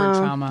trauma. stored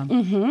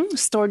trauma.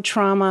 Stored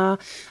trauma.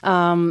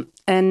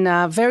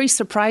 And very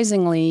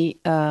surprisingly,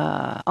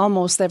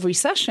 almost every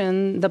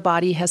session, the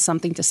body has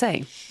something to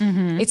say.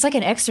 It's like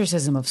an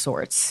exorcism of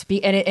sorts.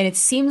 And it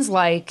seems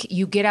like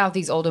you get out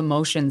these old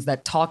emotions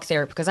that talk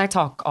therapy, because I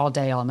talk all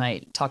day, all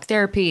night. Talk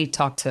therapy,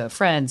 talk to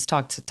friends,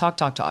 talk.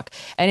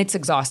 And it's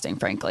exhausting,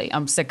 frankly.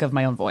 I'm sick of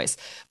my own voice.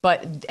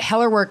 But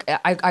Heller work,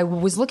 I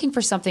was looking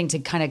for something to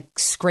kind of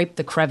scrape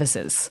the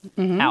crevices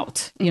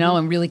out,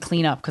 and really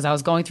clean up, because I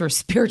was going through a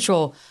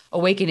spiritual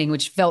awakening,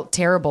 which felt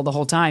terrible the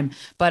whole time.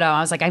 But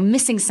I was like, I'm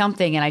missing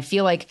something, and I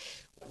feel like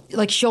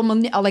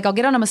I'll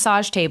get on a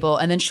massage table,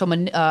 and then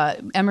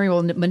Emery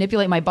will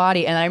manipulate my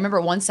body. And I remember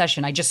one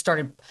session I just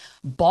started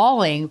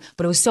bawling,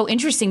 but it was so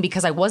interesting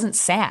because I wasn't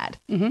sad.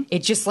 It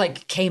just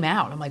came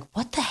out. I'm like,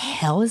 what the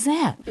hell is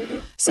that?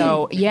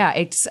 So yeah,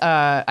 it's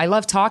I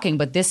love talking,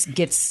 but this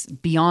gets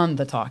beyond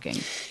the talking.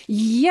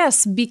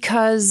 Yes,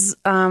 because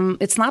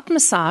it's not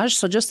massage.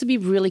 So just to be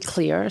really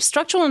clear,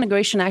 structural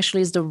integration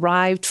actually is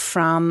derived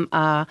from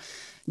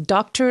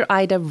Dr.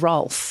 Ida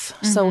Rolf.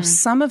 So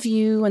some of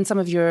you and some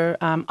of your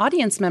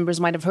audience members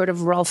might have heard of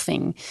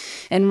Rolfing.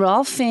 And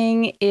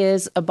Rolfing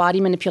is a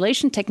body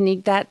manipulation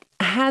technique that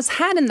has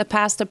had in the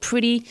past a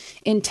pretty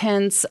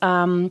intense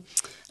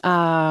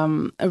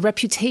a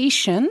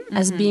reputation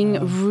as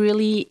being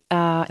really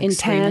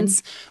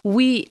intense.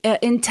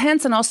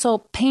 Intense and also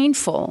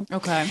painful.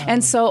 Okay.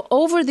 And so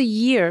over the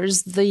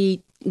years, the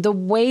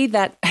way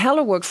that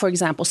Heller work, for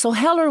example. So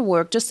Heller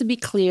work, just to be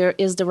clear,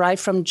 is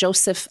derived from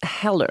Joseph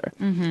Heller.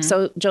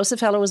 So Joseph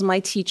Heller was my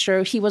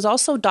teacher. He was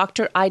also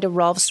Dr. Ida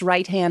Rolf's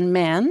right-hand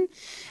man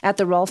at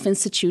the Rolf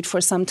Institute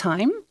for some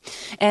time.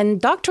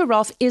 And Dr.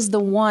 Rolf is the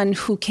one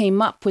who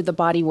came up with the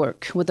body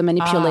work, with the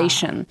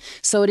manipulation.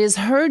 So it is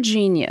her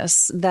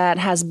genius that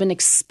has been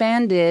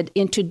expanded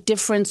into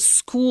different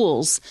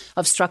schools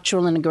of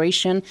structural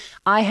integration.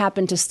 I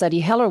happened to study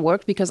Heller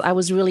work because I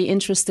was really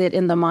interested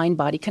in the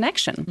mind-body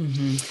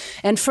connection.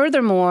 And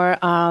furthermore,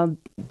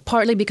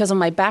 partly because of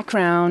my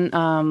background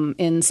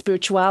in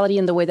spirituality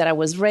and the way that I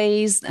was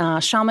raised,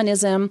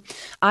 shamanism,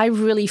 I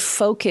really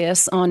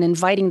focus on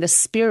inviting the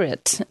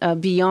spirit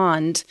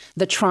beyond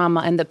the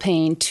trauma and the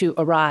pain to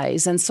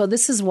arise. And so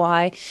this is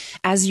why,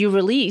 as you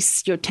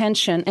release your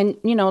tension, and,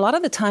 you know, a lot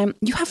of the time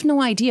you have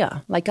no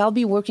idea. Like I'll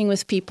be working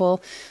with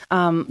people,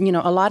 you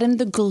know, a lot in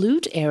the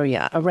glute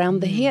area, around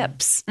the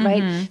hips,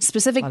 right?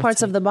 Specific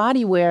parts of the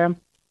body where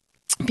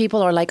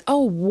people are like,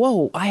 oh,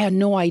 whoa, I had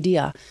no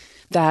idea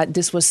that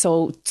this was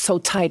so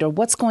tight, or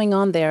what's going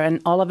on there.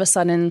 And all of a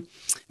sudden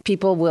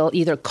people will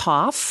either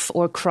cough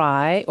or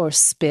cry or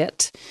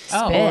spit.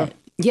 Spit.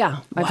 Yeah,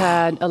 I've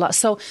had a lot.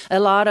 So a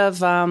lot of,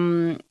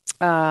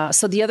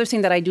 so the other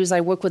thing that I do is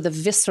I work with the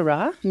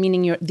viscera,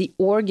 meaning the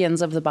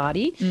organs of the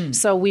body.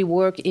 So we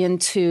work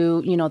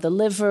into, you know, the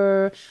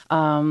liver,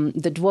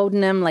 the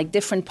duodenum, like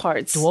different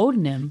parts.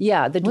 Duodenum?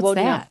 Yeah, the What's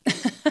duodenum.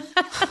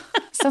 that?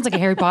 Sounds like a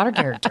Harry Potter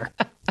character.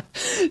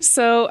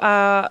 So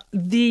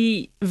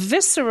the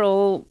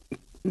visceral,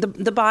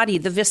 the body,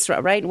 the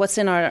viscera, right? What's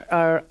in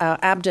our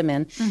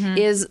abdomen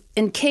is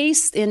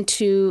encased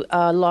into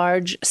a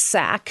large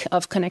sac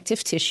of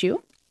connective tissue.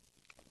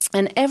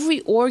 And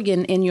every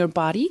organ in your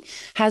body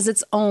has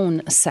its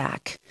own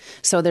sac.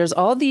 So there's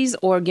all these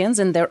organs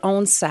in their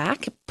own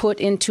sac put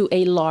into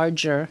a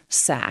larger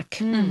sac.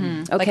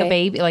 Okay. Like a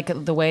baby, like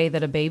the way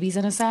that a baby's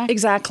in a sack?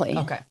 Exactly.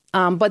 Okay.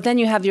 But then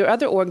you have your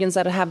other organs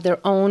that have their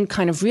own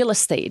kind of real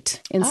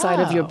estate inside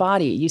of your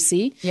body, you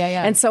see?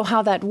 Yeah. And so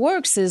how that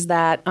works is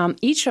that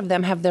each of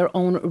them have their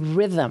own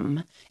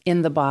rhythm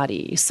in the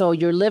body. So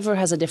your liver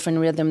has a different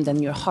rhythm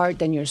than your heart,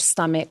 than your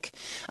stomach,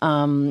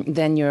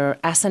 than your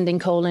ascending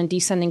colon,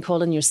 descending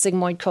colon, your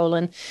sigmoid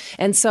colon.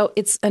 And so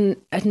it's a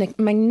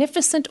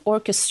magnificent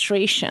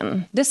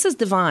orchestration. This is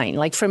divine.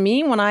 Like for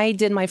me, when I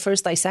did my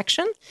first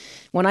dissection,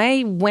 when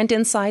I went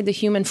inside the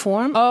human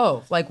form.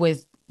 Oh, like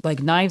with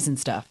like knives and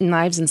stuff.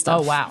 Knives and stuff.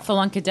 Oh, wow. Full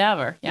on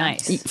cadaver.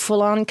 Nice.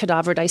 Full-on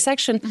cadaver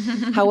dissection.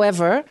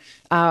 However,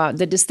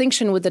 the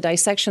distinction with the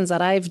dissections that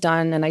I've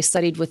done, and I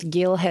studied with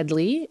Gil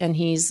Headley, and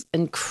he's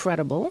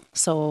incredible.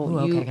 So Ooh,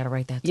 okay, I got to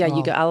write that. Yeah,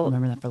 I'll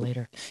remember that for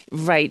later.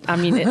 Right. I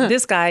mean,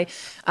 this guy,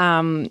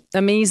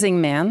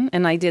 amazing man,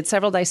 and I did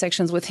several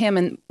dissections with him.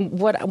 And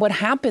what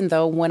happened,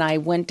 though, when I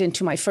went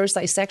into my first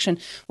dissection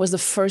was the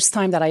first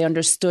time that I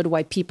understood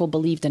why people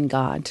believed in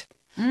God.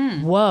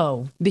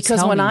 Whoa.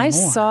 Because when I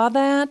saw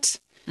that,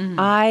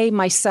 I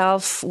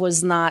myself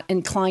was not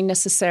inclined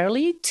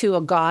necessarily to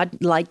a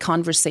God-like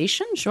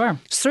conversation. Sure.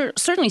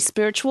 Certainly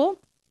spiritual.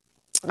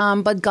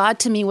 But God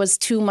to me was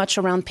too much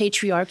around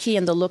patriarchy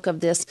and the look of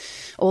this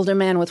older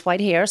man with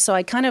white hair. So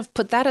I kind of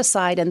put that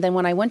aside. And then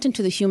when I went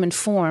into the human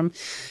form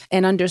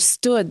and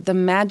understood the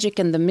magic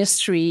and the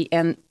mystery,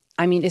 and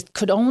I mean,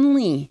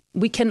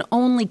 we can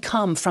only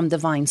come from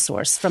divine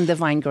source, from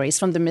divine grace,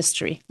 from the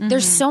mystery.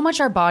 There's so much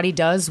our body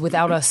does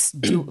without us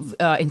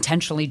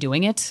intentionally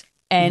doing it.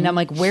 And I'm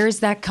like, who's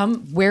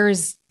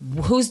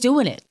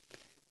doing it?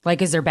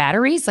 Like, is there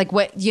batteries? Like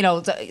what, you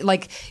know,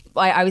 like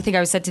I think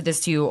I said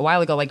this to you a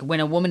while ago, like when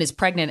a woman is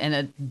pregnant and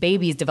a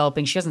baby is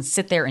developing, she doesn't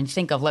sit there and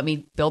think of, let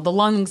me build the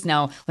lungs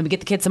now, let me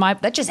get the kids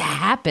that just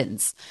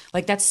happens.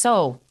 Like that's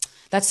so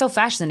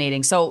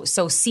fascinating. So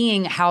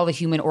seeing how the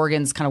human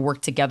organs kind of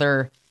work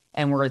together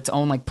and we're its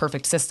own like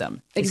perfect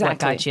system is what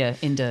got you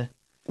into.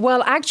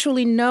 Well,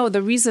 actually, no.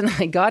 The reason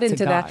I got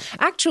into that,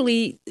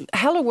 actually,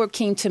 Heller work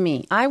came to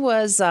me. I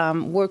was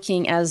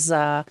working as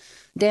a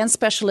dance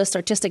specialist,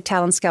 artistic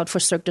talent scout for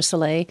Cirque du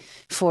Soleil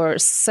for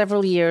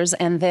several years.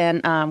 And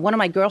then one of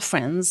my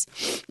girlfriends,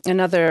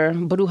 another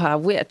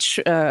bruja witch,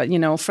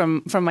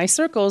 from my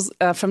circles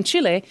from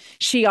Chile,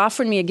 she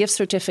offered me a gift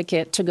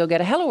certificate to go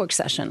get a Heller work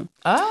session.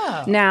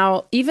 Oh.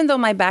 Now, even though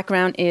my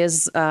background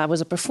was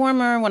a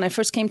performer when I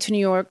first came to New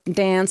York,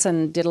 dance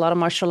and did a lot of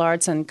martial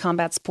arts and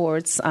combat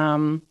sports,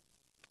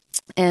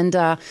 and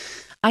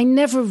I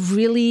never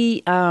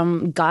really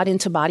got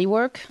into body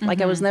work.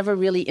 Like I was never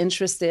really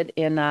interested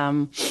in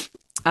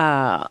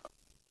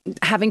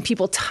having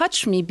people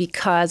touch me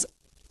because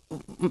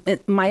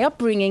my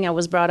upbringing, I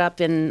was brought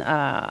up in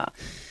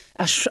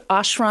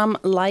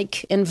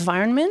ashram-like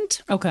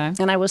environment. Okay.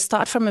 And I was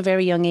taught from a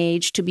very young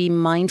age to be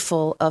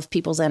mindful of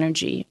people's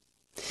energy.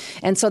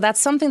 And so that's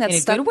something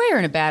that's In a good way or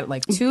in a bad,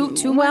 like two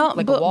well,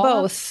 like a wall?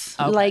 both.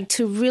 Okay. Like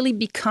to really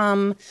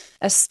become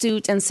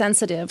astute and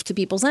sensitive to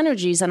people's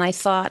energies. And I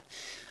thought,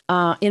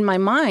 in my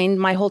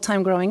mind, my whole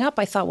time growing up,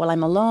 I thought, well,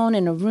 I'm alone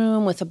in a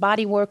room with a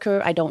body worker.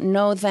 I don't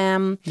know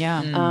them.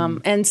 Yeah.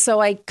 And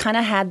so I kind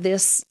of had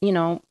this,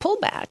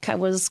 pullback. I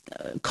was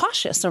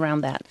cautious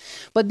around that.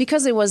 But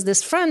because it was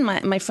this friend,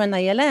 my friend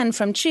Ayelen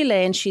from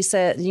Chile, and she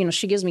said,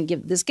 she gives me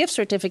this gift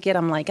certificate.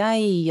 I'm like,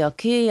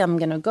 okay, I'm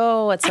going to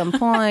go at some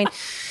point.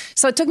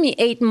 So it took me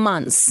 8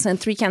 months and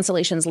 3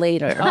 cancellations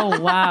later. Oh,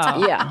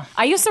 wow. Yeah.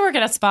 I used to work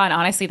at a spa, and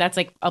honestly, that's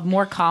like a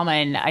more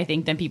common, I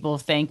think, than people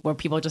think, where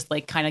people just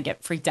like kind of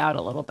get freaked out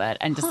a little bit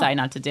and decide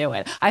not to do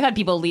it. I've had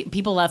people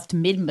left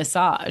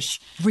mid-massage.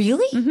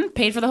 Really?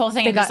 Paid for the whole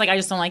thing. And just like, I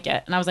just don't like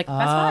it. And I was like,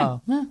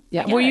 that's fine.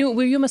 Yeah. Were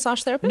you a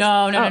massage therapist?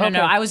 No. Okay.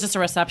 I was just a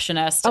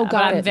receptionist. Oh,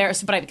 got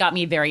it. But it got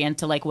me very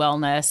into like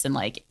wellness and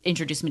like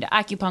introduced me to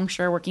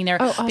acupuncture working there.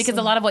 Oh, awesome. Because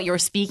a lot of what you were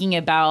speaking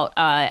about,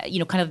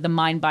 kind of the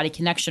mind-body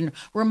connection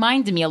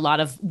reminded me a lot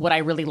of what I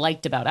really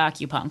liked about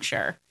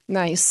acupuncture.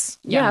 Nice.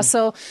 Yeah.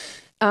 So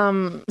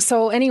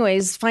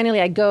anyways, finally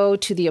I go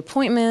to the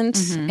appointment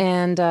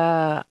and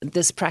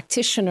this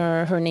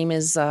practitioner, her name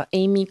is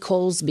Amy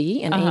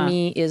Colesby, and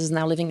Amy is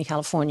now living in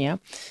California.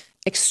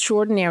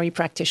 Extraordinary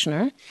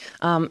practitioner.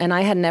 And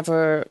I had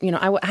never,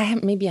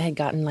 maybe I had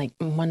gotten like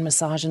 1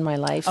 massage in my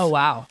life. Oh,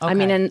 wow. Okay. I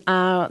mean, and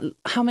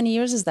how many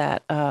years is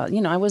that?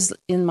 I was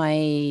in my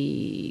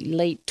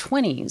late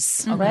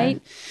 20s, right?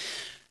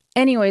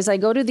 Anyways, I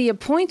go to the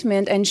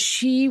appointment and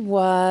she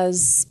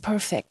was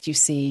perfect, you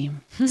see.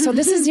 So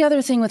this is the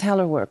other thing with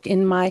Heller work.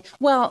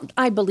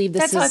 I believe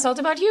That's how I felt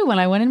about you when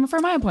I went in for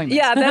my appointment.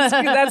 Yeah,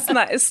 that's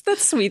nice.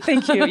 That's sweet.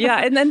 Thank you.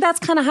 Yeah, and then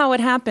that's kind of how it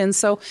happens.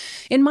 So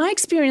in my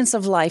experience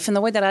of life and the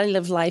way that I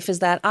live life is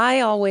that I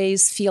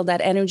always feel that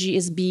energy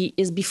is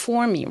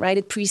before me, right?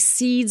 It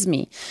precedes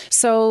me.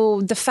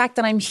 So the fact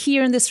that I'm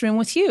here in this room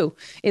with you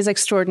is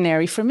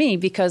extraordinary for me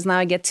because now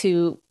I get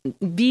to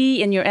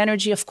be in your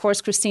energy. Of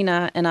course,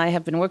 Christina and I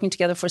have been working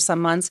together for some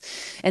months,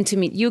 and to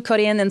meet you,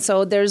 Corinne. And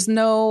so there's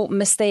no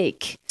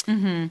mistake.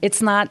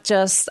 It's not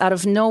just out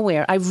of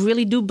nowhere. I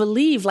really do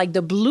believe, like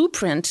the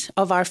blueprint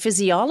of our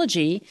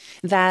physiology,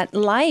 that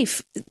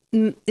life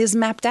is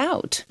mapped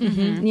out.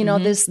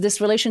 This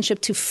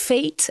relationship to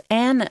fate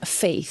and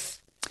faith.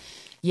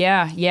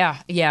 Yeah.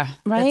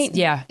 Right?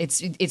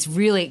 It's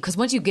really, because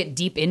once you get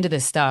deep into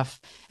this stuff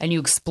and you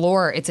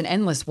explore, it's an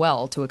endless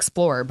well to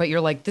explore. But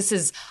you're like,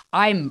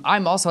 I'm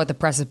also at the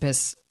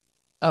precipice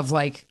of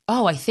like,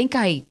 I think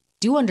I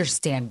do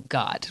understand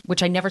God,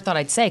 which I never thought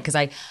I'd say because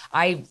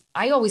I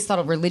always thought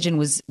of religion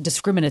was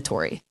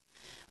discriminatory.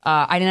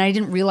 And I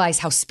didn't realize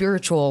how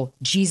spiritual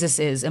Jesus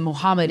is and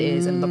Muhammad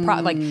is, and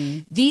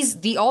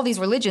all these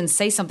religions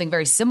say something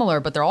very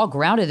similar, but they're all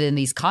grounded in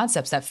these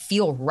concepts that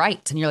feel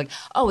right. And you're like,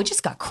 it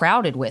just got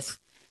crowded with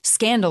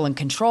scandal and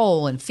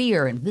control and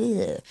fear and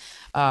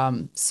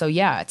bleh. So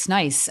yeah, it's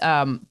nice.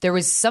 There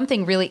was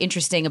something really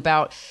interesting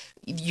about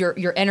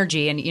your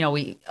energy, and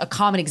a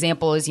common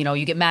example is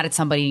you get mad at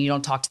somebody and you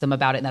don't talk to them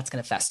about it, and that's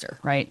going to fester,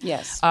 right?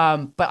 Yes.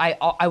 But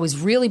I was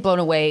really blown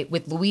away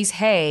with Louise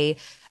Hay.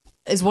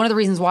 Is one of the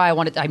reasons why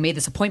I made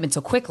this appointment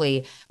so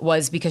quickly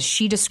was because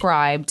she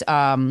described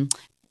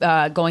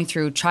going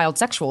through child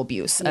sexual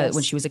abuse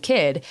when she was a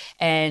kid,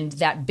 and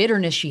that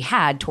bitterness she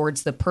had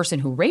towards the person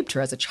who raped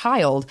her as a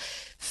child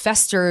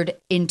festered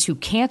into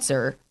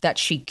cancer that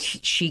she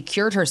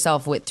cured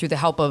herself with through the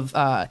help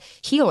of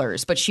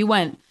healers. But she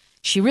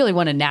really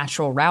went a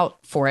natural route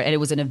for it, and it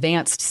was an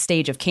advanced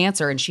stage of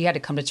cancer, and she had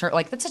to come to terms.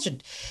 Like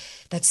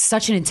that's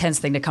such an intense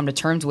thing to come to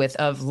terms with,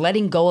 of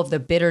letting go of the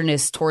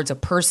bitterness towards a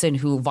person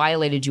who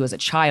violated you as a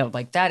child.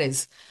 Like that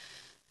is,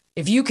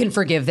 if you can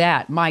forgive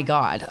that, my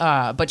God.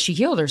 But she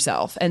healed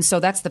herself. And so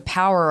that's the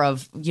power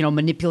of,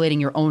 manipulating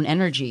your own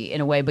energy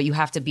in a way, but you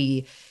have to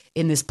be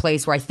in this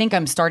place where I think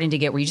I'm starting to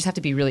get where you just have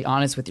to be really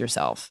honest with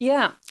yourself.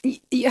 Yeah,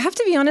 you have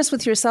to be honest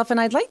with yourself. And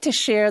I'd like to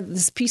share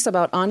this piece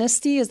about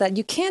honesty is that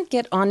you can't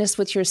get honest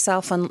with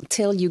yourself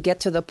until you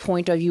get to the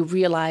point of you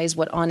realize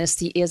what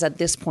honesty is at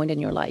this point in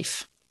your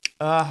life.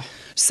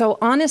 So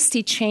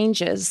honesty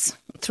changes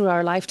through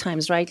our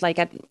lifetimes, right? Like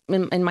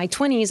in my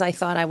 20s, I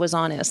thought I was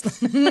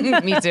honest.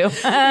 Me too.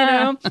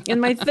 In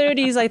my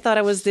 30s, I thought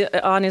I was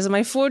honest. In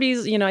my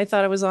 40s, I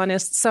thought I was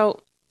honest. So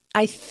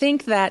I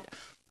think that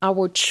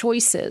our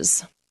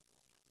choices,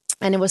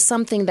 and it was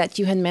something that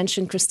you had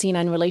mentioned, Christina,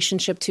 in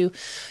relationship to,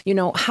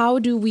 how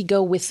do we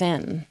go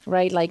within,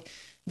 right? Like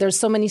there's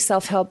so many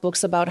self-help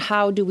books about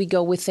how do we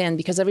go within,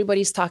 because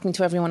everybody's talking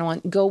to everyone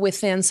on go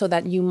within so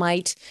that you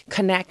might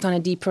connect on a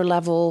deeper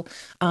level,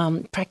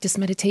 practice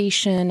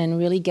meditation and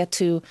really get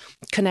to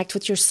connect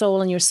with your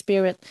soul and your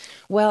spirit.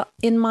 Well,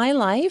 in my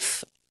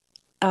life,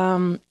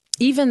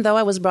 even though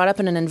I was brought up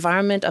in an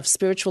environment of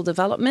spiritual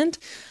development,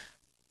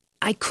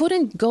 I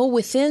couldn't go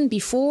within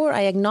before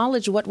I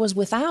acknowledged what was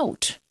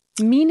without.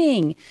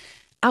 Meaning,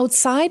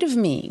 outside of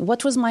me?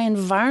 What was my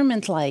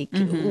environment like?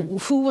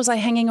 Who was I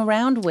hanging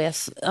around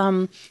with?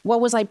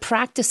 What was I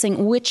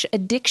practicing? Which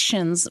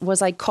addictions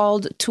was I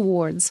called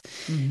towards?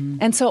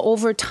 And so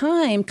over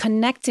time,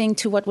 connecting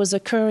to what was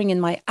occurring in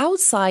my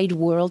outside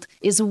world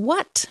is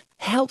what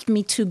helped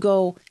me to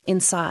go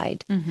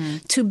inside,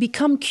 to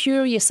become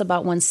curious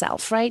about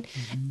oneself, right?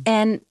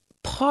 And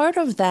part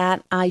of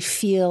that, I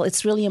feel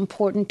it's really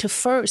important to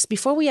first,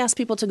 before we ask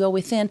people to go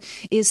within,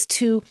 is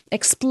to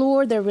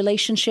explore their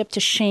relationship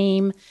to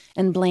shame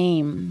and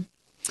blame.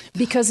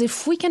 Because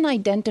if we can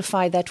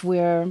identify that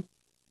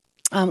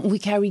we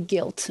carry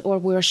guilt or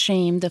we're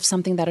ashamed of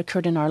something that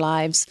occurred in our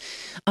lives,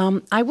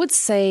 I would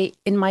say,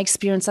 in my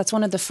experience, that's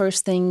one of the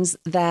first things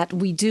that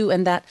we do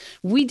and that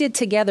we did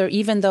together,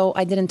 even though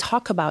I didn't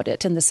talk about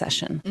it in the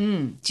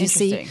session. Do you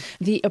see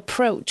the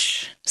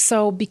approach?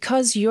 So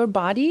because your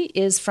body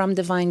is from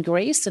divine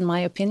grace, in my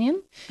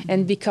opinion,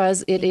 and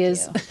because it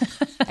is,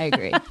 I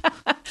agree.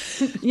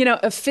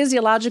 a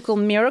physiological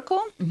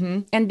miracle,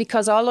 and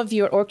because all of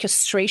your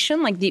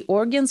orchestration, like the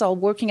organs all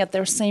working at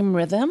their same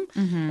rhythm,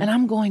 and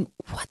I'm going,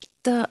 what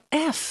the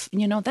F?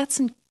 That's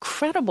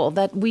incredible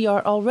that we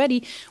are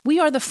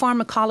the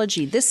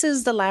pharmacology. This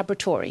is the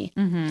laboratory.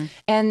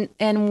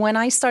 And when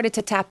I started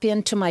to tap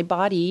into my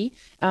body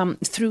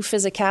through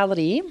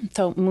physicality,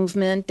 so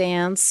movement,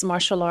 dance,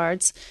 martial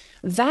arts,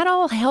 that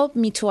all helped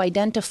me to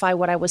identify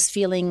what I was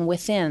feeling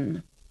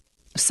within.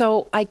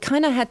 So I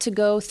kind of had to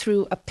go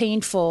through a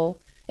painful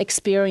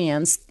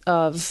experience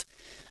of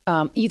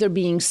either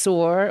being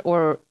sore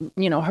or,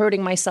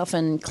 hurting myself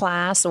in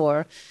class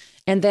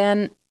and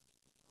then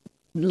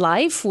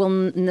life will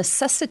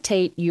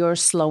necessitate your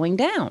slowing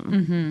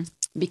down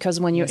because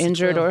when you're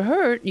injured or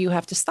hurt, you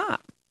have to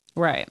stop.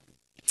 Right.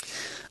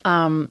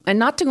 And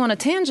not to go on a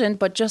tangent,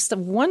 but just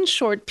one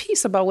short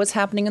piece about what's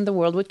happening in the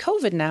world with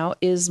COVID now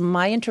is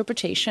my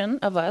interpretation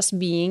of us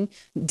being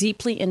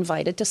deeply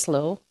invited to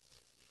slow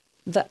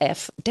the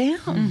F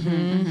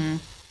down.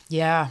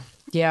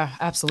 Yeah,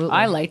 absolutely.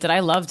 I liked it.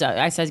 I loved it.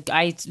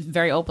 I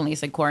very openly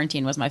said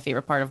quarantine was my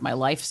favorite part of my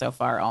life so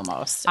far,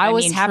 almost. I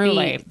was mean, happy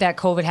truly. that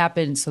COVID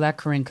happened so that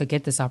Corinne could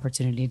get this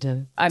opportunity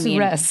to mean,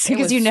 rest, it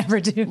because was you never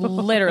do.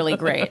 Literally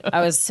great.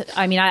 I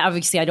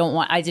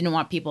didn't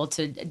want people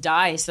to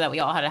die so that we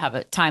all had to have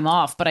a time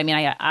off. But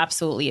I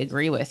absolutely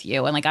agree with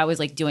you. And I was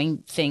doing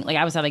things,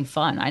 I was having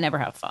fun. I never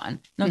have fun.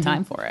 No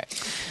time for it.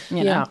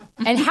 You know?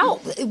 And how,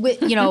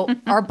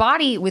 our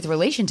body with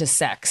relation to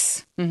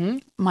sex,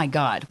 my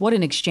God, what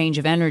an exchange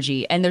of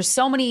energy. And there's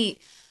so many,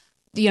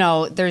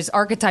 there's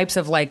archetypes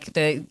of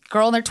the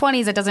girl in their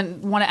 20s that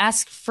doesn't want to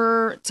ask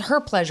for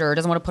her pleasure,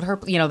 doesn't want to put her,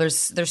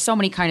 there's so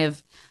many kind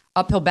of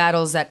uphill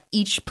battles that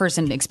each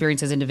person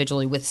experiences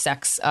individually with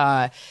sex.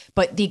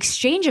 But the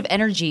exchange of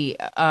energy,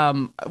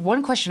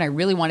 one question I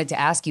really wanted to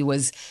ask you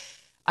was,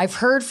 I've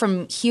heard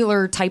from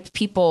healer type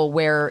people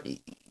where,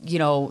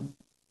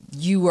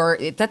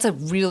 that's a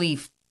really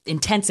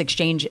intense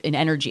exchange in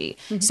energy.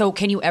 So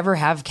can you ever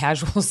have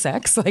casual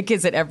sex?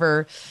 Is it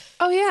ever...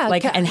 Oh yeah.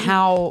 And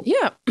how?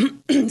 Yeah.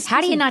 How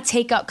do you not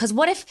take up? Because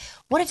what if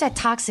that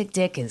toxic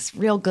dick is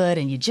real good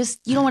and you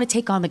don't want to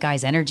take on the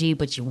guy's energy,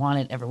 but you want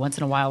it every once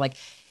in a while?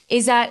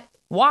 Is that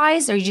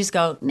wise, or you just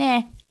go,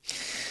 nah?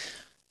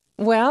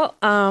 Well,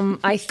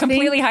 I think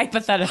completely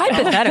hypothetical.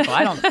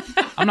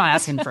 I'm not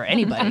asking for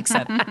anybody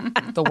except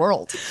the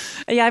world.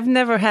 Yeah, I've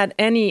never had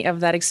any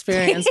of that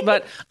experience,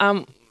 but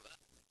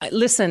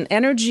listen,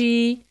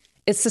 energy.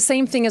 It's the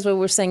same thing as what we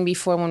were saying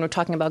before when we're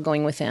talking about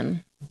going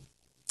within.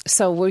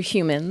 So we're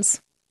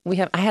humans.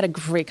 I had a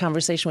great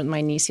conversation with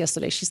my niece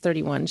yesterday. She's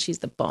 31. She's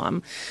the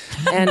bomb.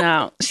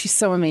 And she's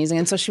so amazing.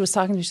 And so she was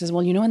talking to me. She says,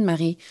 well,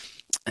 Anne-Marie,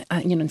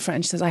 in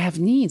French, says, I have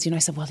needs. I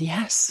said, well,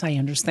 yes, I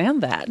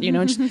understand that.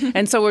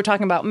 And so we're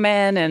talking about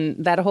men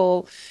and that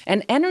whole,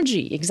 and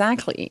energy,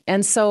 exactly.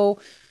 And so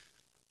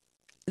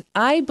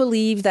I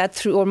believe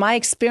that or my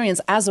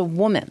experience as a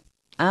woman,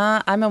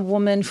 I'm a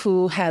woman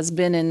who has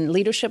been in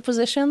leadership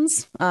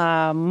positions,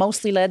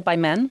 mostly led by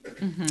men,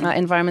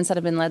 environments that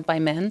have been led by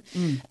men.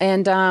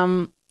 And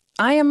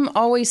I am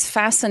always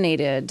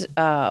fascinated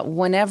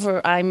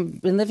whenever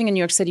I've been living in New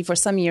York City for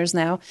some years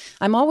now.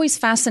 I'm always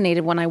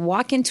fascinated when I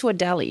walk into a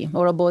deli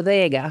or a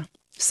bodega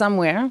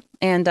somewhere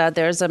and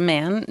there's a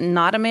man,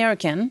 not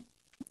American.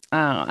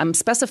 I'm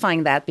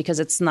specifying that because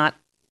it's not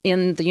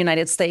in the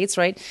United States,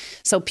 right?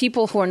 So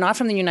people who are not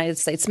from the United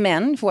States,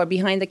 men who are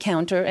behind the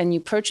counter, and you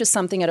purchase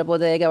something at a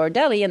bodega or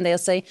deli, and they'll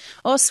say,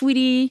 oh,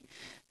 sweetie,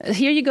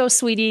 here you go,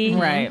 sweetie.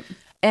 Right.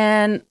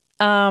 And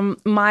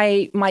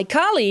my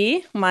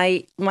Kali,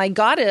 my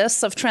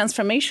goddess of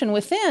transformation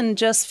within,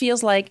 just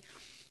feels like,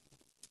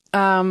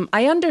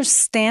 I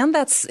understand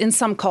that's in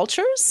some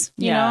cultures,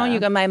 you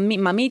got my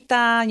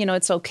mamita,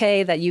 it's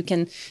okay that you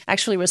can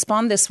actually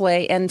respond this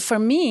way. And for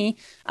me,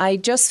 I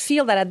just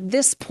feel that at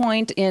this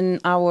point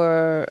in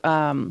our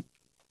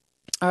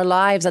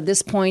lives, at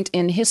this point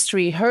in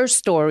history, her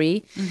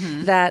story,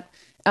 that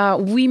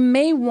we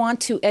may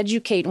want to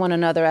educate one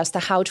another as to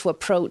how to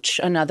approach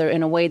another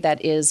in a way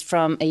that is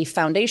from a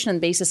foundation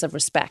and basis of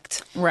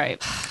respect.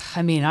 Right.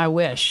 I mean, I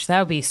wish that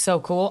would be so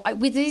cool.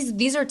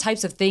 These are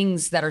types of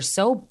things that are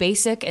so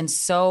basic and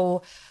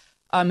so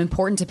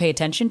important to pay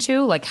attention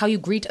to, like how you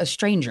greet a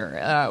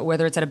stranger,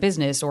 whether it's at a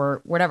business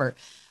or whatever,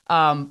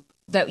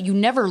 that you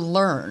never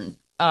learn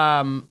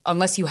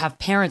unless you have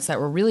parents that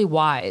were really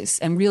wise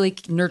and really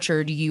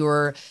nurtured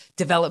your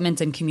development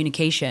and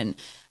communication.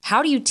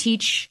 How do you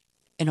teach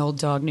an old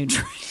dog new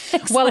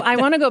tricks? Well, I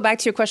want to go back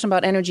to your question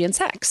about energy and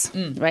sex,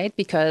 right?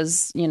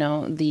 Because,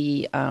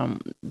 the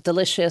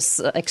delicious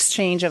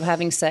exchange of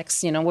having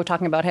sex, we're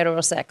talking about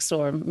heterosex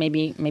or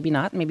maybe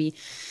not, maybe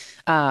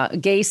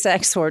gay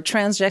sex or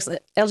trans sex,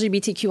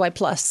 LGBTQI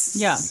plus.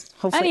 Yeah.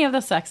 Hopefully. Any of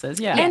the sexes.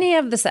 Yeah. Any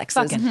of the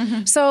sexes.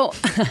 So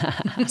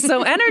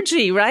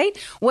energy, right?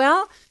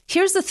 Well,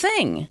 here's the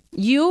thing.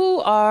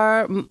 You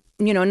are,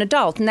 an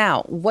adult.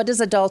 Now, what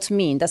does adult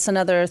mean? That's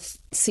another,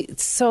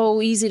 it's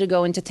so easy to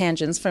go into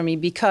tangents for me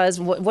because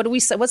what do we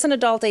say? What's an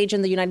adult age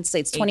in the United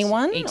States?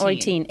 21 or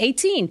 18?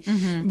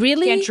 18.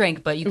 Really? Can't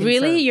drink, but you can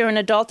Really? serve. You're an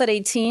adult at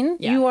 18?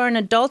 Yeah. You are an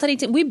adult at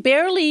 18? We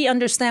barely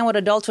understand what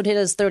adulthood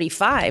is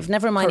 35,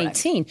 never mind Correct.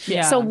 18.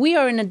 Yeah. So we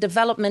are in a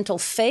developmental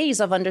phase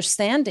of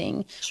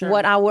understanding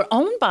what our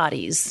own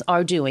bodies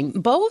are doing,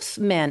 both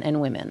men and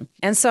women.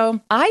 And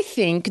so I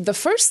think the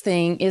first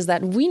thing is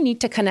that we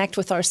need to connect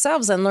with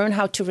ourselves and learn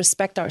how to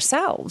respect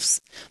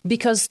ourselves.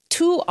 Because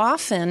too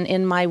often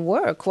in my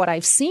work, what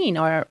I've seen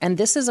are, and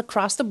this is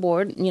across the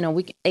board,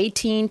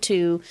 18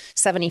 to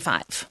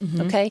 75,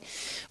 okay?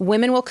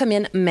 Women will come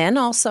in, men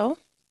also,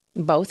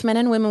 both men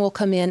and women will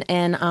come in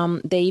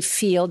and they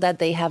feel that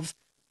they have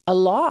a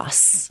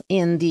loss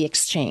in the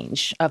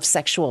exchange of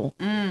sexual,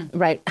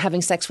 right,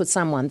 having sex with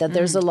someone, that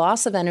there's a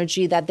loss of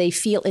energy, that they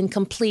feel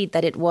incomplete,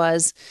 that it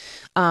was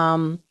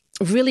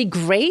really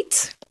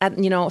great.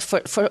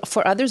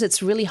 For others,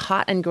 it's really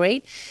hot and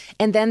great.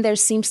 And then there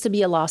seems to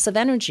be a loss of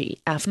energy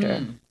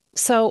after.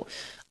 So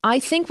I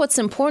think what's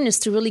important is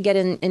to really get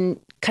in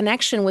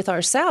connection with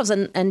ourselves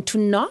and to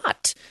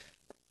not,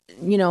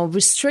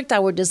 restrict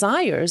our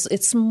desires.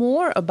 It's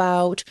more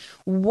about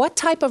what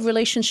type of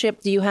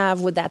relationship do you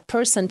have with that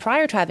person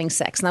prior to having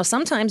sex. Now,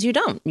 sometimes you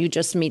don't. You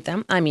just meet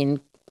them. I mean,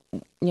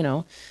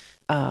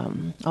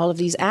 all of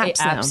these apps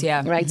now,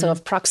 yeah. right? So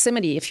of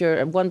proximity, if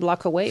you're 1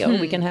 block away,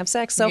 we can have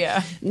sex. So,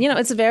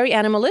 it's very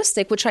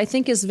animalistic, which I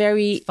think is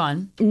very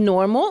fun,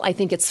 normal. I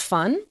think it's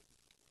fun.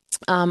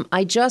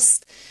 I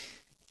just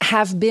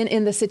have been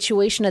in the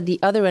situation at the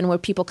other end where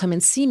people come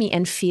and see me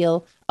and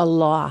feel a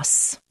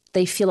loss.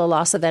 They feel a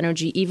loss of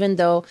energy, even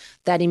though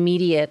that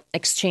immediate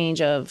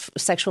exchange of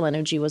sexual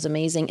energy was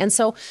amazing. And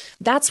so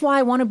that's why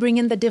I want to bring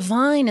in the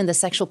divine in the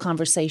sexual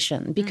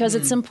conversation, because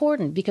it's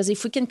important. Because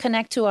if we can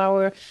connect to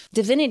our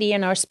divinity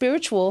and our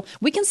spiritual,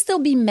 we can still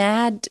be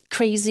mad,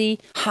 crazy,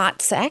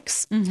 hot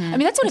sex. I mean,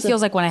 that's what it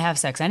feels like when I have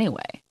sex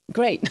anyway.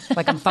 Great.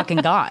 Like I'm fucking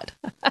God.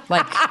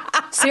 Like,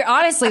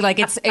 honestly, like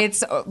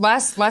it's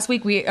last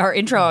week our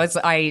intro is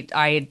I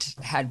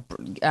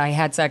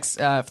had sex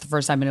for the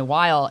first time in a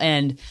while,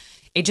 and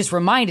it just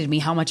reminded me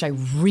how much I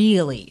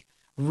really,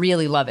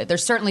 really love it.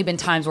 There's certainly been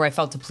times where I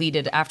felt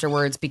depleted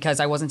afterwards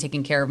because I wasn't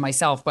taking care of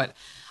myself, but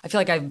I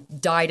feel like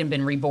I've died and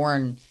been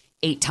reborn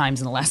 8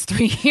 times in the last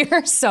 3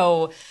 years.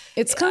 So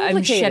it's complicated.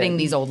 I'm shedding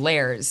these old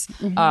layers.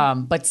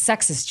 But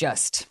sex is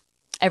just,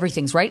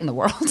 everything's right in the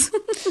world.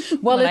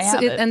 Well,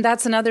 and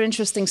that's another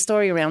interesting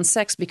story around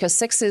sex, because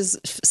sex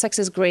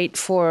is great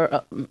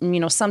for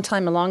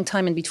sometime, a long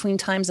time in between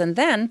times, and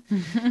then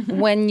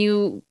when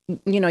you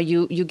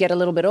get a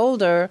little bit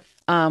older,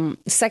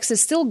 sex is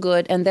still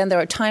good, and then there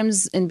are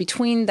times in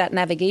between that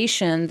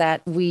navigation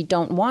that we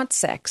don't want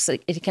sex.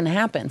 It can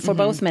happen for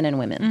both men and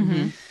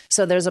women.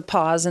 So there's a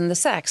pause in the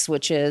sex,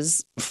 which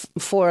is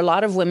for a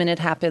lot of women, it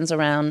happens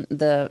around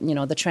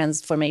the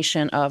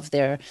transformation of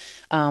their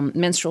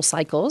menstrual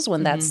cycles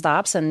when that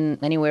stops,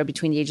 and anywhere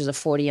between the ages of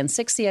 40 and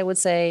 60, I would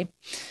say.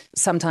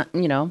 Sometimes,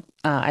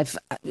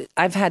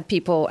 I've had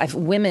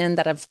women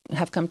that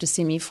have come to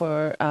see me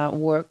for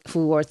work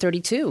who are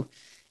 32,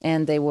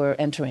 and they were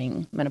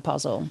entering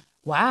menopausal.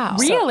 Wow.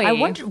 Really? So I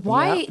wonder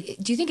why.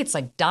 Do you think it's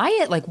like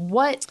diet? Like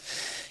what?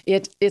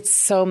 It's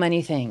so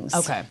many things.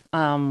 Okay.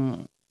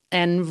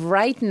 And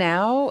right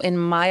now, in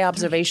my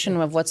observation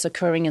of what's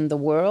occurring in the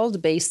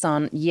world, based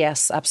on,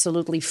 yes,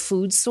 absolutely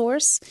food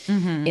source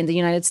in the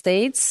United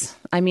States.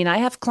 I mean, I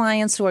have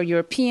clients who are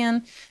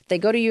European. They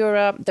go to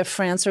Europe, they're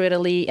France or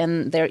Italy,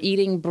 and they're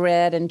eating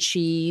bread and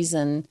cheese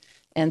and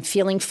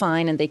feeling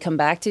fine, and they come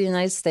back to the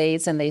United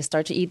States and they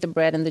start to eat the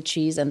bread and the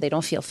cheese, and they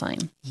don't feel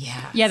fine.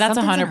 Yeah, that's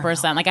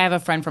 100%. Like I have a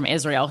friend from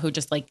Israel who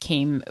just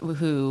came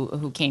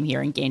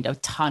here and gained a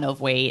ton of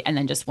weight, and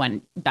then just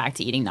went back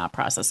to eating not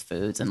processed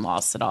foods and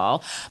lost it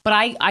all. But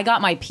I got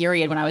my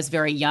period when I was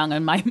very young,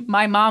 and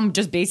my mom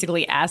just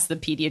basically asked the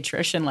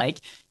pediatrician,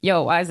 like,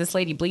 yo, why is this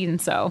lady bleeding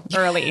so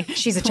early?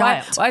 She's a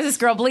child. Why is this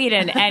girl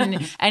bleeding?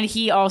 And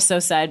he also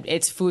said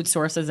it's food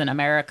sources in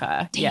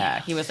America. Damn.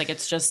 Yeah, he was like,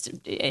 it's just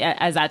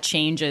as that changes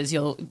changes,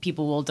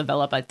 people will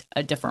develop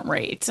a different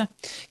rate.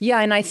 Yeah,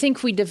 and I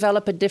think we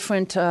develop a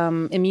different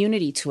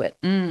immunity to it.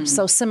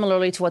 So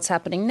similarly to what's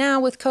happening now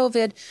with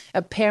COVID,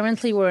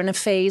 apparently we're in a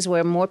phase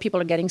where more people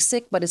are getting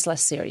sick, but it's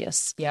less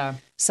serious. Yeah.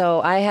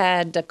 So I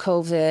had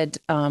COVID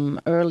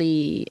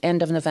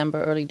end of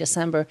November, early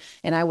December,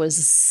 and I was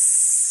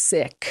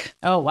sick.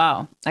 Oh,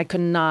 wow. I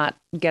could not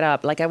get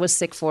up. Like I was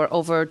sick for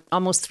over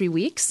almost 3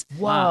 weeks.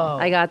 Whoa.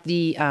 I got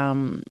the,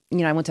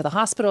 I went to the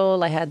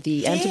hospital. I had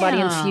the antibody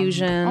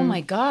infusion. Oh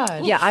my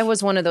God. Yeah, I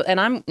was one of the, and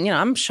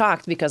I'm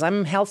shocked because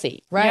I'm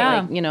healthy. Right.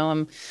 Yeah.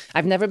 Like,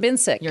 I've never been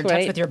sick. You're in right?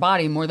 touch with your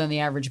body more than the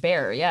average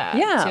bear. Yeah.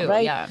 Yeah, too.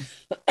 right. Yeah.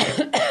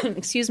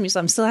 Excuse me. So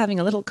I'm still having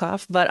a little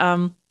cough, but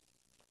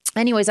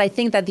anyways, I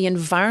think that the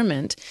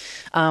environment,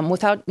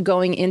 without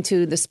going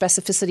into the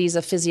specificities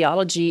of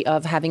physiology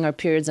of having our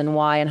periods and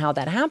why and how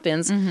that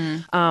happens,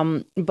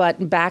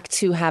 but back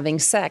to having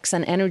sex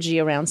and energy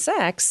around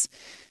sex,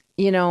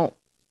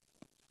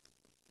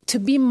 to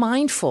be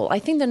mindful. I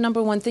think the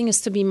number one thing is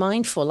to be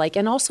mindful,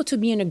 and also to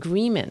be in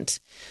agreement.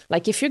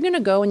 Like if you're going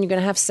to go and you're going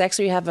to have sex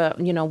or you have a,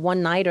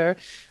 one-nighter,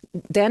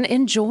 then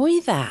enjoy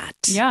that.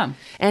 Yeah.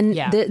 And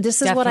Yeah.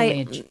 this is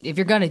Definitely. what if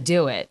you're going to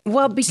do it.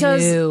 well,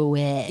 because Do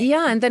it.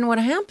 yeah, and then what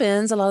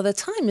happens a lot of the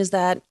time is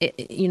that,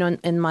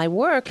 in my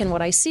work and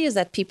what I see is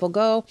that people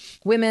go,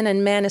 women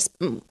and men,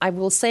 I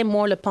will say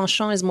more, le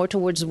penchant is more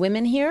towards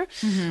women here,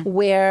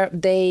 where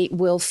they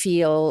will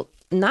feel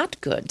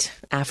not good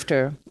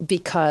after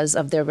because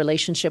of their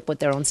relationship with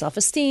their own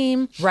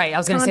self-esteem. Right. I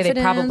was going to say they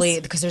probably,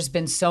 confidence. because there's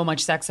been so much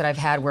sex that I've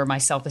had where my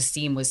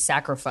self-esteem was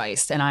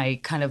sacrificed and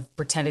I kind of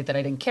pretended that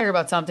I didn't care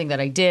about something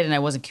that I did and I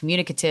wasn't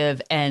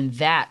communicative. And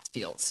that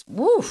feels,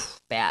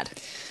 bad.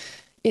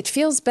 It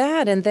feels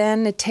bad, and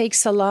then it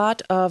takes a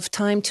lot of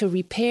time to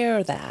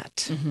repair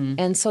that.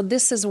 And so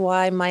this is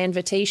why my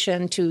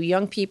invitation to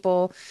young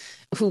people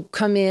who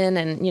come in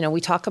and, we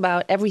talk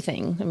about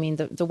everything. I mean,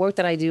 the work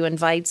that I do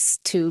invites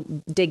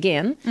to dig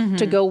in,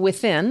 to go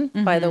within,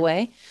 by the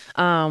way,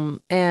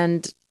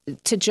 and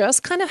to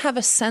just kind of have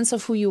a sense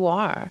of who you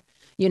are.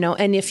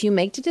 And if you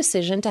make the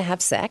decision to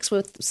have sex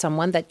with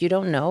someone that you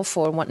don't know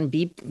for what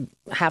and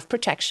have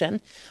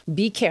protection,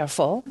 be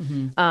careful.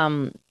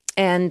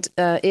 And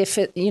if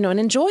it, and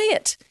enjoy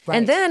it. Right.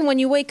 And then when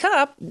you wake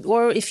up,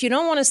 or if you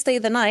don't want to stay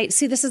the night,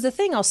 see, this is the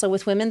thing also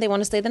with women, they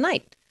want to stay the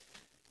night.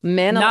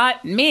 Men,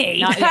 Not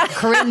me.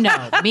 Corinne,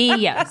 no. Me,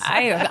 yes.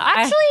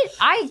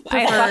 I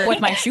fuck with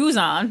my shoes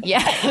on.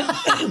 Yeah.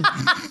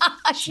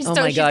 she's Oh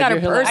my God, got her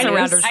you're purse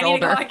hilarious. around her I need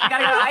to shoulder. go. I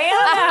gotta go.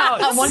 I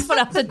am out. One foot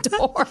out the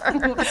door.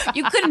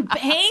 You couldn't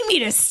pay me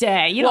to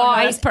stay. You don't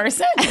Why? know this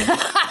person.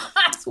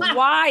 It's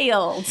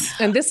wild.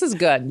 and this is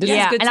good. This is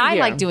Yeah, good and to I hear.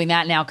 like doing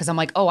that now because I'm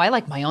like, I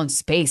like my own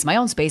space. My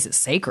own space is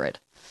sacred.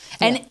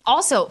 And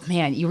also,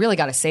 man, you really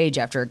got to sage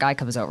after a guy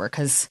comes over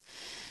because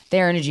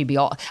their energy be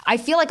all. I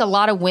feel like a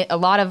lot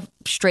of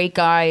straight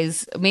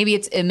guys. Maybe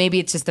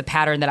it's just the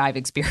pattern that I've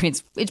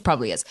experienced. It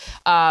probably is.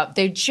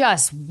 They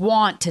just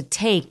want to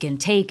take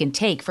and take and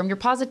take from your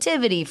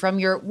positivity, from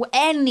your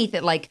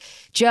anything. Like,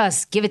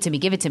 just give it to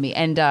me,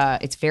 and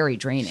it's very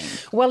draining.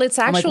 Well, it's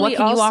I'm actually like, what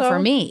can also you offer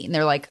me? And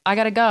they're like, I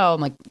gotta go.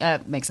 I'm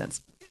like, makes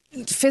sense.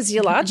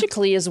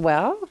 physiologically as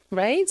well,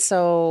 right?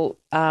 So,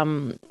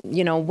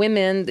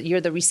 women,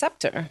 you're the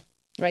receptor,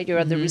 right? You're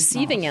at the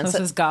receiving end. This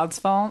So, is God's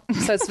fault.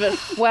 so it's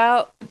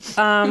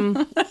I'm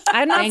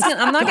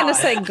not going to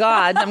say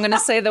God. I'm going to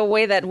say the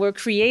way that we're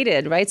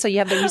created, right? So you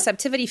have the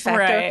receptivity factor.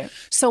 Right.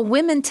 So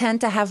women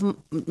tend to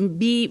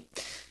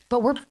but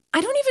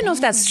I don't even know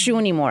if that's true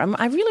anymore.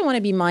 I really want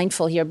to be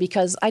mindful here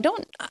because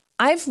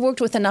I've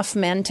worked with enough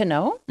men to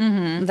know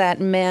that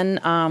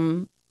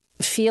men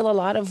feel a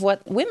lot of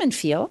what women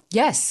feel.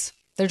 Yes,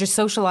 they're just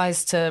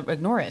socialized to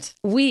ignore it.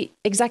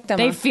 Exactly.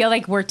 They feel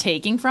like we're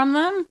taking from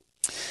them.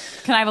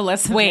 Can I have a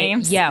list of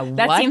names? yeah,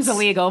 that what? seems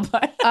illegal.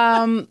 But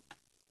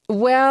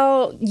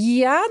Well,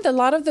 yeah, a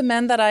lot of the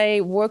men that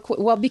I work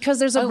with, because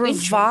there's a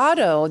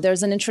bravado,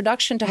 there's an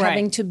introduction to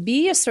having to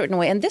be a certain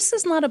way. And this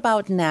is not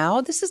about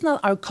now. This is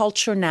not our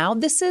culture now.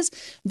 This has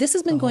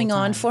been going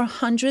on for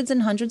hundreds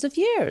and hundreds of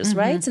years,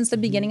 right? Since the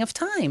beginning of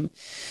time.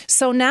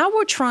 So now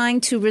we're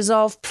trying to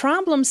resolve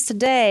problems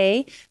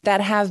today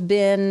that have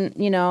been,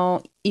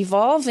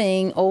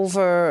 evolving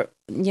over,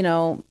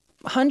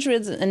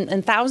 hundreds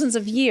and thousands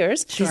of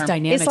years. These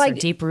dynamics are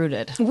deep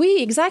rooted.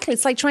 Exactly.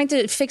 It's like trying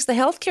to fix the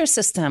healthcare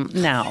system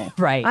now.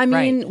 Right, I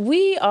mean,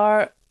 we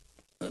are,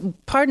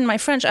 pardon my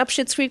French, up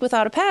shit's creek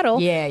without a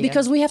paddle. Yeah.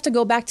 Because we have to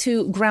go back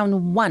to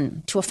ground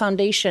one, to a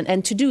foundation.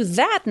 And to do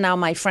that now,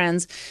 my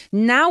friends,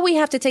 now we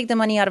have to take the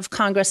money out of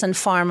Congress and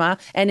pharma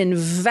and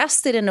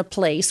invest it in a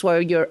place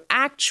where you're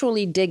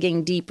actually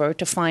digging deeper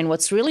to find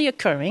what's really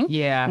occurring.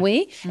 Yeah.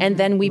 And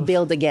then we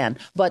build again.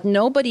 But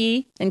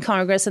nobody in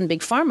Congress and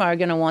big pharma are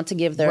going to want to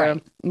give their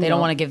They don't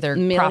want to give their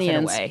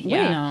millions. profit away.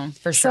 Yeah,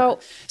 for sure.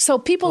 So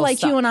people We'll like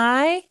stop. you and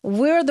I,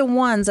 we're the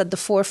ones at the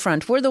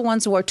forefront. We're the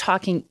ones who are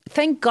talking.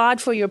 Thank God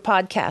for your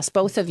podcast,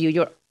 both of you.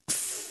 You're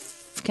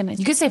Can I?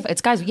 You could say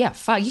it's guys. Yeah,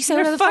 fuck. You say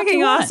You're whatever the fuck fucking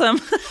you want.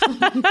 awesome.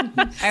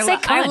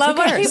 I love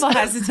when cares? people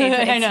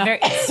hesitate. I know.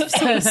 It's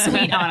so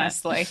sweet,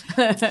 honestly.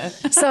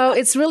 So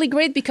it's really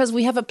great because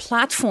we have a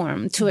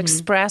platform to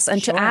express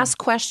and to ask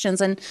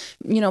questions, and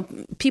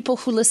people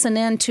who listen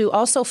in to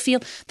also feel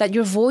that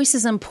your voice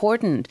is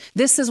important.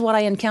 This is what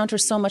I encounter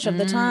so much of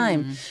the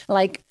time,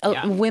 like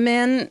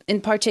women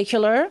in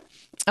particular.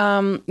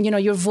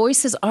 Your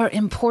voices are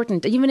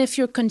important, even if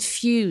you're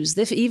confused,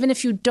 even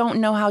if you don't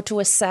know how to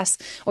assess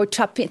or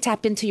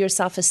tap into your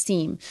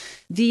self-esteem.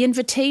 The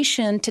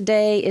invitation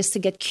today is to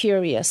get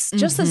curious,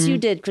 just as you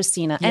did,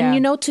 Christina,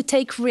 and, to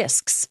take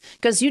risks,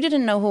 because you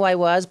didn't know who I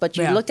was, but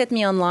you looked at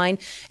me online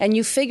and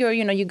you figure,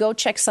 you go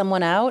check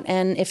someone out,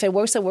 and if it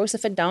works, it works.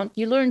 If it don't,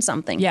 you learn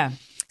something. Yeah.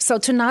 So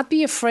to not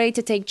be afraid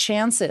to take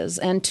chances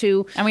and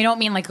we don't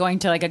mean like going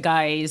to like a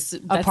guy's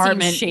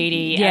apartment, seems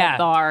shady at a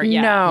bar.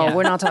 No,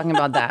 we're not talking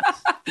about that.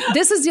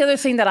 This is the other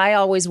thing that I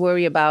always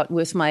worry about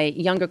with my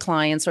younger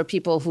clients or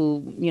people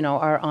who,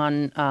 are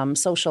on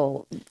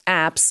social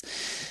apps.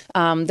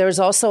 There's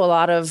also a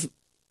lot of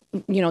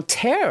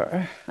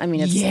terror. I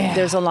mean,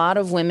 there's a lot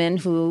of women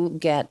who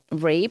get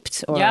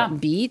raped or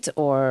beat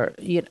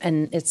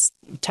and it's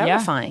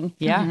terrifying.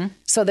 Yeah.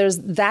 So there's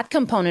that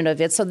component of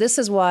it. So this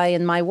is why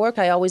in my work,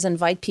 I always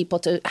invite people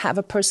to have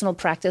a personal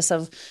practice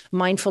of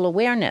mindful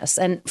awareness.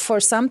 And for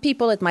some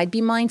people, it might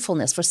be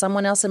mindfulness. For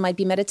someone else, it might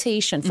be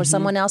meditation. For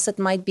someone else, it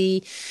might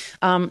be,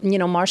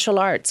 martial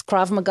arts,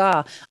 Krav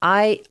Maga.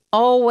 I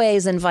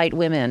always invite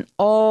women,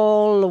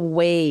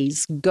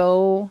 always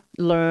go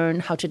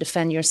learn how to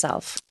defend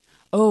yourself.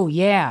 Oh,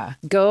 yeah.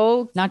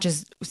 Go. Not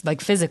just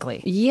like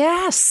physically.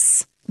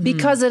 Yes.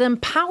 Because it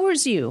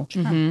empowers you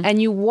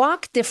and you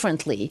walk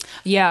differently.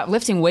 Yeah,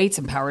 lifting weights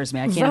empowers me.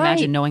 I can't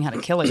imagine knowing how to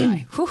kill a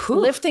guy.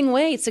 Lifting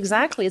weights,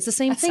 exactly. It's the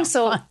same thing.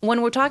 So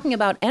when we're talking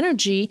about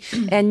energy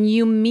and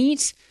you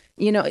meet,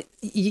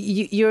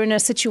 you're in a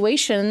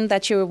situation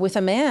that you're with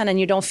a man and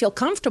you don't feel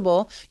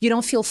comfortable, you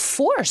don't feel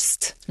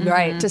forced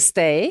to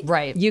stay.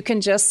 Right. You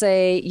can just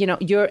say,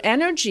 your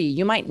energy,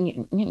 you might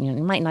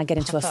not get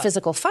into a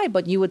physical fight,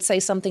 but you would say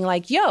something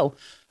like, yo,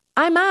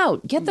 I'm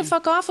out. Get the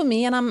fuck off of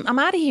me and I'm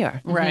out of here.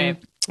 Right.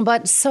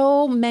 But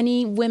so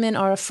many women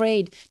are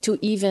afraid to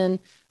even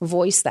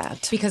voice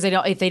that. Because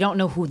if they don't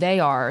know who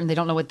they are and they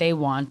don't know what they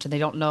want and they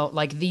don't know,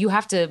 you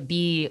have to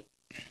be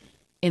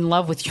in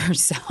love with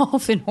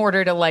yourself in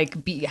order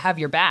to have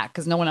your back,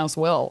 because no one else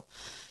will.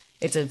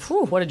 It's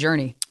what a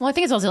journey. Well, I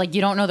think it's also like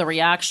you don't know the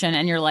reaction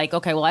and you're like,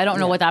 okay, well, I don't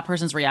know what that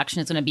person's reaction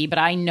is going to be, but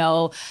I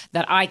know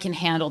that I can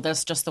handle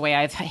this just the way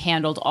I've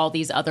handled all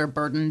these other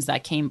burdens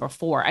that came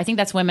before. I think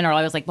that's women are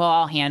always like, well,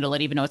 I'll handle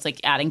it, even though it's like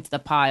adding to the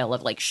pile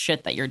of like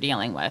shit that you're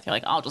dealing with. You're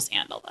like, I'll just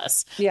handle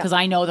this because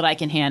I know that I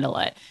can handle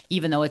it,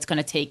 even though it's going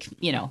to take,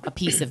 a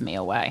piece of me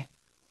away.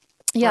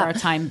 For a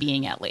time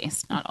being, at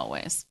least, not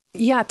always.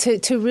 Yeah,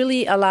 to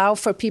really allow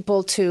for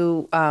people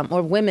to,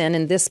 or women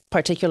in this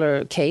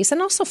particular case,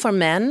 and also for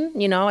men,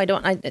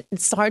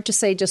 it's hard to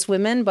say just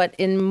women, but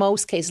in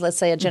most cases, let's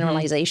say a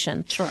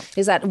generalization,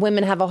 is that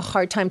women have a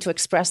hard time to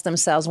express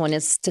themselves when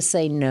it's to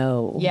say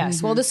no.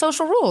 Yes. Well, the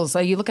social rules,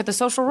 you look at the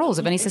social rules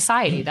of any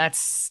society, that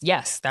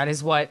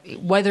is what,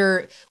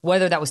 whether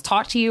that was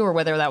taught to you or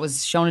whether that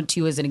was shown to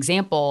you as an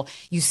example,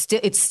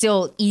 it's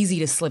still easy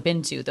to slip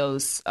into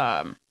those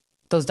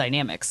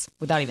dynamics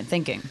without even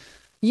thinking.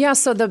 Yeah,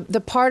 so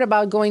the part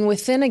about going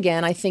within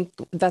again, I think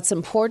that's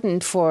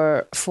important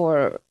for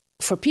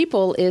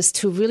people is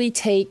to really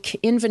take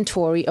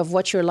inventory of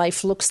what your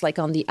life looks like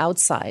on the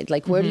outside.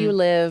 Like, where do you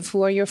live?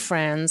 Who are your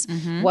friends?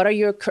 What are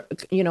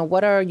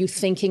what are you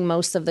thinking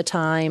most of the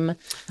time?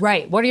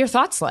 Right. What are your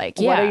thoughts like?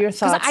 What are your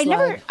thoughts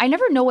like? I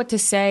never know what to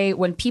say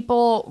when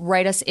people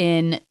write us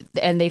in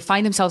and they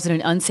find themselves in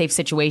an unsafe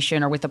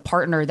situation or with a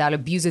partner that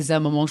abuses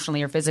them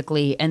emotionally or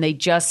physically, and they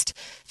just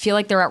feel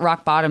like they're at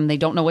rock bottom. They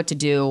don't know what to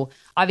do.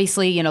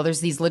 Obviously, there's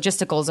these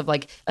logisticals of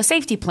like a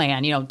safety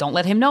plan, don't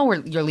let him know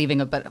where you're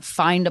leaving, but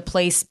find a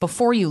place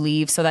before you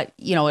leave so that,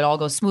 it all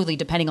goes smoothly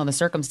depending on the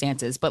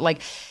circumstances. But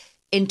like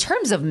in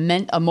terms of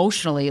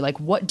emotionally, like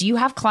what do you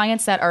have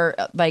clients that are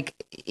like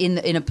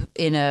in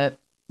a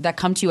that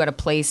come to you at a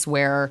place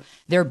where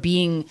they're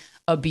being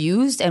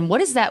abused? And what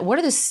is that?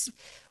 What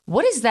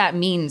does that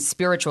mean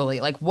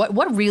spiritually? Like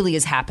what really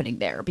is happening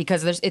there?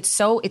 Because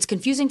it's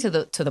confusing to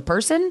the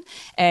person,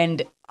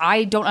 and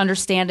I don't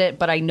understand it,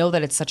 but I know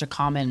that it's such a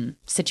common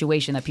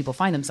situation that people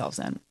find themselves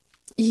in.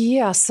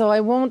 Yeah, so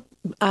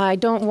I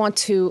don't want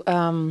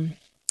to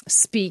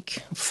speak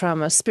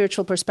from a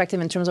spiritual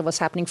perspective in terms of what's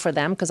happening for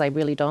them, because I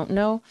really don't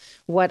know.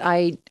 What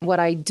I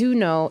do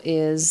know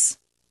is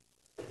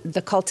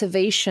the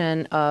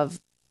cultivation of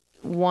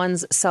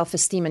one's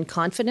self-esteem and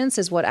confidence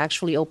is what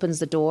actually opens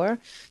the door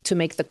to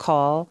make the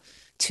call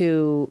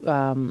to,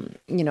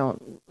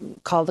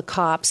 call the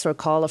cops or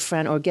call a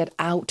friend or get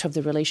out of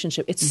the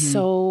relationship. It's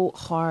so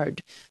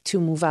hard to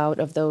move out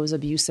of those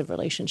abusive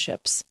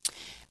relationships.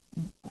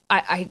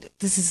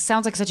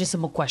 sounds like such a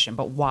simple question,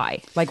 but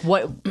why? Like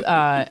what?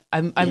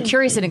 I'm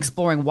curious in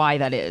exploring why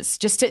that is.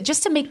 Just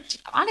to make,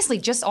 honestly,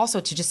 just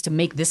to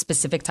make this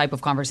specific type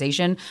of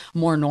conversation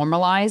more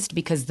normalized,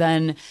 because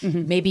then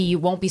maybe you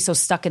won't be so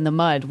stuck in the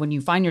mud when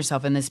you find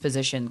yourself in this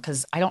position.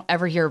 Because I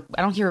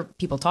don't hear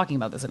people talking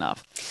about this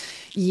enough.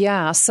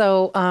 Yeah.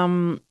 So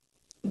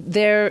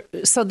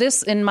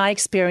this, in my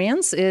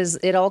experience, is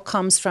it all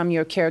comes from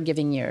your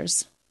caregiving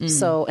years.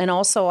 So, and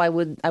also I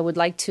would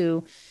like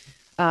to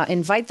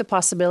invite the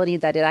possibility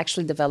that it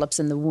actually develops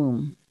in the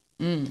womb.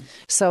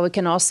 So it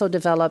can also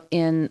develop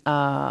in,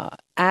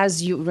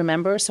 as you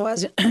remember, so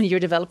as you're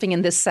developing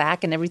in this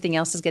sac and everything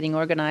else is getting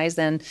organized,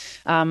 and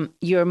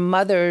your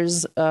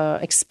mother's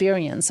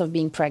experience of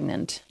being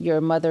pregnant,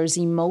 your mother's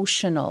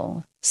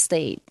emotional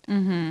state,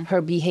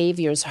 her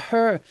behaviors,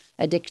 her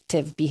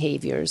addictive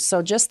behaviors.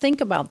 So just think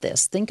about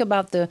this. Think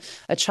about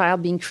a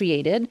child being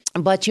created,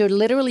 but you're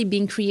literally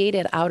being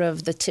created out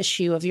of the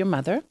tissue of your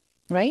mother,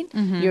 right?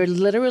 You're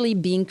literally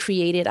being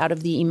created out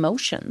of the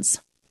emotions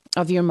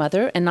of your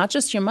mother, and not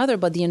just your mother,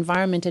 but the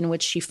environment in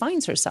which she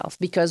finds herself.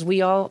 Because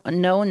we all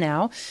know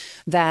now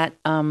that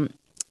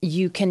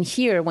you can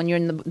hear, when you're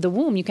in the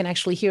womb, you can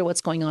actually hear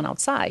what's going on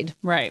outside.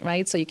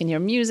 Right. So you can hear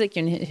music,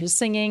 you can hear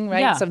singing,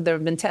 right? Yeah. So there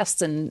have been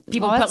tests, and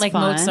People put like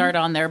fun. Mozart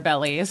on their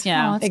bellies.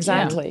 Yeah.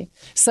 exactly.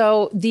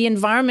 So the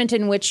environment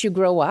in which you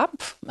grow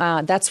up,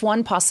 that's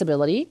one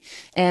possibility.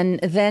 And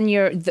then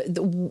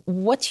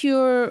what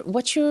you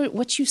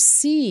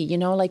see,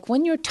 like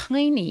when you're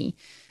tiny.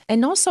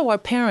 And also our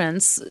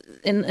parents,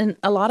 and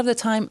a lot of the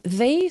time,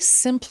 they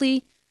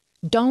simply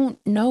don't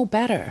know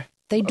better.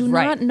 They do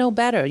not know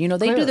better.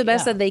 They do the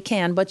best that they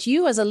can. But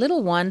you as a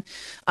little one,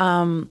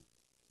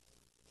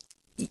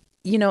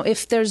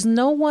 if there's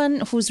no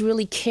one who's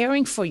really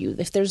caring for you,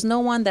 if there's no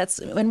one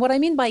and what I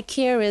mean by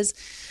care is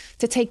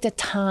to take the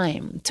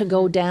time to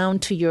go down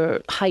to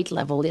your height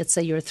level. Let's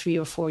say you're a 3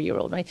 or 4 year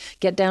old, right?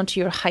 Get down to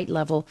your height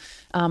level.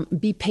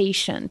 Be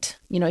patient.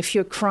 If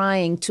you're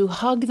crying, to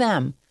hug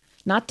them.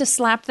 Not to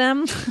slap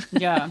them.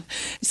 Yeah.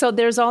 So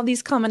there's all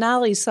these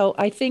commonalities. So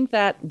I think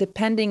that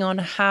depending on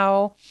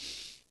how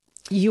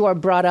you are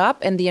brought up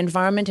and the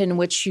environment in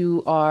which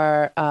you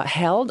are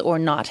held or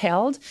not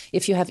held,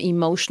 if you have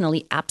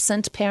emotionally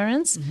absent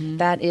parents,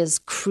 that is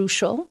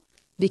crucial,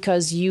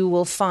 because you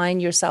will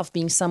find yourself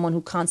being someone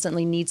who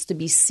constantly needs to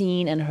be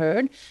seen and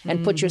heard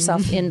and put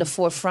yourself in the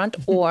forefront,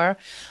 or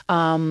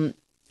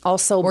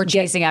also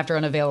chasing after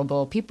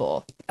unavailable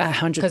people.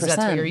 100%. Because that's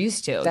what you're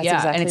used to. That's yeah.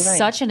 exactly And it's right.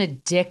 such an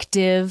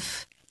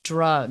addictive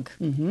drug.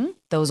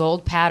 Those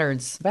old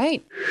patterns.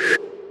 Right.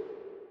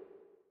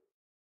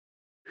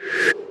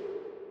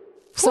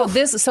 So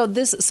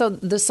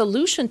the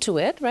solution to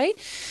it, right,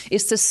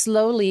 is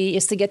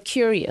to get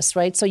curious,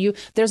 right? So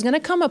there's going to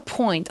come a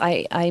point,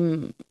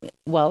 again,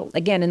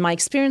 in my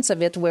experience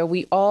of it, where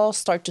we all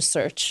start to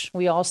search,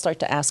 we all start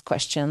to ask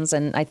questions.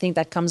 And I think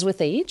that comes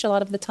with age a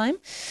lot of the time.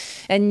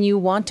 And you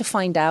want to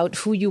find out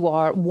who you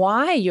are,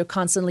 why you're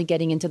constantly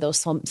getting into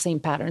those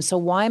same patterns. So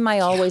why am I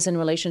always in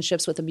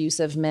relationships with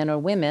abusive men or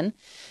women?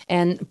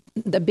 And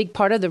the big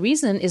part of the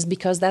reason is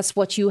because that's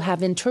what you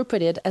have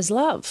interpreted as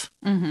love.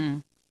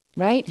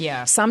 Right?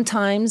 Yeah.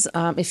 Sometimes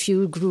if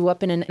you grew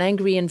up in an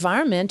angry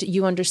environment,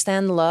 you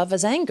understand love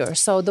as anger.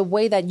 So the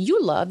way that you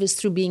love is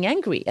through being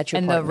angry at your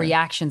and partner. the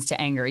reactions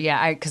to anger.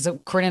 Yeah. Because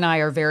Corinne and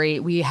I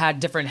we had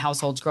different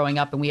households growing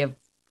up, and we have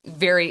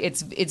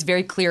it's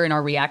very clear in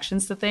our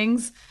reactions to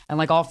things. And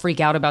like I'll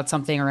freak out about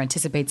something or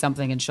anticipate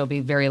something, and she'll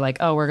be very like,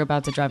 oh, we're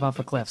about to drive off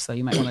a cliff, so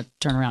you might want to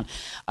turn around.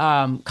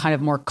 Kind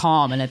of more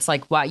calm. And it's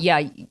like, wow,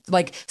 yeah,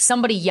 like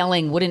somebody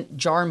yelling wouldn't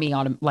jar me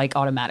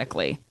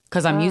automatically.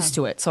 Because I'm used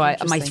to it. So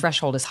my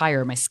threshold is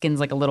higher. My skin's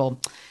like a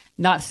little,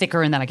 not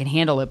thicker in that I can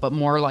handle it, but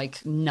more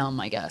like numb,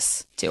 I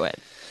guess, to it.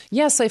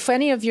 Yeah. So if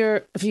any of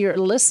your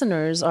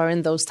listeners are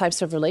in those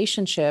types of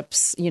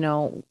relationships,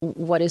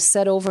 what is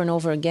said over and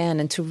over again,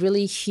 and to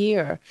really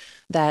hear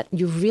that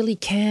you really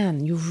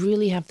can, you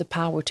really have the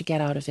power to get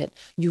out of it.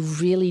 You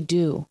really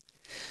do.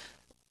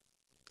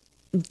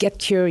 Get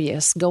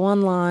curious, go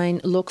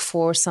online, look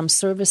for some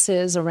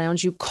services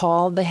around you,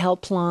 call the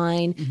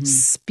helpline,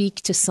 speak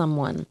to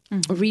someone,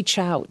 reach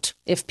out.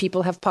 If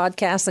people have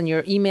podcasts and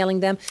you're emailing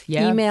them,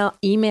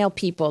 email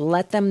people,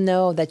 let them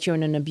know that you're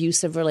in an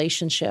abusive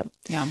relationship.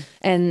 Yeah.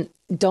 And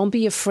don't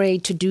be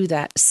afraid to do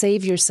that.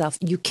 Save yourself.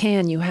 You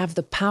can. You have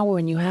the power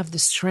and you have the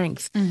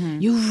strength.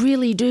 You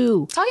really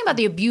do. Talking about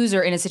the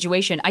abuser in a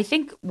situation, I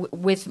think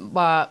with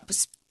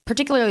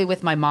particularly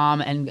with my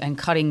mom and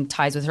cutting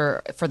ties with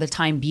her for the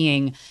time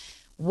being,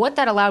 what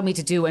that allowed me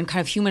to do and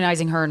kind of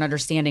humanizing her and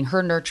understanding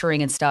her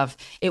nurturing and stuff,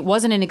 it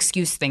wasn't an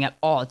excuse thing at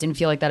all. It didn't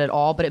feel like that at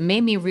all, but it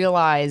made me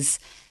realize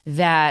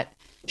that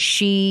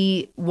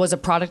she was a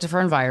product of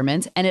her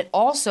environment. And it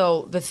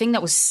also, the thing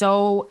that was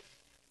so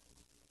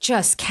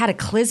just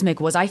cataclysmic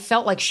was I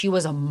felt like she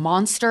was a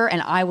monster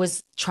and I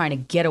was trying to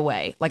get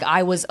away. Like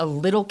I was a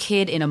little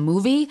kid in a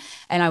movie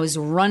and I was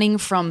running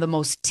from the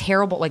most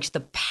terrible, like the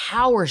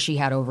power she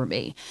had over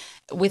me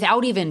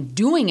without even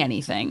doing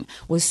anything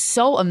was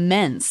so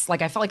immense.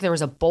 Like I felt like there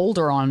was a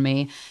boulder on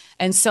me.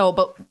 And so,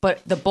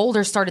 but the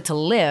boulder started to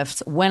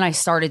lift when I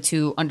started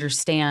to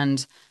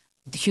understand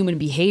human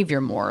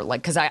behavior more.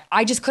 Like, because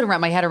I just couldn't wrap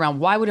my head around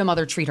why would a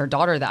mother treat her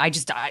daughter that I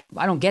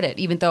don't get it,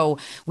 even though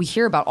we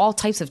hear about all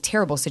types of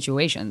terrible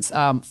situations,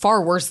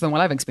 far worse than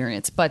what I've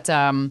experienced. But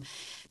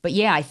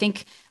yeah, I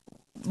think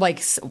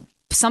like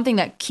something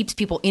that keeps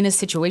people in a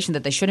situation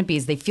that they shouldn't be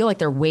is they feel like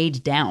they're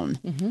weighed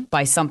down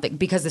by something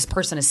because this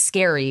person is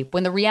scary,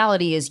 when the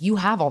reality is you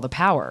have all the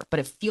power, but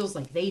it feels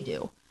like they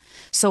do.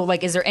 So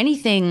like, is there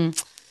anything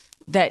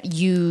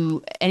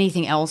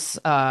else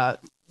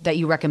that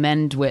you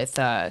recommend with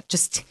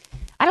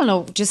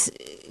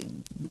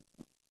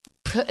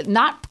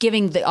not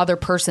giving the other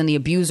person, the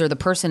abuser, the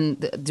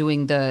person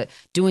doing the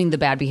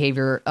bad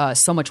behavior,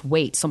 so much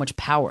weight, so much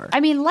power? I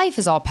mean, life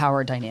is all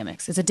power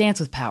dynamics. It's a dance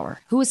with power.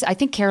 I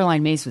think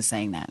Caroline Myss was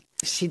saying that.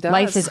 She does.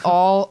 Life is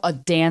all a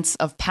dance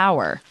of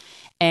power.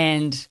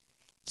 And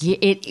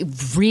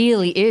it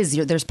really is.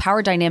 There's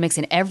power dynamics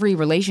in every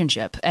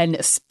relationship, and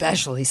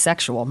especially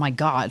sexual, my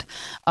God,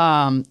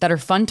 that are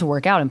fun to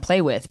work out and play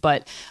with.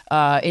 But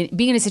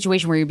being in a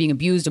situation where you're being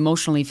abused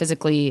emotionally,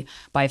 physically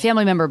by a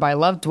family member, by a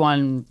loved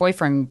one,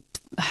 boyfriend,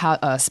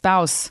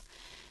 spouse,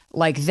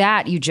 like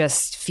that, you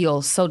just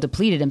feel so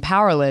depleted and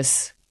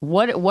powerless.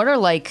 What are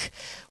like,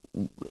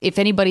 if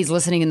anybody's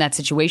listening in that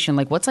situation,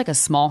 like what's like a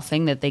small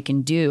thing that they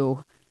can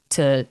do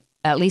to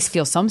at least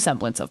feel some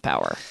semblance of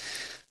power?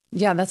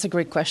 Yeah, that's a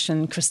great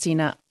question,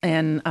 Christina.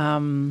 And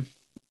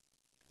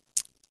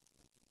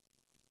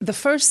the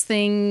first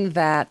thing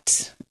there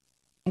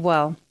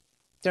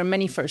are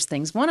many first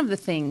things. One of the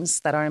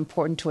things that are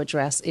important to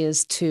address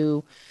is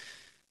to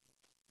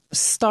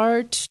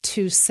start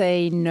to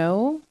say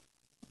no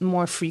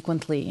more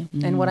frequently.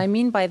 And what I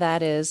mean by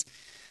that is,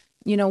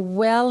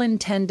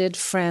 well-intended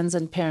friends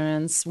and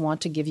parents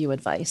want to give you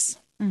advice,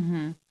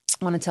 want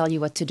to tell you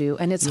what to do.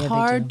 And it's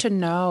hard to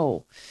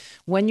know.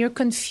 When you're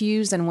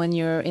confused and when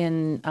you're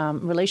in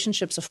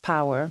relationships of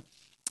power,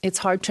 it's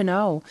hard to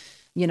know,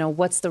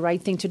 what's the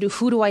right thing to do?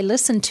 Who do I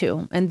listen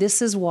to? And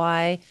this is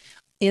why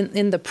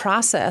in the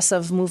process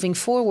of moving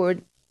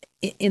forward,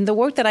 in the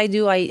work that I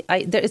do,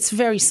 it's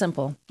very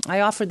simple.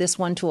 I offer this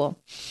one tool.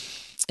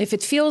 If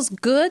it feels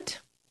good,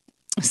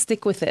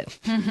 stick with it.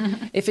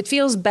 If it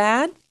feels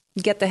bad,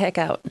 get the heck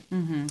out.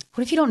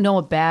 What if you don't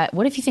know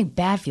what if you think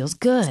bad feels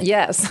good?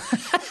 Yes.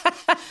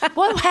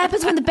 What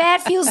happens when the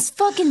bad feels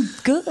fucking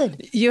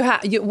good?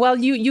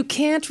 You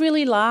can't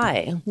really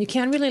lie. You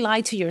can't really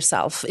lie to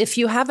yourself. If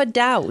you have a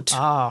doubt.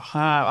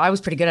 I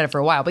was pretty good at it for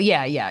a while, but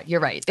yeah, you're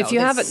right. If you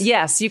have it,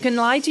 yes, you can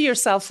lie to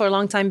yourself for a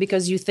long time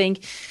because you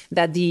think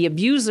that the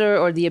abuser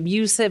or the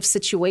abusive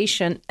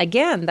situation,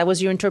 again, that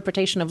was your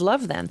interpretation of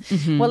love then.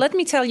 Well, let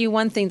me tell you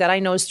one thing that I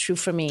know is true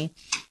for me.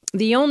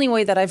 The only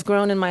way that I've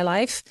grown in my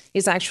life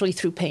is actually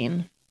through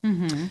pain.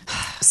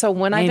 So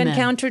when I've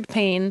encountered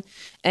pain,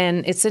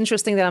 and it's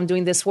interesting that I'm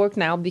doing this work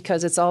now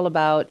because it's all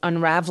about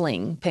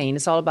unraveling pain.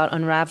 It's all about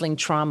unraveling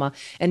trauma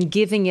and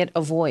giving it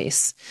a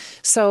voice.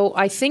 So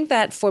I think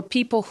that for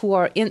people who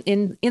are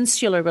in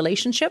insular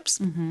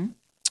relationships,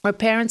 or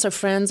parents or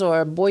friends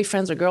or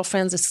boyfriends or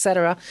girlfriends,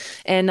 etc.,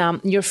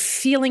 and you're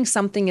feeling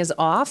something is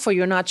off or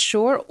you're not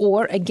sure,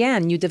 or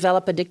again, you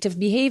develop addictive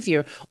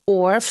behavior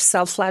or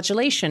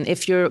self-flagellation.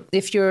 If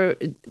you're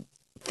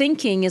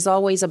thinking is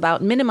always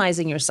about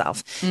minimizing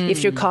yourself.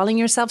 If you're calling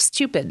yourself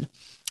stupid,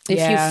 if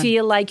you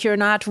feel like you're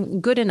not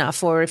good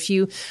enough, or if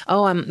you,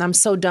 I'm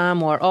so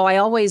dumb, or I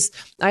always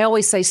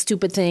say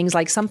stupid things.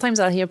 Like sometimes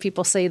I'll hear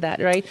people say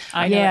that, right?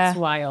 I know, it's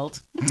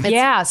wild.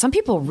 Some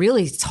people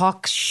really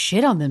talk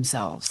shit on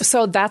themselves.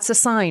 So that's a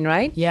sign,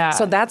 right? Yeah.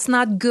 So that's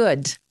not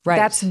good. Right.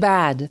 That's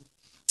bad.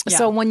 Yeah.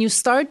 So when you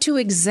start to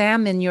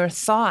examine your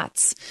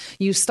thoughts,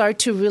 you start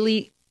to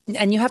really.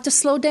 And you have to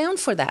slow down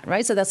for that,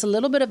 right? So that's a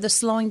little bit of the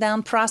slowing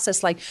down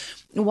process. Like,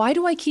 why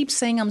do I keep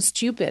saying I'm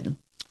stupid?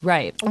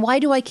 Right. Why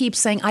do I keep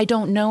saying I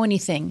don't know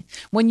anything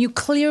when you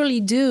clearly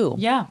do?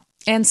 Yeah.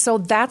 And so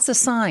that's a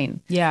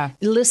sign. Yeah.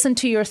 Listen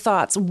to your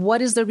thoughts.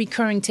 What is the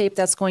recurring tape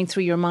that's going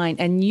through your mind?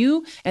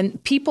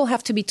 And people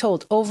have to be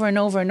told over and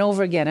over and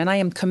over again. And I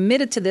am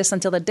committed to this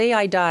until the day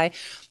I die,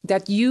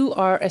 that you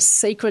are a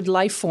sacred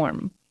life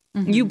form.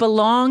 You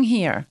belong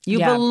here. You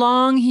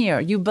belong here.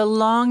 You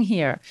belong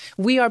here.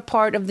 We are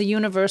part of the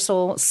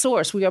universal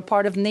source. We are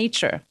part of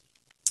nature.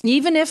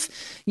 Even if,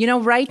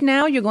 right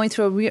now you're going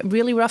through a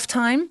really rough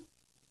time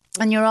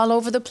and you're all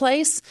over the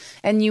place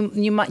and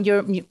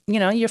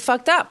you're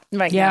fucked up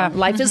right now.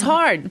 Life is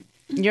hard.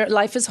 Your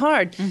life is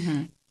hard.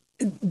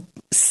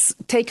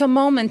 Take a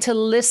moment to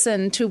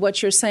listen to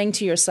what you're saying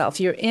to yourself,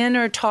 your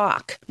inner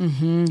talk.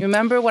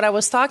 Remember what I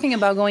was talking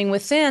about, going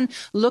within.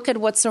 Look at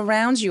what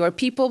surrounds you. Are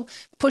people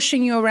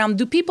pushing you around?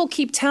 Do people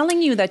keep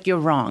telling you that you're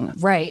wrong?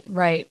 Right.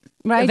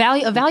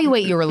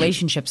 Evaluate your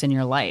relationships in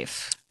your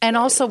life. And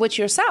also with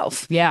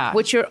yourself. Yeah.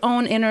 With your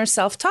own inner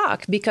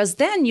self-talk. Because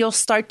then you'll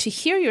start to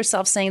hear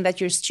yourself saying that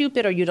you're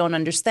stupid or you don't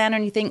understand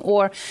anything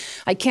or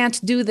I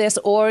can't do this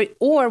or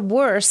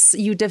worse,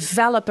 you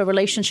develop a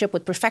relationship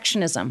with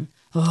perfectionism,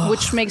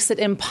 which makes it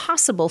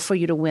impossible for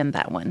you to win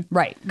that one.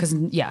 Right. Because,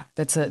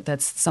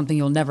 that's something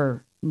you'll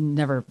never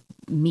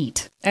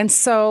meet. And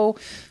so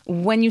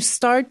when you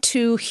start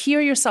to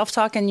hear yourself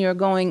talk and you're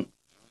going,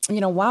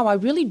 wow, I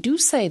really do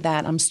say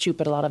that I'm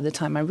stupid a lot of the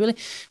time.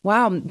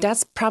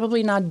 That's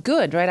probably not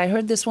good, right? I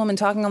heard this woman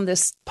talking on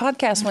this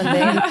podcast one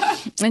day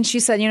and she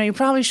said, you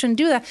probably shouldn't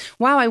do that.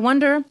 Wow, I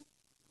wonder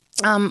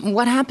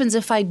what happens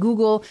if I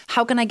Google,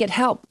 how can I get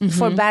help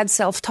for bad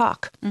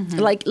self-talk?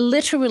 Like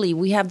literally,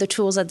 we have the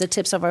tools at the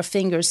tips of our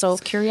fingers. So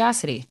it's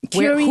curiosity.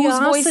 Curiosity. Whose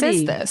voice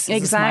is this? Is this my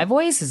Exactly.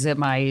 voice? Is it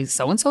my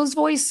so-and-so's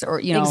voice? Or,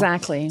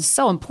 Exactly. It's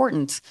so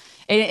important.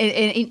 And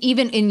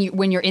even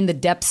when you're in the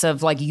depths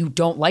of like, you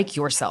don't like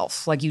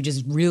yourself, like you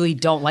just really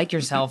don't like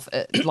yourself,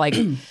 like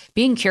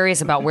being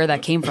curious about where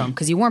that came from,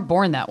 because you weren't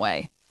born that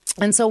way.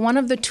 And so one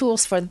of the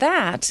tools for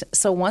that,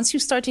 so once you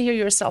start to hear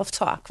yourself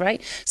talk,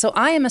 right? So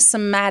I am a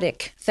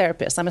somatic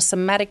therapist. I'm a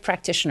somatic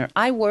practitioner.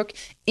 I work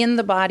in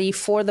the body,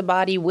 for the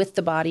body, with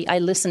the body. I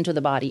listen to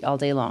the body all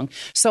day long.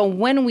 So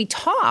when we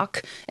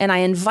talk and I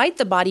invite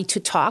the body to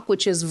talk,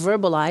 which is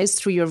verbalized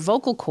through your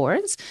vocal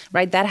cords,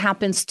 right? That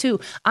happens too.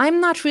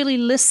 I'm not really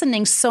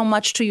listening so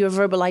much to your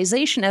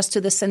verbalization as to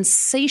the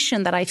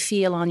sensation that I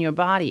feel on your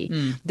body,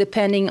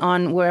 depending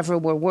on wherever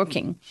we're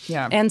working.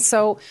 Yeah. And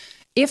so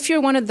if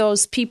you're one of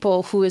those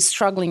people who is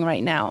struggling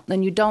right now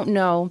and you don't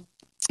know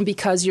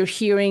because you're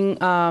hearing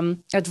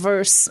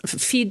adverse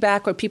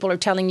feedback or people are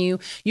telling you,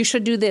 you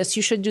should do this,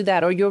 you should do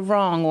that, or you're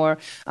wrong, or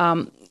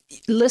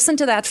listen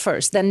to that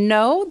first. Then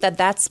know that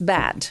that's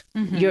bad.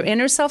 Your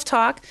inner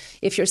self-talk,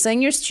 if you're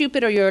saying you're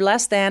stupid or you're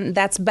less than,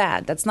 that's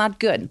bad. That's not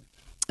good.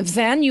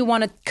 Then you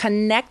want to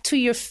connect to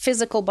your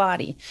physical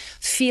body,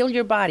 feel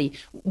your body.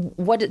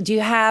 What do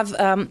you have?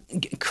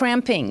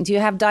 Cramping? Do you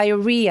have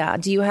diarrhea?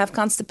 Do you have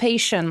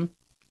constipation?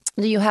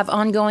 Do you have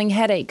ongoing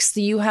headaches?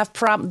 Do you have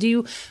do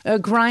you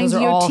grind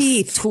your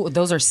teeth?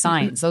 Those are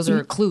signs. Those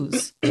are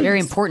clues. Very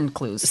important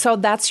clues. So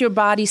that's your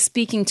body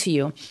speaking to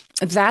you.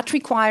 That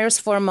requires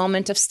for a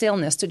moment of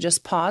stillness to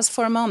just pause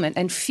for a moment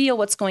and feel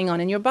what's going on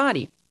in your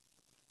body.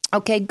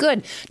 Okay,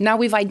 good. Now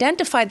we've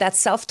identified that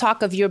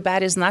self-talk of you're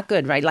bad is not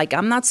good, right? Like,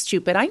 I'm not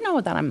stupid. I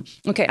know that I'm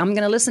going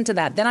to listen to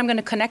that. Then I'm going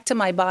to connect to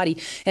my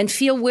body and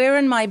feel where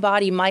in my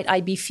body might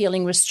I be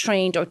feeling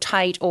restrained or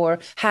tight or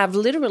have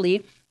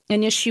literally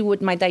an issue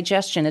with my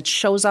digestion. It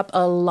shows up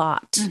a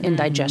lot in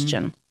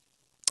digestion.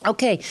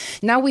 Okay,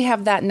 now we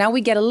have that. Now we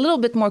get a little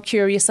bit more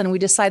curious and we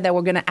decide that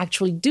we're going to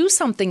actually do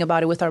something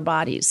about it with our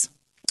bodies,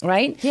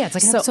 right? Yeah, it's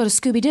like an episode of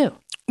Scooby-Doo.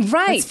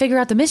 Right. Let's figure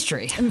out the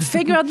mystery.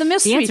 Figure out the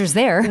mystery. The answer's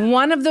there.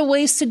 One of the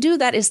ways to do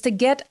that is to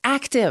get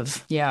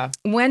active. Yeah.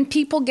 When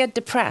people get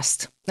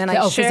depressed. And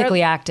I share,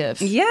 physically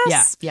active.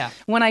 Yes. Yeah.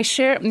 When I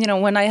share,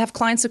 when I have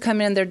clients who come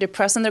in and they're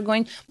depressed and they're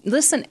going,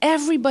 listen,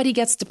 everybody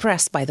gets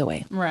depressed, by the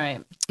way.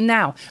 Right.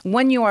 Now,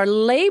 when you are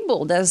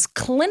labeled as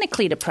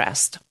clinically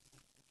depressed,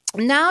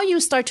 now you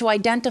start to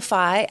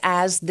identify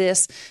as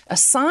a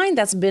sign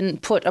that's been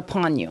put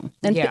upon you.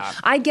 And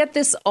I get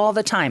this all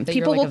the time.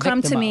 People will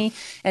come to me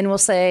and will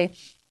say,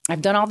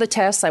 I've done all the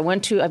tests. I've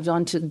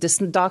gone to this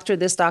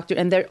doctor,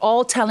 and they're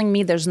all telling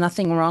me there's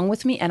nothing wrong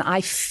with me, and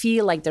I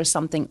feel like there's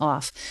something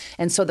off.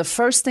 And so the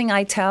first thing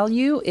I tell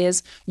you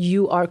is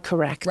you are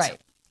correct. Right.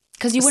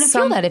 Because you wouldn't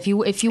feel that if you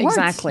weren't.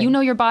 Exactly. You know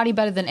your body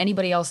better than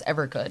anybody else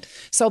ever could.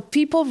 So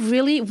people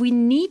really, we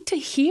need to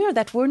hear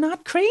that we're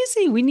not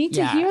crazy. We need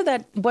to hear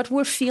that what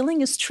we're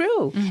feeling is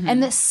true. Mm-hmm.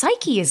 And the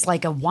psyche is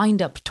like a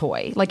wind-up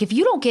toy. Like if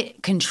you don't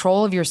get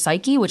control of your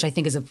psyche, which I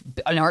think is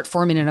an art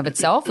form in and of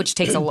itself, which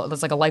takes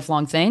that's like a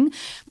lifelong thing.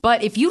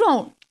 But if you're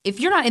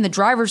not in the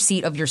driver's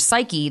seat of your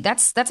psyche,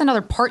 that's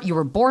another part you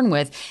were born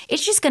with.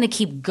 It's just going to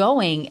keep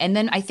going. And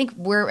then I think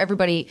where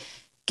everybody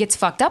gets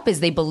fucked up is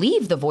they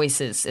believe the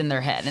voices in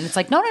their head. And it's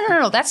like,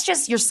 no. That's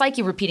just your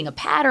psyche repeating a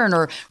pattern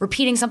or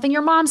repeating something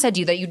your mom said to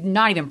you that you're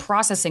not even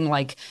processing.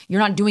 Like you're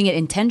not doing it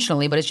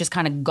intentionally, but it's just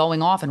kind of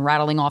going off and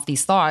rattling off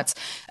these thoughts.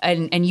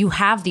 And you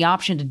have the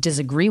option to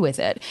disagree with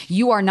it.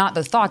 You are not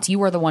the thoughts.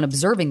 You are the one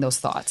observing those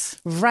thoughts.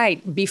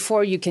 Right.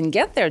 Before you can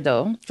get there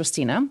though,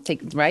 Christina,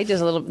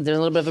 there's a little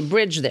bit of a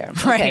bridge there.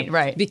 Okay.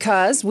 Right.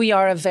 Because we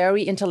are a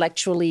very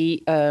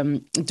intellectually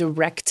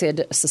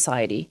directed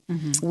society.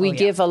 Mm-hmm. We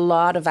give a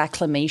lot of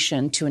acclamation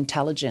to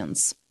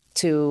intelligence,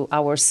 to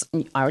our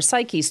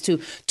psyches, to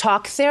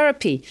talk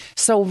therapy.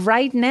 So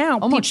right now...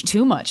 Almost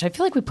too much. I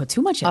feel like we put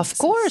too much emphasis. Of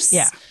course.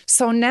 Yeah.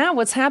 So now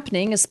what's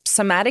happening is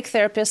somatic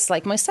therapists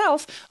like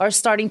myself are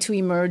starting to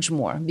emerge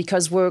more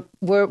because we're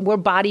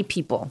body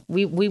people.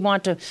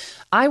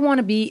 I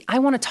want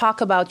to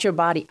talk about your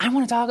body. I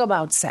want to talk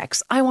about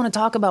sex. I want to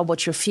talk about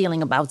what you're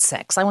feeling about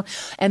sex.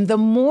 And the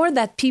more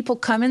that people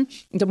come in,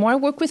 the more I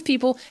work with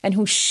people and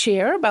who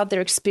share about their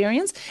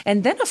experience.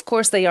 And then, of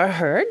course, they are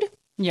heard.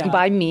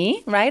 by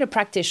me, right? A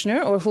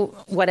practitioner or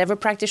whatever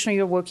practitioner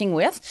you're working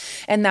with.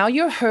 And now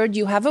you're heard,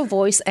 you have a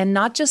voice. And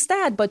not just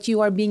that, but you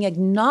are being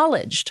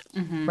acknowledged.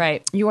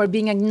 Right. You are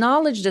being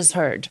acknowledged as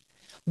heard.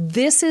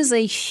 This is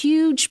a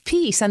huge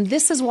piece. And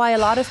this is why a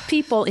lot of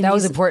people... That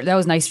was important. That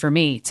was nice for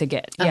me to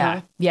get.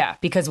 Yeah. Yeah.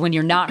 Because when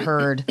you're not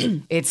heard,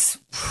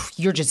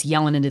 you're just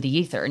yelling into the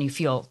ether and you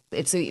feel,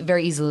 it's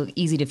very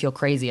easy to feel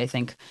crazy, I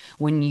think,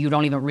 when you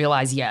don't even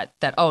realize yet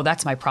that, oh,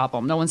 that's my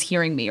problem. No one's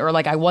hearing me. Or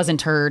like I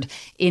wasn't heard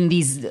in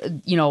these,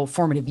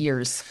 formative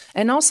years.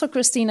 And also,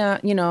 Christina,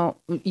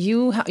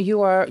 you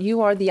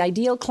are the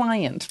ideal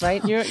client,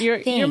 right?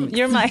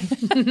 You're my...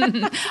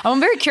 I'm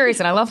very curious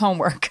and I love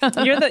homework.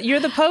 You're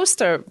the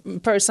poster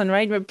person,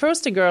 right? You're a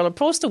poster girl or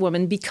poster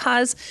woman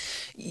because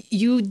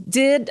you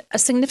did a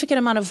significant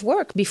amount of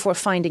work before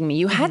finding me.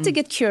 You had to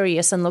get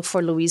curious and look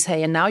for Louise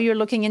Hay, and now you're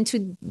looking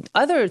into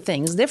other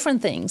things,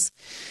 different things.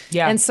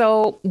 Yeah. And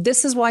so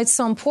this is why it's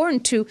so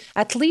important to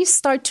at least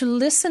start to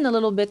listen a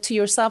little bit to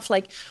yourself,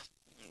 like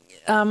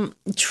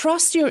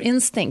trust your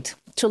instinct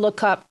to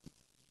look up.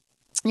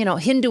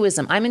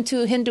 Hinduism. I'm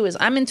into Hinduism.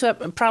 I'm into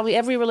probably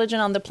every religion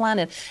on the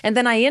planet. And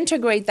then I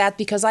integrate that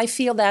because I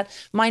feel that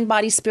mind,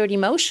 body, spirit,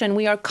 emotion,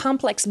 we are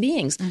complex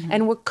beings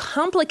and we're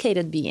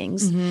complicated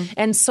beings.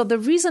 And so the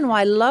reason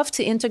why I love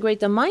to integrate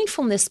the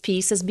mindfulness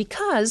piece is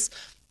because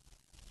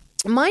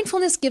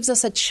mindfulness gives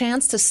us a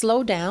chance to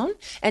slow down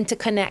and to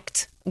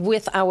connect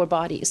with our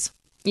bodies.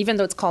 Even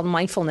though it's called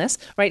mindfulness,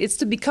 right? It's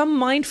to become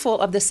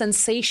mindful of the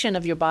sensation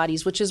of your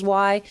bodies, which is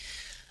why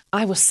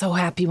I was so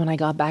happy when I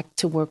got back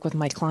to work with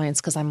my clients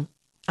because I'm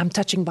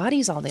touching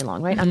bodies all day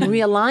long, right? I'm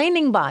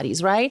realigning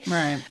bodies, right?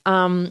 Right.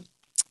 And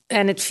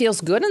it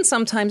feels good. And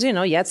sometimes,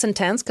 it's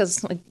intense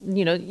because,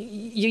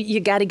 you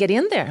got to get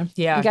in there.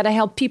 Yeah. You got to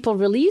help people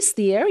release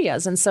the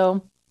areas. And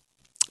so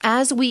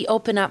as we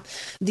open up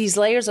these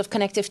layers of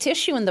connective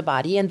tissue in the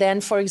body, and then,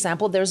 for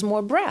example, there's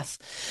more breath.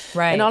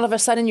 Right. And all of a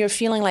sudden you're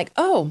feeling like,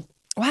 oh,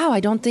 wow,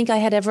 I don't think I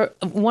had ever,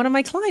 one of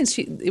my clients,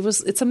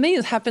 it's amazing.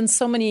 It happened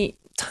so many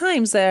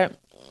times there.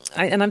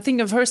 And I'm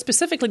thinking of her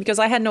specifically because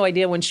I had no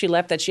idea when she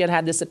left that she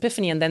had this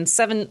epiphany. And then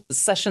 7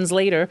 sessions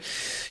later,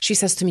 she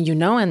says to me,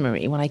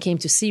 Anne-Marie, when I came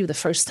to see you the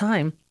first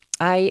time,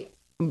 I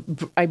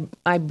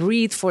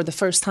breathed for the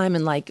first time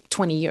in like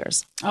 20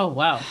 years. Oh,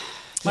 wow.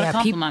 What a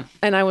compliment.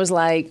 And I was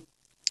like,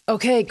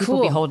 okay,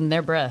 cool. People be holding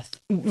their breath.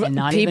 And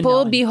not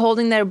People be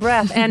holding their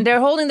breath. And they're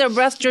holding their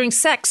breath during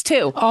sex,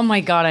 too. Oh, my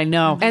God, I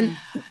know. And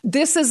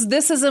this is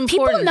important.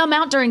 People numb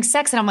out during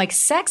sex, and I'm like,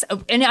 sex?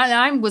 And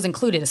I was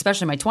included,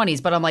 especially in my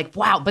 20s, but I'm like,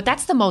 wow, but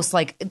that's the most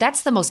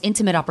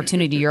intimate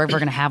opportunity you're ever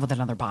going to have with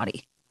another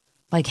body.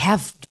 Like,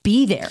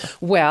 be there.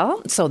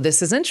 Well, so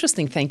this is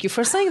interesting. Thank you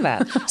for saying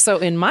that. So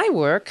in my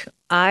work,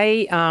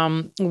 I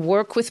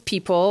work with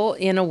people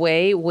in a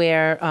way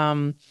where...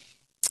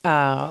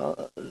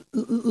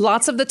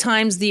 lots of the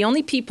times, the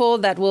only people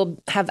that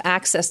will have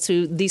access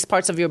to these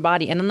parts of your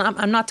body, and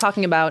I'm not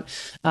talking about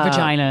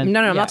vagina.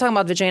 No, I'm not talking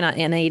about vagina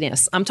and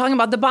anus. I'm talking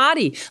about the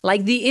body,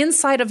 like the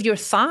inside of your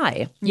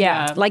thigh.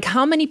 Yeah, like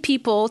how many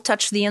people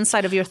touch the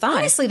inside of your thigh?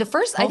 Honestly,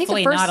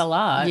 Hopefully not a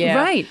lot. Yeah.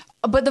 Right.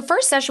 But the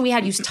first session we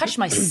had, you touched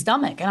my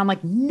stomach. And I'm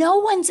like, no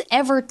one's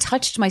ever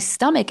touched my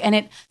stomach.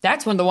 And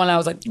that's when the one I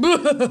was like,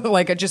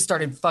 like I just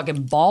started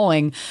fucking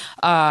bawling.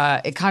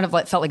 It kind of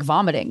felt like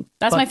vomiting.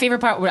 That's my favorite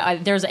part. Where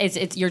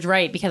you're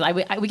right, because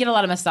we get a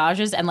lot of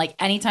massages, and like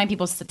anytime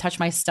people touch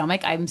my stomach,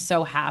 I'm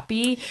so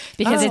happy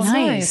because it's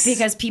nice.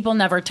 Because people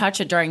never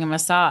touch it during a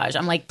massage.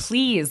 I'm like,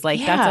 please,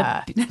 like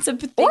that's a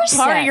big or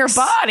part of your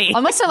body.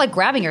 Unless they're like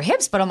grabbing your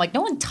hips, but I'm like,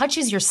 no one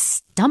touches your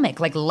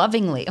stomach like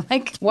lovingly.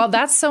 Like, well,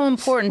 that's so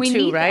important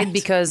too, right? That.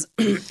 Because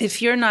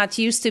if you're not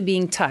used to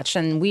being touched,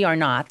 and we are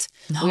not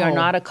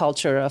a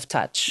culture of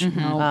touch.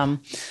 I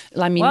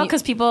mean,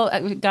 because people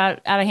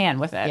got out of hand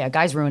with it. Yeah,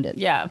 guys ruined it.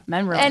 Yeah,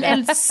 men ruined it.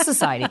 And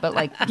society, but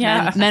like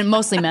men,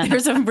 mostly men.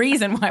 There's a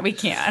reason why we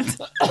can't.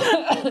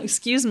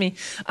 Excuse me.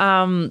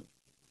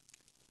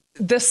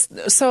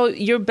 So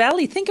your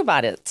belly, think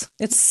about it.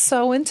 It's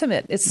so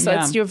intimate.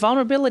 It's your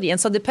vulnerability. And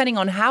so depending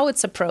on how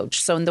it's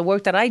approached, so in the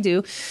work that I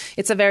do,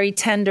 it's a very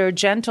tender,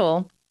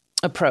 gentle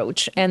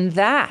approach. And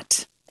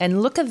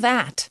look at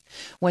that.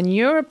 When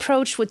you're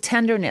approached with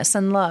tenderness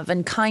and love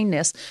and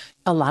kindness,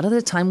 a lot of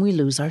the time we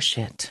lose our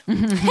shit. We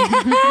do.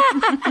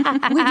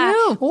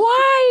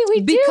 Why? We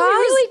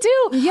really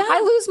do. Yeah.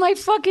 I lose my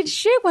fucking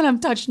shit when I'm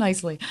touched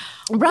nicely.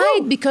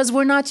 Right, because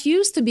we're not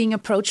used to being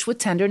approached with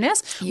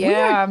tenderness.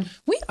 Yeah.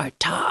 We are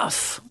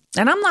tough.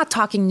 And I'm not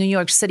talking New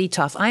York City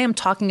tough. I am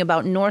talking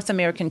about North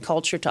American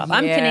culture tough.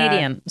 I'm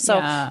Canadian. So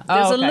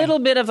there's a little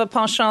bit of a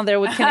penchant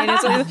there with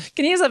Canadians.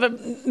 Canadians have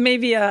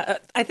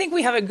I think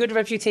we have a good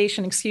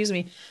reputation, excuse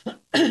me.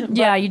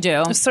 Yeah, you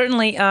do.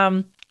 Certainly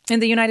in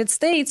the United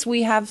States,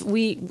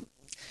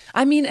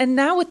 I mean, and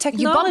now with You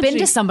technology, bump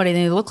into somebody and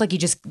they look like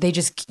they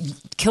just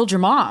killed your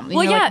mom. And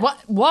Well, you're yeah. like, what?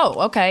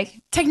 Whoa,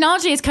 okay.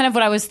 Technology is kind of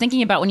what I was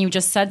thinking about when you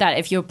just said that.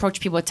 If you approach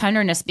people with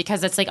tenderness,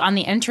 because it's like on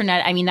the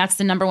internet. I mean, that's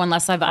the number one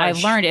lesson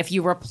I've learned. If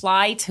you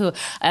reply to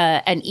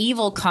an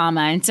evil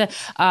comment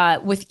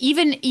with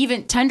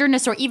even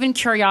tenderness or even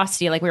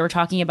curiosity, like we were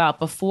talking about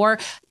before,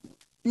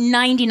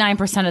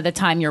 99% of the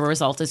time your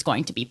result is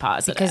going to be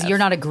positive Because you're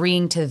not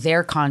agreeing to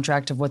their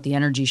contract of what the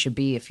energy should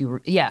be. If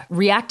you,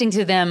 reacting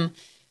to them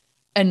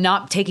and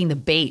not taking the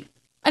bait.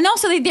 And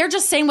also, they're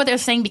just saying what they're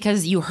saying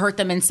because you hurt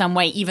them in some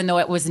way, even though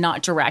it was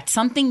not direct.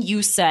 Something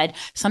you said,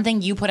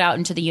 something you put out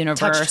into the universe,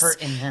 Touched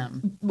hurt in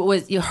them.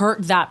 you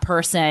hurt that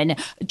person,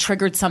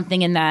 triggered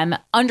something in them.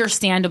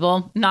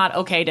 Understandable, not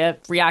okay to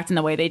react in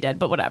the way they did,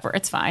 but whatever,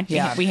 it's fine.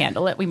 Yeah. We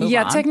handle it. We move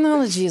yeah, on.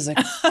 technology is a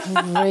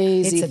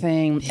crazy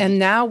thing, and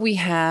now we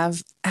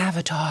have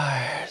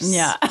avatars.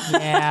 Yeah.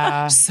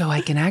 Yeah. So I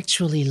can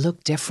actually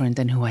look different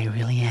than who I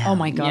really am. Oh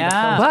my God.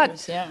 Yeah.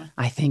 But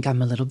I think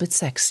I'm a little bit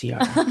sexier.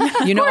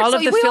 You know, course, all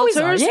of the we always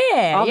are. filters.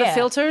 Yeah, all yeah. the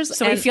filters.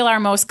 So we feel our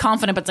most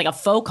confident, but it's like a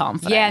faux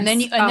confidence. Yeah, and then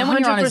when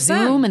you're on a 100%.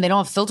 Zoom and they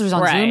don't have filters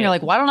on Right. Zoom, you're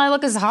like, why don't I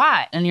look as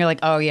hot? And you're like,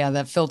 oh yeah,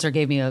 that filter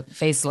gave me a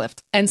facelift.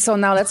 And so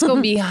now let's go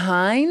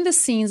behind the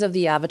scenes of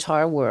the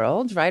avatar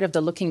world, right? Of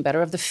the looking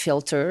better, of the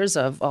filters,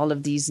 of all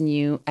of these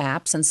new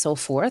apps and so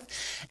forth.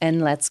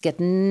 And let's get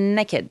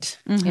naked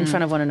in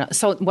front of one another.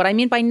 So what I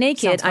mean by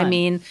naked, I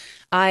mean,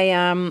 I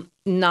am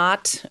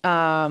not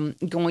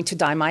going to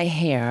dye my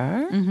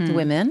hair,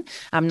 women.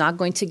 I'm not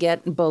going to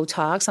get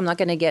Botox. I'm not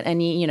going to get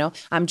any,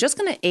 I'm just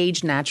going to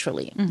age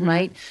naturally,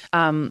 right?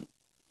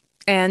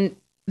 And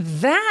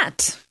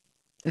that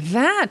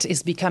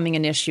is becoming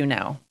an issue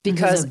now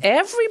because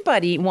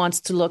everybody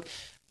wants to look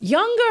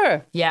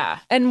younger. Yeah.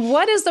 And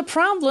what is the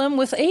problem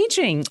with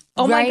aging?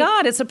 Oh Right. my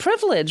God, it's a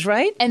privilege,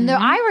 right? And the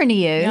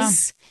irony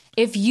is,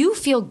 if you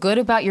feel good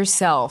about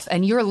yourself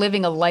and you're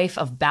living a life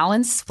of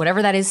balance,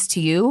 whatever that is to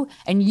you,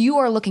 and you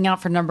are looking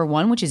out for number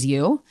one, which is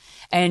you,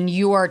 and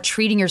you are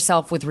treating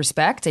yourself with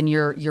respect and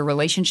your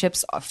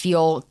relationships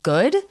feel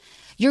good,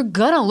 you're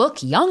gonna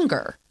look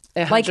younger.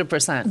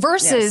 100%.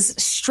 Versus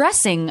Yes.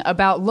 stressing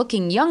about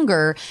looking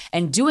younger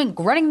and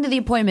running to the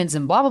appointments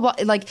and blah, blah, blah.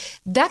 Like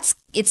that's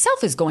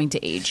itself is going to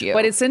age you.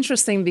 But it's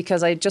interesting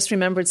because I just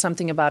remembered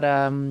something about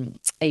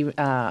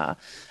a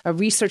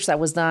research that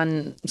was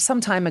done some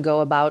time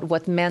ago about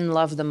what men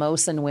love the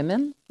most in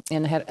women.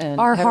 In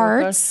Our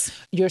hetero- hearts?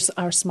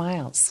 our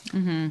smiles,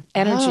 energy.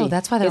 Oh,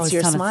 that's why they're it's always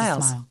your telling us to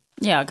smiles. smile.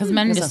 Yeah, because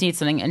men just need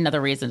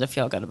another reason to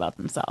feel good about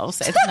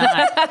themselves. It's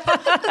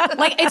not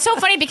like it's so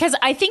funny because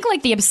I think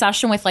like the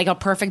obsession with like a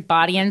perfect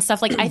body and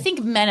stuff. Like I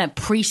think men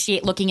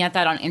appreciate looking at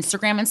that on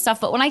Instagram and stuff.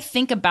 But when I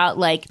think about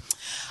like,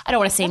 I don't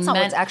want to say That's not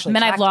men, what's actually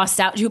men I've attractive. lost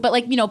out to, but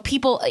like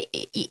people.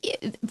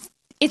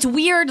 It's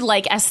weird.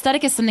 Like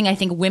aesthetic is something I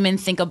think women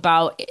think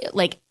about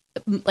like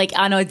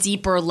on a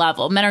deeper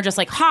level. Men are just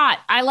like, hot,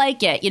 I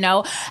like it,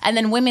 and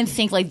then women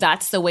think like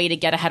that's the way to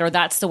get ahead or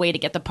that's the way to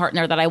get the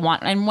partner that I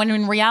want. And when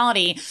in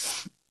reality,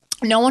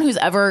 no one who's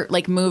ever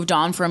like moved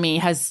on from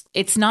me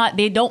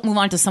they don't move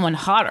on to someone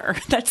hotter.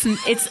 And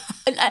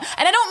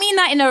I don't mean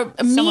that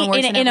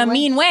in a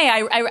mean way.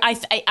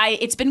 I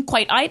it's been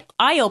quite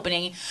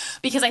eye-opening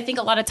because I think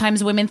a lot of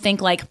times women think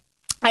like,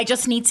 I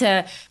just need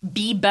to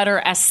be better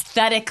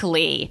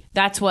aesthetically.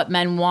 That's what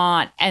men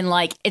want. And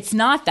like, it's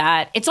not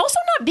that. It's also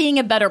not being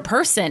a better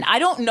person. I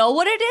don't know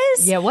what it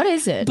is. Yeah, what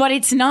is it? But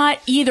it's not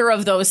either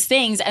of those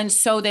things. And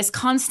so this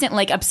constant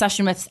like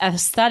obsession with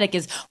aesthetic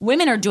is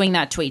women are doing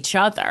that to each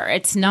other.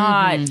 It's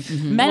not,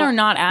 men are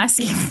not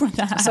asking for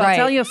that. So I'll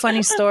tell you a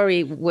funny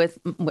story with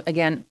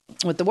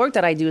the work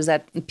that I do is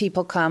that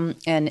people come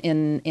and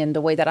in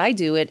the way that I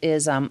do it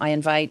is I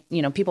invite,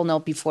 people know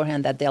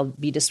beforehand that they'll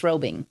be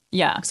disrobing.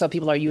 Yeah. So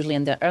people are usually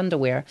in their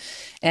underwear.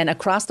 And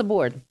across the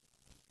board,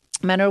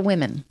 men or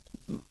women,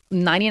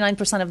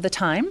 99% of the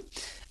time,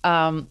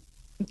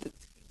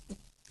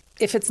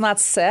 if it's not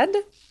said,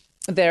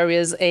 there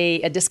is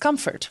a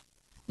discomfort.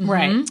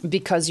 Right.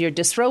 Because you're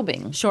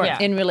disrobing Sure. Yeah.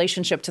 in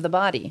relationship to the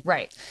body.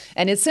 Right.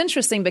 And it's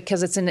interesting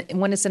because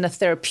when it's in a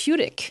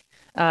therapeutic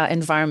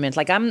environment,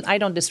 like I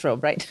don't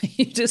disrobe, right?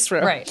 You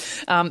disrobe.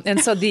 Right.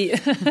 And so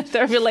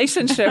the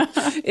relationship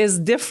is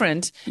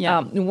different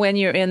Yeah. when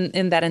you're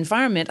in that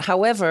environment.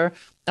 However,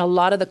 a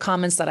lot of the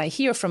comments that I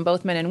hear from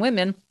both men and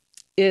women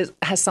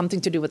has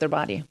something to do with their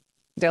body.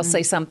 They'll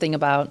say something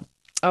about,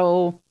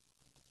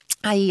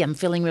 I am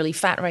feeling really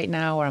fat right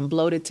now, or I'm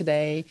bloated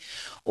today,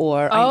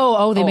 or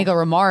they make a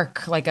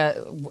remark like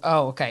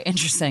okay,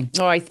 interesting.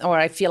 or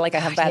I feel like I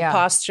have bad Yeah.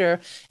 posture,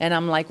 and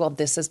I'm like, well,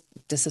 this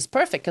is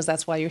perfect because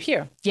that's why you're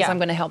here. 'Cause Yeah. I'm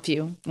going to help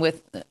you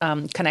with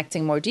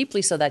connecting more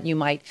deeply so that you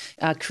might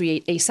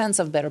create a sense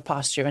of better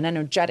posture, an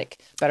energetic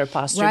better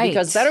posture. Right.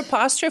 Because better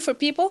posture for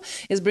people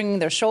is bringing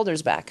their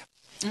shoulders back.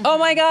 Oh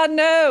my God,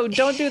 no,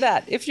 don't do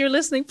that. If you're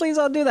listening, please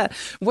don't do that.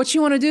 What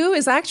you want to do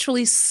is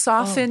actually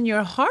soften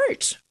your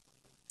heart.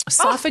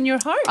 Soften your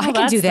heart. I can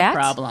That's do that. The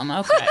problem.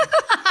 Okay.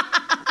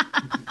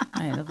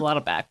 I have a lot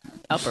of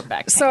upper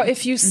back pain. So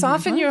if you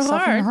soften your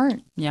Soften your heart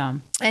heart. yeah.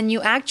 and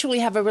you actually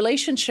have a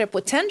relationship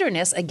with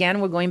tenderness,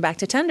 again, we're going back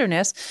to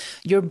tenderness,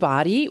 your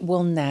body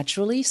will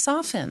naturally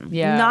soften.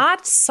 Yeah.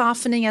 Not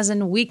softening as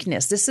in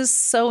weakness. This is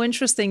so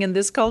interesting in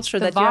this culture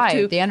The that you have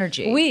vibe, to. the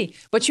energy.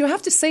 But you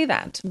have to say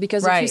that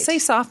because if you Right. say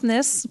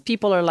softness,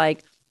 people are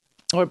like,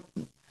 or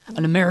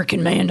An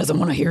American man doesn't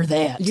want to hear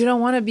that. you don't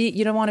want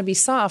to be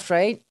soft,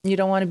 right? You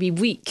don't want to be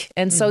weak.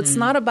 And so it's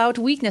not about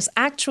weakness.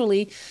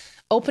 Actually,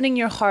 opening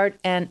your heart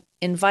and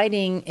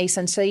inviting a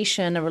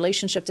sensation, a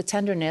relationship to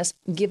tenderness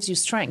gives you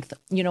strength.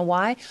 You know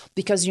why?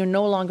 Because you're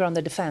no longer on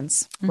the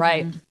defense.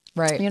 Right.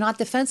 Right. You're not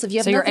defensive. You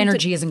have So your nothing to-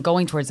 energy isn't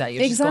going towards that.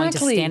 You're just going to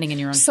standing in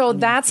your own. So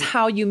that's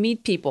how you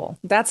meet people.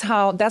 That's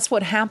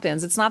what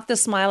happens. It's not the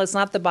smile, it's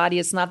not the body,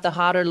 it's not the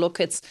hotter look,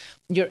 it's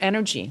your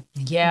energy.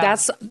 Yeah.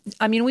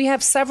 We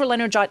have several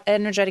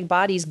energetic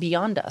bodies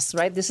beyond us,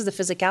 right? This is the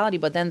physicality,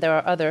 but then there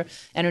are other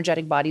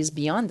energetic bodies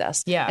beyond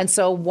us. Yeah. And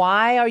so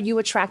why are you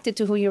attracted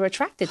to who you're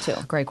attracted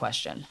to? Great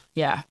question.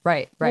 Yeah.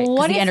 Right. Right.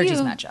 What Because the if energies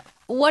you- match up.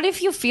 What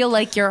if you feel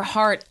like your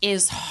heart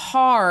is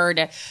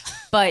hard,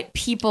 but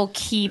people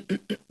keep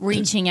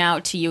reaching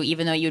out to you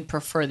even though you'd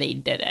prefer they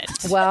didn't?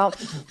 Well,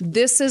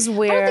 this is I don't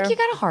where think you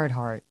got a hard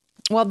heart.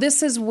 well,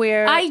 this is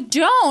where I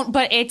don't,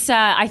 but it's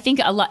I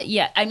think a lot.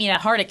 Yeah, I mean a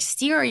hard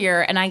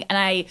exterior,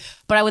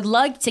 but I would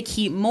like to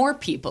keep more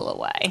people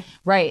away.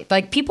 Right.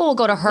 Like people will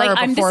go to her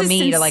before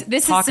me to like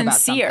this talk is about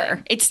sincere.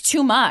 something. It's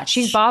too much.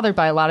 She's bothered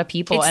by a lot of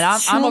people, It's and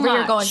I'm too over here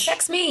much. going,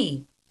 text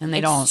me, and they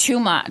It's don't. too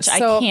much.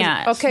 So, I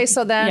can't. Okay,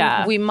 so then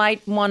Yeah. we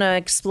might want to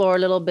explore a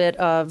little bit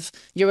of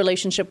your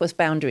relationship with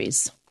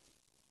boundaries.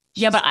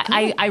 Yeah, but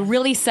I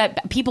really said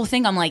people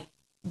think I'm like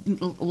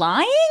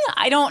lying.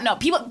 I don't know.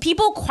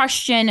 People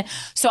question.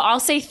 So I'll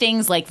say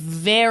things like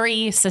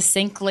very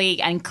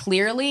succinctly and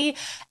clearly,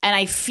 and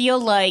I feel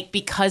like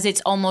because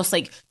it's almost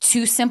like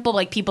too simple,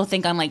 like people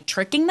think I'm like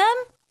tricking them.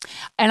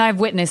 And I've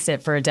witnessed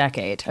it for a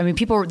decade. I mean,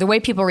 the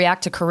way people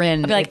react to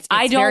Corinne, I'd be like, it's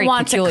I don't very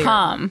want peculiar. to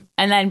come,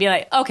 and then be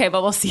like, okay,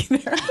 but we'll see you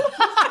there.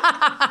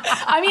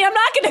 I mean, I'm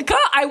not going to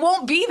come. I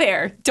won't be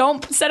there.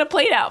 Don't set a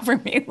plate out for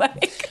me.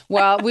 Like,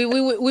 Well, we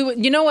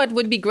you know what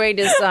would be great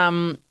is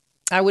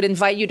I would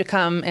invite you to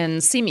come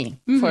and see me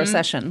for a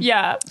session.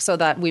 yeah. So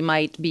that we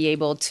might be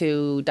able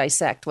to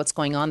dissect what's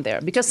going on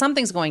there because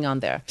something's going on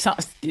there. So,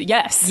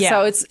 yes.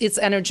 So it's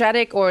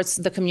energetic or it's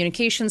the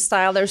communication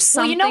style. There's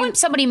Well, something. you know when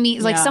somebody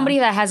meets, like Yeah. somebody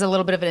that has a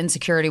little bit of an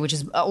insecurity, which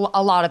is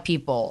a lot of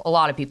people,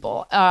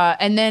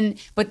 and then,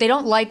 but they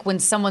don't like when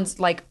someone's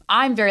like,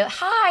 I'm very,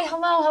 hi,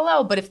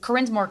 hello. But if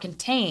Corinne's more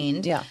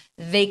contained, Yeah.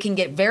 they can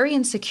get very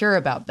insecure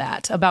about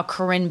that, about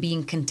Corinne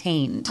being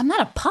contained. I'm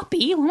not a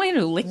puppy. Am I going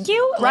to lick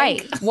you?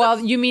 Right. Well,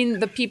 you mean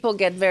the people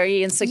get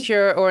very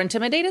insecure or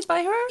intimidated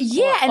by her?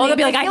 Yeah, and Oh, they'll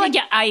be like, feel I think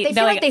they they're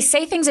feel like like- they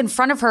say things in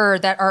front of her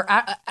that are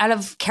out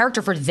of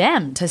character for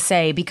them to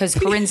say because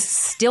Corinne's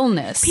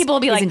stillness People will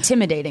be is like,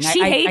 intimidating.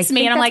 She I hates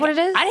me, think and I'm that's like, what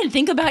it is. I didn't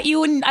think about you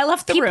when I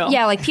left the People, room.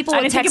 yeah, like people I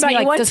will didn't think text about me you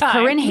like, one "Does time."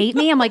 Corinne hate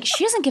me?" I'm like,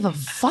 she doesn't give a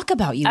fuck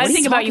about you. I What didn't are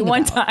think about you talking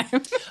one time.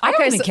 I don't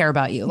Okay, even so- care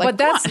about you. Like, but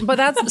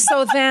that's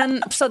so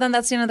then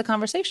that's the end of the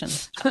conversation.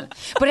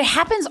 but it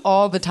happens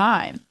all the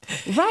time.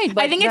 Right.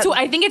 But I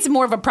think it's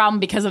more of a problem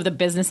because of the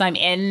business I'm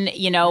in.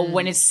 You know,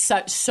 when it's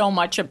so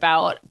much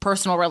about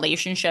personal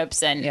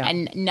relationships and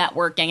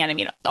networking, and I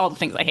mean all the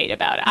things I hate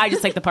about it. I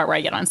just like the part where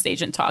I get on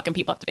stage and talk, and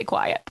people have to be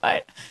quiet.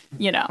 But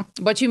you know,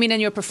 But you mean in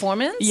your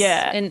performance?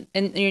 Yeah. In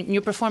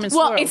your performance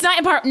well, world? it's not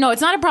a part. No,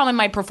 it's not a problem in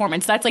my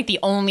performance. That's like the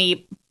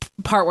only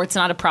part where it's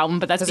not a problem.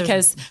 But that's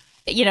because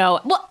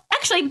well,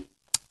 actually.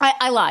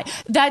 I lie.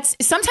 That's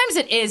sometimes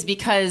it is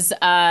because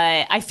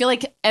I feel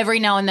like every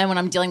now and then when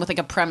I'm dealing with like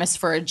a premise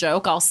for a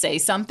joke, I'll say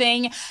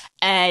something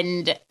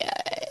and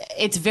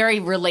it's very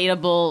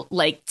relatable,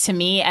 like to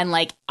me. And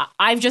like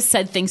I've just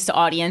said things to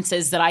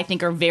audiences that I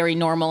think are very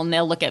normal, and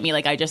they'll look at me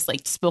like I just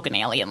like spoke an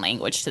alien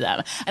language to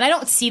them. And I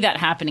don't see that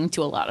happening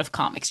to a lot of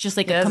comics. Just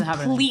like a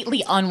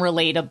completely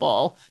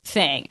unrelatable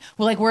thing.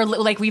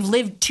 We've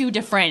lived two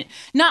different.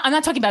 I'm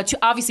not talking about two.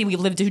 Obviously,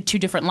 we've lived two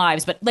different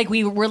lives, but like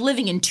we're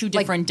living in two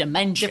different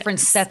dimensions. Different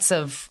sets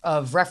of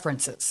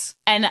references.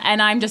 And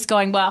I'm just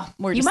going, well,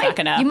 we're just not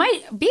gonna. You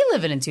might be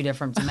living in two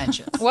different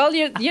dimensions. well,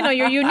 you're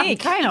unique.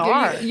 Kind of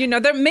are.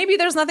 Maybe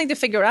there's nothing to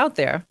figure out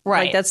there.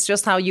 Right. Like, that's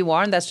just how you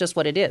are, and that's just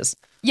what it is.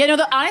 Yeah, no.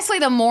 Honestly,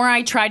 the more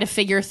I try to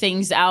figure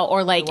things out,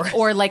 or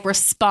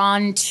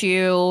respond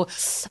to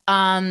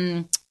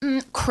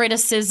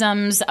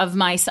criticisms of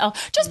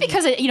myself, just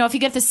because if you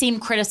get the same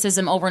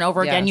criticism over and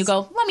over again, Yes. you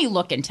go, let me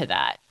look into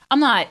that.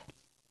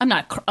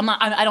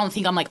 I don't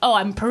think I'm like, oh,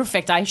 I'm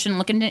perfect. I shouldn't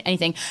look into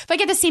anything. If I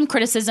get the same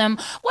criticism,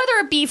 whether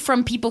it be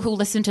from people who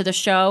listen to the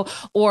show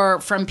or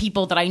from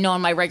people that I know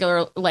in my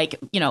regular,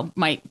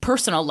 my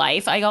personal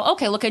life, I go,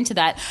 okay, look into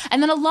that.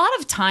 And then a lot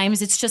of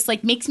times it's just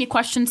like makes me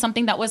question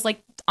something that was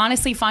like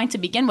honestly fine to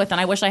begin with,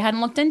 and I wish I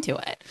hadn't looked into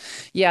it.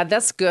 Yeah,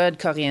 that's good,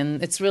 Corinne.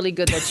 It's really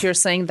good that you're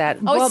saying that.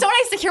 Oh, it's so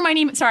nice to hear my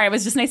name. Sorry, it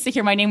was just nice to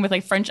hear my name with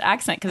like French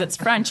accent because it's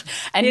French,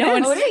 and Your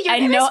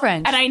name is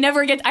French. and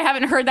I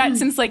haven't heard that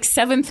since like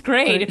 7th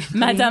grade,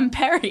 Madame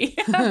Perry.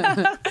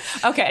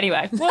 Okay,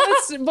 anyway.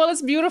 Well,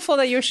 it's beautiful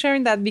that you're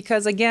sharing that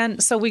because again,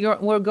 so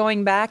we're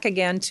going back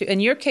again to. In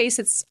your case,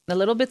 it's a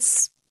little bit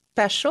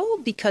special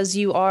because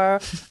you are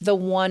the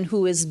one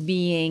who is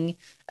being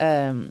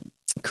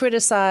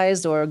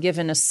criticized or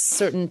given a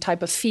certain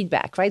type of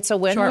feedback, right? So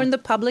when we're in the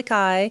public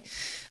eye,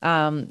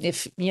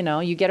 if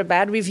you get a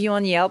bad review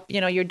on Yelp,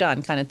 you're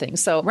done, kind of thing.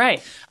 So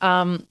Right.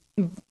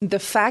 The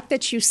fact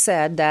that you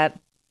said that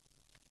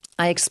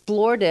I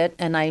explored it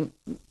and I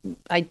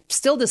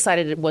still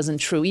decided it wasn't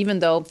true, even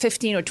though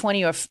 15 or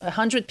 20 or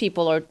 100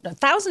 people or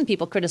 1,000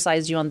 people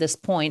criticized you on this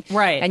point.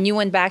 Right. And you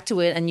went back to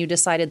it and you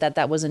decided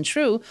that wasn't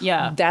true.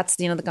 Yeah. That's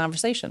the end of the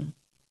conversation.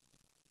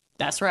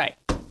 That's right.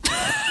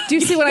 Do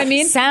you see what I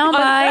mean?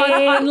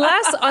 Soundbite.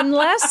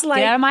 Unless like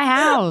Get out of my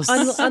house.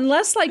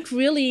 unless like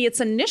really it's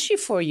an issue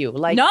for you.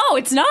 Like No,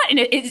 it's not, and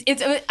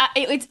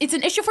it's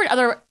an issue for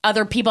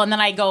other people. And then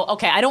I go,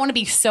 okay, I don't want to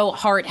be so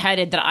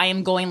hard-headed that I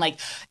am going like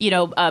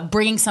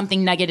bringing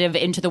something negative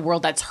into the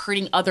world that's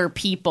hurting other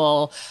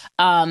people,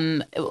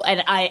 and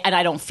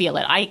I don't feel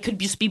it.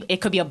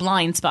 It could be a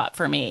blind spot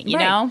for me, you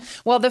know.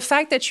 Well, the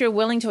fact that you're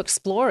willing to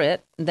explore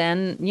it,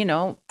 then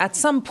at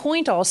some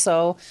point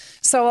also.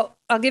 So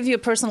I'll give you a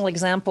personal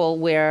example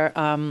where,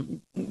 the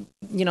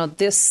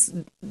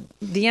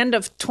end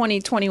of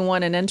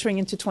 2021 and entering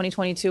into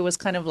 2022 was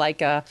kind of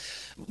like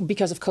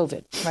because of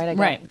COVID, right?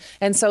 Right.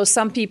 And so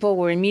some people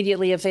were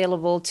immediately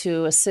available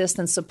to assist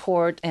and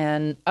support,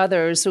 and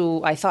others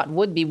who I thought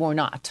would be were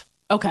not.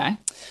 Okay.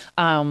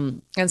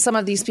 And some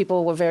of these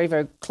people were very,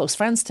 very close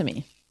friends to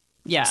me.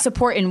 Yeah.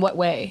 Support in what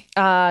way?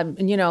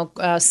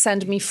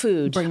 Send me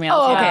food. Bring me Oh,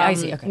 out. okay. Yeah. I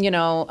see. Okay.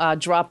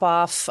 Drop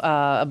off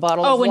a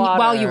bottle of water.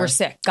 While you were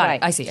sick. Got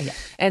Right. it. I see. Yeah.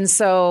 And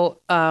so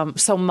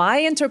my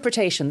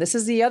interpretation, this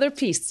is the other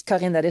piece,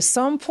 Corinne, that is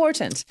so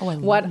important.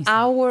 What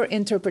our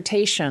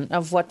interpretation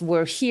of what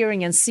we're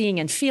hearing and seeing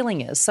and feeling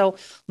is. So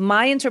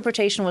my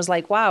interpretation was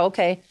like, wow,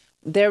 okay,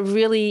 they're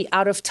really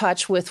out of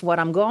touch with what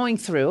I'm going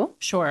through.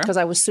 Sure. Because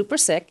I was super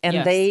sick, and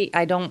Yes.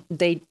 I don't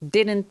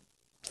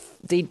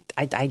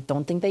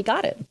think they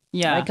got it.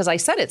 Yeah. Because I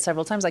said it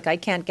several times, like I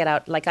can't get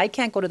out, like I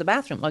can't go to the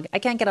bathroom, like I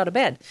can't get out of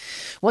bed.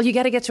 Well, you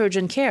got to get to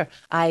urgent care.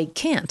 I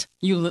can't.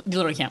 You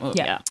literally can't move.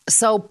 Yeah.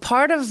 So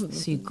part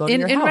of you go to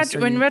your house,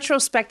 or in you-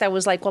 retrospect, I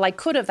was like, well, I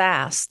could have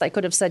asked. I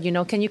could have said,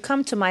 can you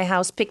come to my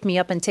house, pick me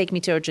up, and take me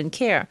to urgent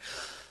care?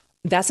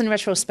 That's in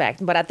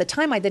retrospect. But at the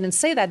time, I didn't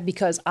say that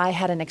because I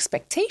had an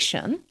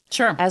expectation,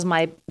 Sure. as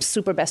my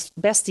super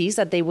besties,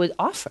 that they would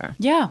offer.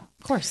 Yeah.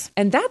 Of course.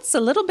 And that's a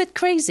little bit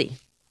crazy.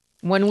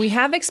 When we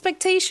have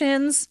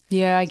expectations,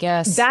 Yeah, I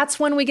guess. that's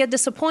when we get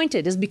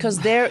disappointed, is because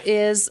there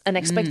is an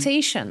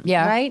expectation.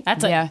 Yeah. Right?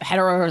 That's a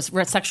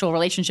heterosexual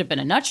relationship in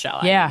a nutshell.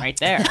 I Yeah. mean, right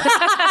there.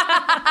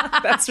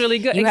 That's really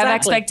good. you have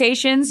Exactly.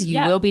 expectations, you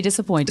Yeah. will be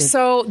disappointed.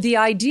 So the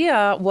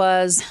idea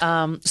was,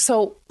 my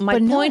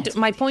But point. not.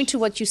 My point to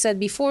what you said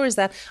before is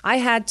that I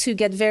had to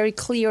get very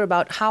clear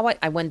about how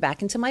I went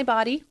back into my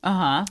body,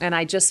 and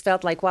I just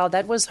felt like, wow,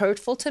 that was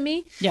hurtful to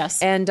me.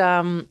 Yes.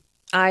 And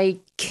I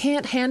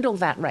can't handle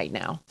that right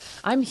now.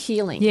 I'm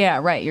healing. Yeah,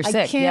 right. You're I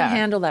sick. can't yeah.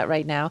 handle that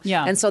right now.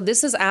 Yeah. And so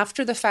this is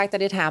after the fact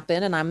that it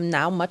happened, and I'm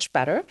now much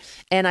better.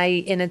 And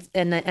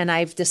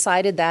I've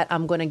decided that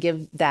I'm going to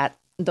give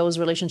those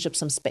relationships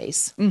some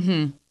space.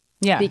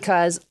 Yeah.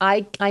 Because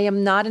I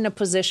am not in a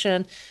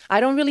position.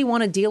 I don't really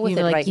want to deal with You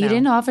were it like, right you now.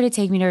 didn't offer to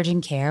take me to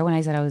urgent care when I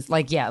said I was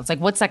like, yeah, it's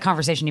like, what's that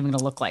conversation even going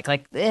to look like?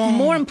 Like,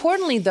 More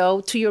importantly, though,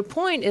 to your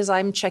point, is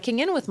I'm checking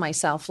in with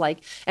myself,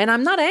 and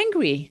I'm not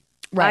angry.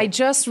 Right. I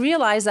just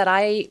realized that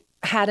I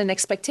had an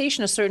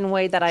expectation a certain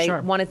way that I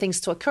Sure. wanted things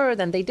to occur,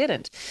 then they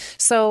didn't.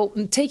 So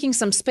taking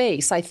some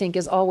space, I think,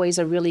 is always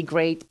a really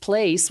great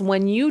place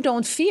when you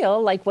don't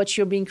feel like what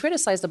you're being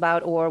criticized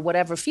about or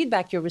whatever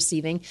feedback you're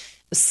receiving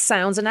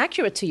sounds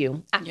inaccurate to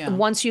you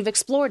once you've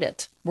explored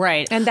it.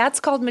 Right. And that's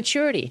called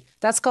maturity.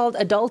 That's called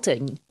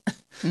adulting.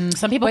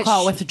 Some people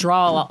call it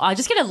withdrawal. I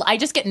just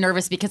get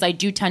nervous because I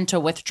do tend to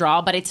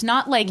withdraw, but it's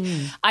not like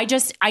I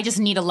just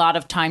need a lot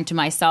of time to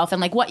myself.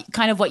 And like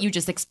what you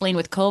just explained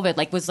with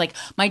COVID, was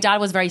my dad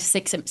was very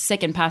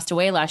sick and passed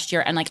away last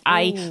year, and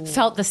I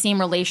felt the same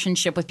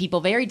relationship with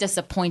people, very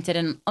disappointed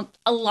in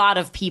a lot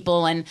of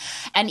people, and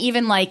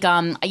even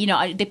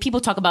the people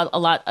talk about a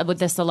lot with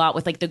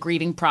the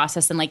grieving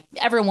process, and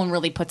everyone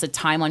really puts a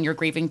time on your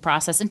grieving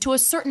process, and to a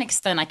certain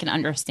extent I can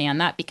understand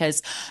that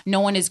because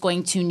no one is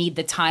going to need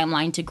the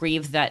timeline time to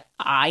grieve that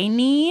I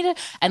need.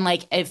 And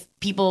like if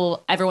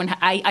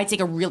I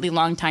take a really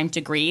long time to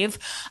grieve,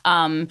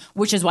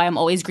 which is why I'm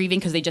always grieving,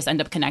 because they just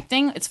end up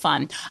connecting. It's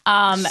fun.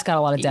 She's got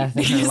a lot of death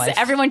in her life.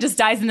 Everyone just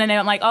dies, and then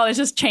I'm like, oh, let's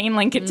just chain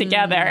link it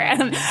together.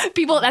 And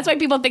that's why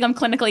people think I'm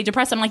clinically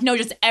depressed. I'm like, no,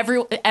 just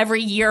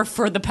every year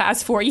for the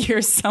past 4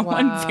 years,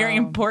 someone very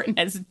important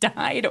has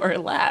died or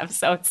left.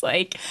 So it's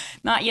like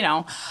not,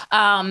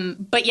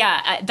 but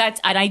yeah,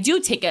 and I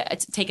do take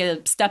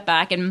a step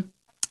back, and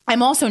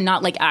I'm also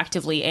not like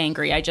actively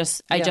angry. I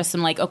just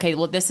am like, okay,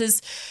 well, this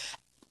is.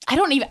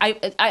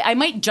 I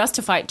might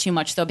justify it too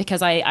much though,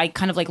 because I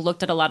kind of like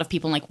looked at a lot of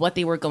people and like what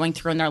they were going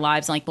through in their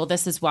lives, and like, well,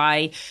 this is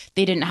why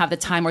they didn't have the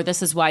time, or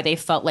this is why they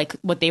felt like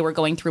what they were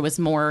going through was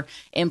more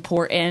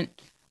important.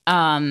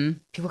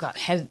 People got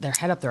their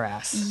head up their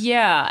ass.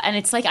 Yeah, and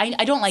it's like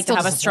I don't like Still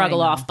to have a struggle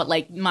disappointing, off, but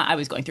like I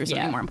was going through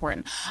something more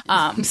important.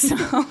 So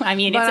I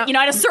mean, it's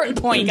at a certain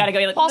point you got to go.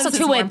 Like, Also, this is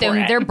to more it,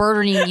 important. they're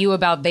burdening you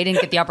about they didn't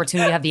get the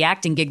opportunity to have the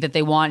acting gig that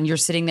they want, and you're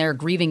sitting there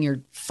grieving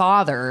your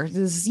father.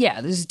 This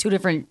is two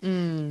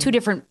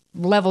different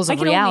levels of I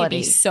can reality. only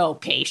be so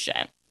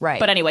patient. Right.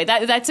 But anyway,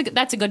 that's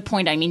a good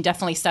point. I mean,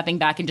 definitely stepping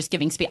back and just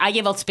giving space. I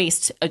gave out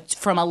space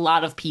from a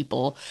lot of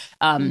people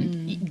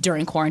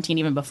during quarantine,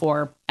 even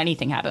before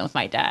anything happened with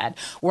my dad,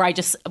 where I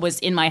just was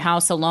in my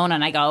house alone,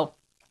 and I go,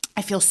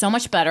 I feel so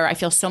much better. I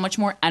feel so much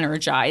more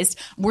energized.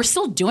 We're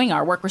still doing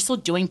our work. We're still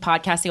doing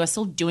podcasting. We're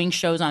still doing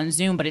shows on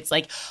Zoom. But it's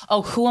like,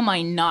 oh, who am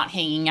I not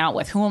hanging out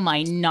with? Who am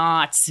I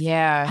not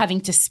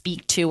having to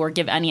speak to or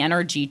give any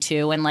energy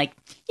to? And like,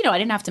 I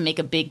didn't have to make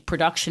a big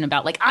production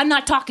about like, I'm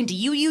not talking to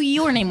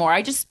you anymore.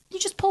 You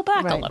just pull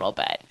back a little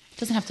bit. It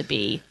doesn't have to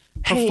be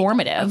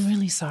performative. I'm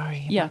really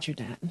sorry about your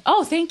dad.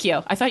 Oh, thank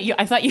you. I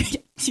thought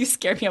you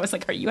scared me. I was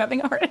like, are you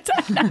having a heart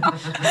attack now?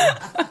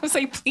 I was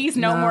like, please,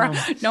 no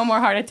more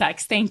heart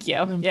attacks. Thank you.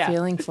 I'm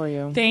feeling for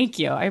you. Thank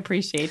you. I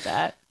appreciate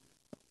that.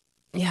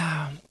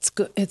 Yeah, it's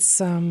good. It's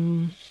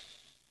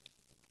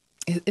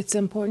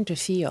important to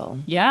feel.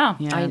 Yeah.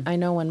 I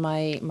know when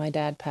my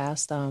dad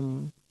passed,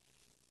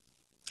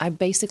 I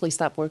basically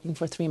stopped working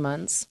for 3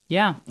 months.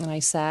 Yeah. And I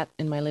sat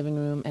in my living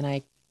room and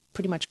I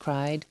pretty much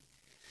cried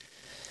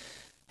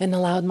and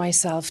allowed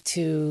myself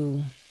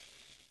to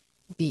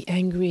be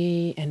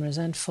angry and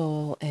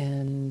resentful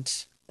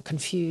and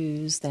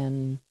confused,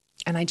 and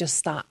I just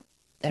stopped.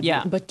 But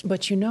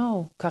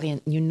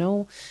Corinne,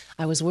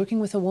 I was working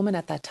with a woman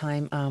at that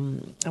time.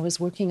 I was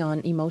working on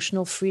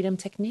emotional freedom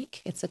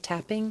technique. It's a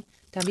tapping.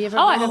 Have you ever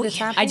heard of the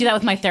tapping? I do that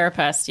with my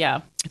therapist.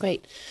 Yeah.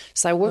 Great.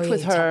 So I worked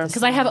with her.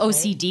 Because I have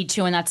OCD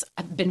too, and that's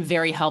been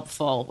very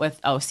helpful with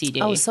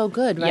OCD. Oh, so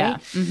good, right? Yeah.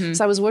 Mm-hmm.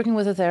 So I was working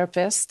with a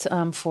therapist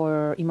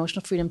for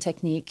emotional freedom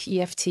technique,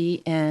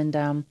 EFT,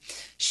 and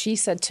she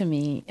said to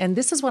me, and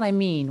this is what I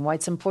mean, why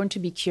it's important to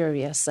be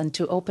curious and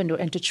to open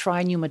and to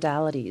try new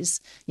modalities,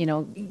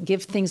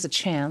 give things a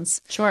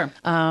chance. Sure.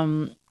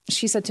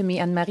 She said to me,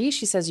 Anne-Marie,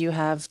 she says, you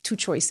have two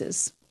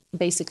choices.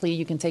 Basically,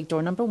 you can take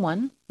door number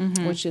one,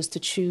 which is to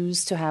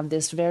choose to have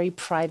this very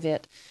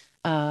private,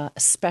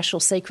 special,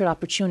 sacred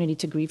opportunity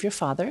to grieve your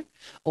father,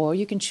 or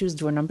you can choose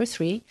door number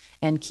 3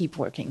 and keep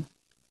working.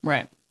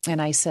 Right.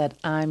 And I said,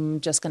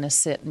 I'm just going to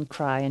sit and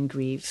cry and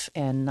grieve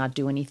and not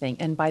do anything.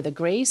 And by the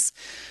grace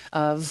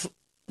of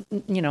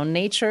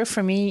nature,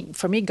 for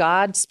me,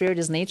 God, spirit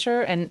is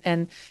nature.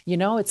 And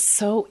it's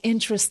so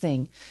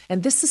interesting.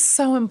 And this is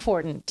so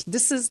important.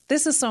 This is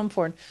so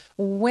important.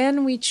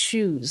 When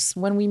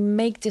we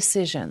make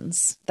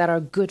decisions that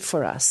are good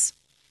for us,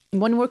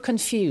 when we're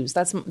confused,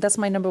 that's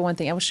my number one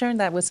thing. I was sharing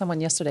that with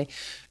someone yesterday.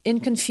 In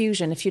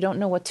confusion, if you don't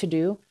know what to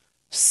do,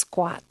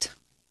 squat.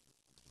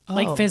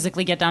 Like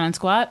physically get down and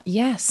squat?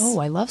 Yes. Oh,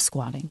 I love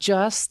squatting.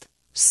 Just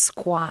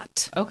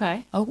squat.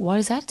 Okay. Oh, what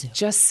does that do?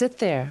 Just sit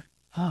there.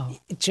 Oh.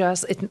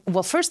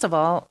 Well, first of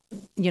all,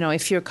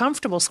 if you're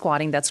comfortable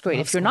squatting, that's great.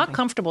 If you're not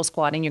comfortable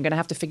squatting, you're going to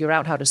have to figure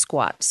out how to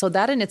squat. So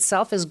that in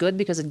itself is good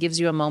because it gives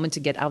you a moment to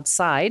get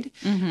outside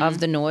of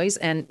the noise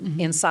and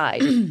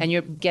inside, and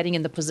you're getting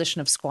in the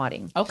position of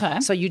squatting. Okay.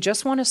 So you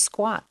just want to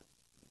squat,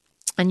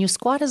 and you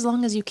squat as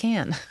long as you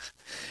can.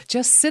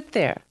 Just sit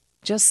there.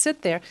 Just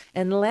sit there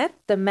and let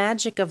the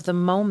magic of the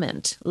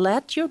moment,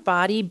 let your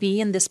body be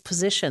in this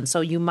position.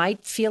 So you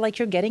might feel like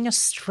you're getting a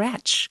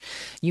stretch.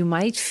 You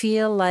might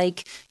feel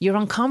like you're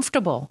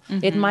uncomfortable.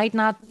 It might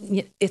not.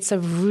 It's a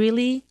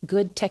really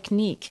good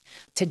technique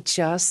to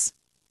just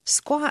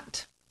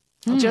squat.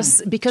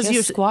 Just because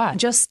you squat.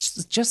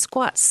 Just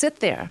squat. Sit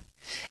there.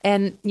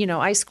 And,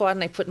 I squat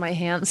and I put my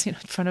hands in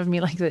front of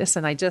me like this.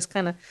 And I just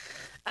kind of,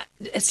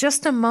 it's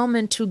just a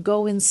moment to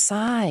go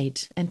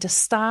inside and to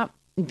stop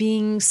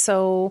being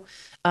so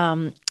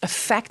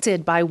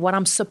affected by what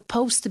I'm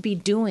supposed to be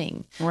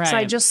doing. Right. So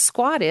I just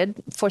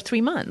squatted for 3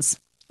 months.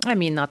 I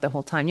mean, not the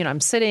whole time. I'm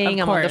sitting,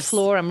 I'm on the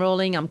floor, I'm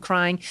rolling, I'm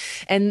crying.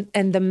 And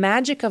the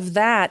magic of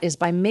that is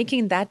by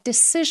making that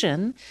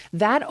decision,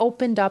 that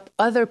opened up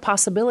other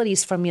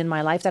possibilities for me in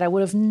my life that I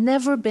would have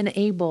never been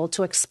able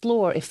to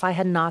explore if I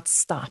had not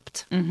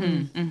stopped.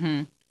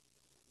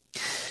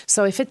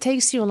 So if it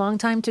takes you a long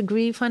time to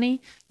grieve,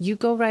 honey, you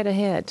go right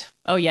ahead.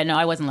 Oh yeah, no,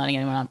 I wasn't letting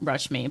anyone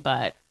rush me,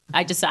 but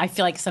I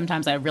feel like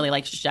sometimes I really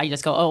I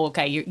just go, oh,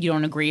 okay, you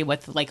don't agree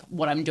with like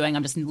what I'm doing.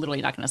 I'm just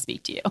literally not going to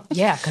speak to you.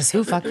 Yeah, because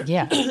who fuck,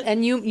 yeah.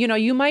 And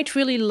you might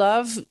really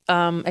love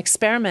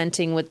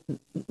experimenting with,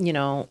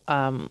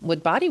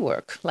 with body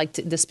work, like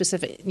the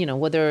specific,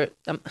 whether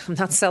I'm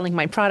not selling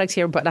my product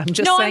here, but I'm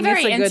just no, saying I'm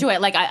very it's a into good, it.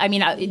 Like,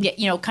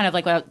 kind of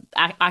like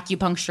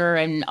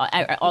acupuncture and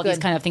all these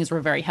kind of things were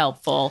very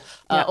helpful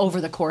over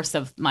the course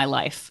of my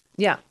life.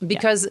 Yeah,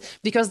 because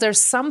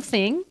there's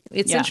something,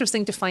 it's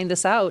interesting to find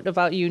this out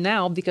about you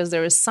now, because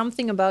there is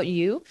something about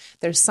you,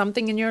 there's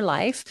something in your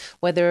life,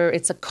 whether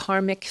it's a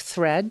karmic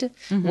thread,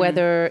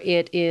 whether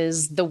it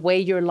is the way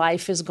your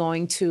life is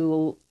going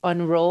to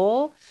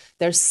unroll.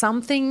 There's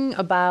something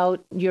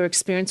about your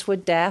experience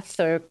with death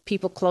or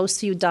people close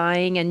to you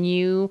dying and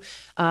you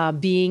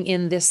being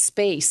in this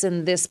space,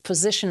 in this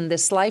position,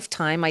 this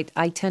lifetime.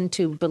 I tend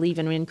to believe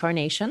in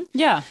reincarnation.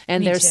 Yeah,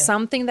 and me there's too.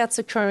 something that's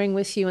occurring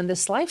with you in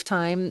this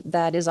lifetime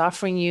that is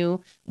offering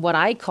you what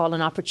I call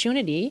an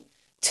opportunity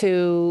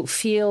to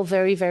feel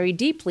very, very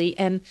deeply.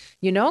 And,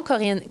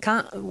 Corinne,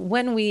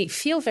 when we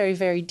feel very,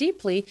 very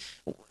deeply,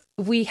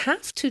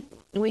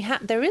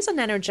 there is an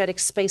energetic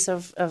space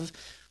of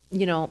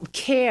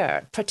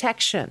care,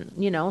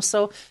 protection,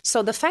 so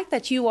the fact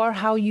that you are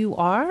how you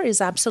are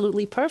is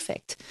absolutely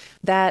perfect.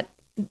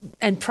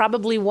 And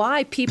probably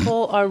why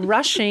people are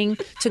rushing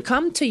to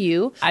come to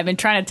you. I've been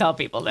trying to tell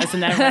people this,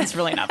 and everyone's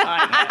really not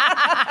buying it.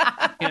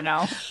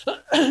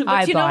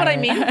 But you know what I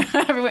mean?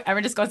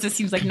 Everyone just goes, this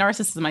seems like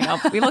narcissism. I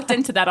go, we looked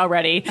into that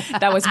already.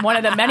 That was one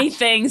of the many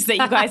things that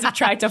you guys have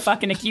tried to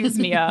fucking accuse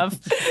me of,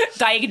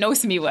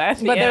 diagnose me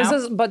with.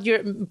 But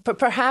you're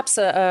perhaps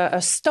a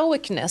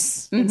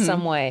stoicness in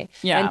some way,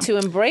 and to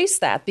embrace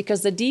that,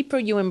 because the deeper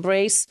you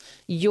embrace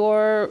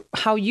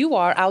how you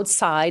are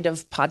outside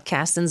of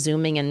podcast and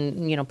Zooming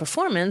and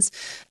performance,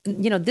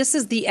 this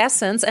is the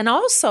essence. And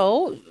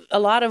also a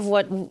lot of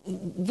what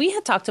we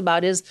had talked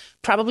about is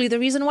probably the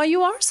reason why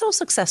you are so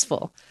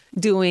successful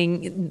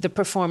doing the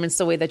performance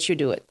the way that you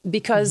do it,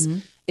 because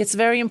it's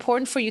very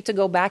important for you to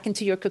go back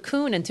into your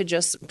cocoon and to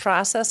just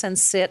process and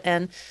sit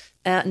and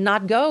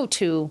not go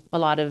to a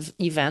lot of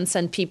events,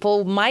 and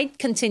people might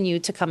continue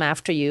to come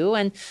after you.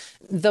 And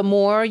the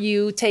more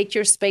you take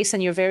your space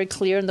and you're very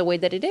clear in the way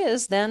that it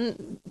is,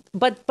 then,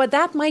 but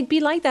that might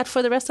be like that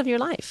for the rest of your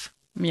life.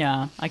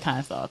 Yeah, I kind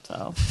of thought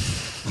so.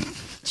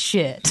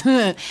 Shit.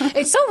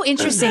 It's so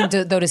interesting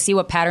to see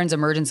what patterns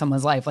emerge in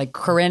someone's life. Like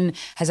Corinne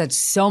has had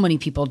so many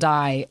people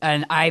die,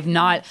 and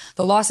the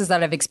losses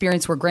that I've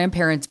experienced were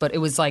grandparents, but it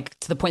was like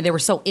to the point they were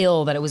so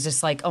ill that it was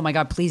just like, oh my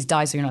God, please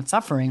die so you're not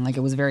suffering. Like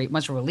it was very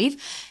much a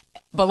relief.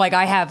 But like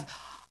I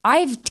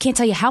can't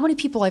tell you how many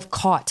people I've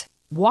caught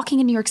walking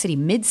in New York City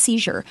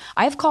mid-seizure.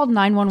 I've called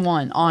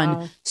 911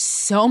 on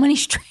so many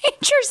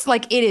strangers.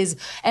 Like it is.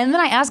 And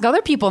then I ask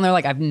other people and they're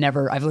like, I've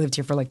lived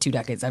here for like 2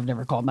 decades. I've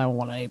never called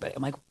 911 on anybody.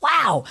 I'm like,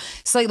 wow.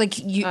 So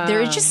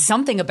there is just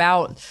something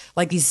about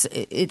like these,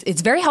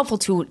 it's very helpful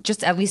to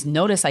just at least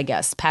notice, I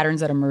guess,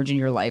 patterns that emerge in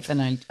your life.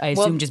 And I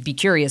assume just be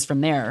curious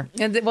from there.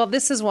 And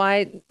this is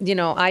why,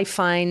 I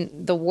find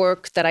the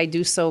work that I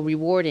do so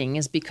rewarding,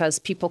 is because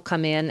people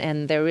come in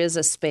and there is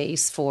a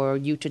space for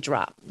you to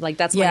drop. Like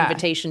that's my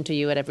invitation to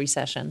you at every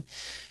session.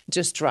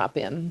 Just drop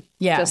in.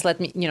 Yeah. Just let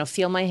me,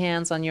 feel my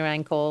hands on your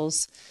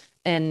ankles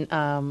and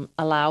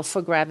allow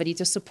for gravity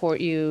to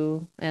support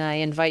you. And I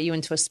invite you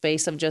into a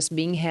space of just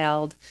being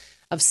held,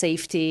 of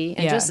safety,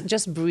 and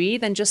just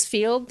breathe and just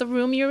feel the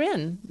room you're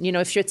in.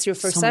 If it's your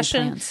first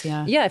session,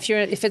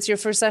 if it's your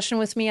first session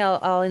with me,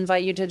 I'll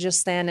invite you to just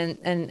stand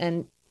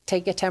and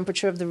take a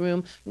temperature of the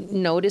room.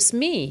 Notice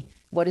me.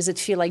 What does it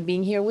feel like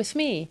being here with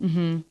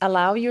me?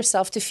 Allow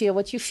yourself to feel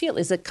what you feel.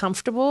 Is it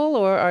comfortable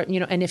or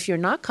and if you're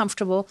not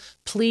comfortable,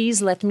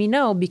 please let me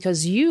know,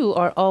 because you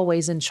are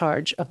always in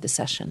charge of the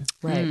session.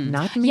 Right.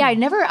 Not me. Yeah,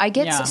 I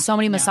get so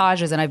many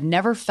massages and I've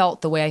never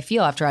felt the way I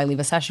feel after I leave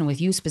a session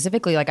with you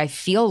specifically. Like I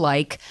feel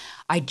like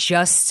I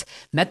just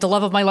met the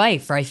love of my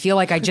life, or I feel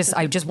like I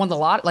just won the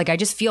lot. Like I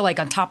just feel like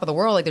on top of the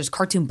world, like there's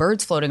cartoon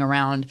birds floating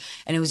around,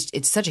 and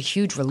it's such a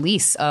huge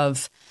release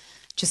of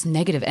just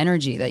negative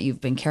energy that you've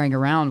been carrying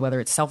around, whether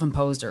it's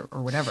self-imposed or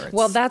whatever.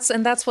 Well, that's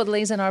what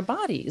lays in our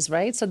bodies,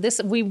 right? So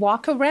we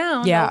walk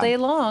around all day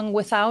long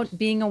without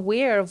being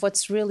aware of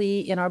what's really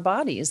in our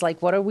bodies.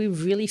 Like, what are we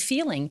really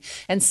feeling?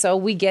 And so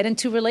we get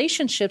into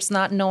relationships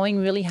not knowing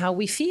really how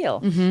we feel.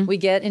 We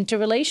get into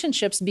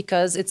relationships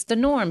because it's the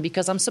norm,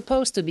 because I'm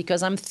supposed to,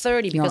 because I'm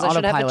 30, because I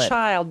should have a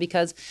child,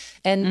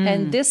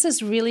 and this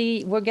is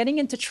really, we're getting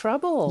into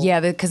trouble.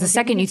 Yeah, because the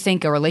second you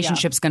think a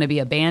relationship's going to be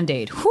a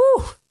Band-Aid,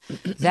 whew,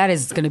 that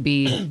is going to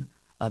be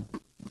a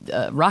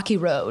rocky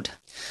road.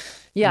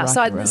 Yeah, A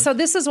rocky road. so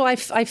this is why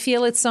I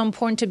feel it's so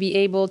important to be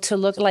able to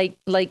look like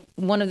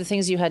one of the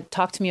things you had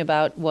talked to me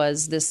about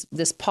was this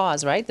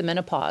pause, right? The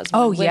menopause.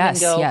 When Oh, women yes,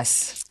 go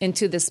yes.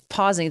 into this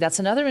pausing. That's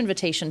another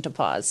invitation to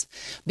pause,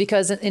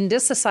 because in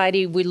this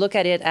society we look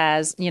at it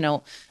as,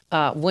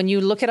 when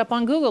you look it up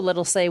on Google,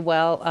 it'll say,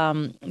 well,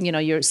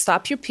 you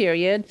stop your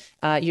period,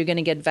 you're going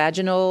to get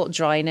vaginal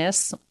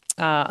dryness.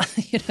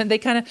 They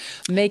kind of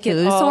make it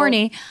Who's all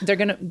horny?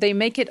 They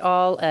make it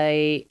all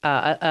a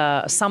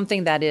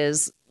something that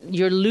is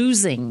you're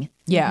losing.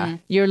 Yeah.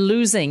 You're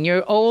losing.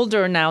 You're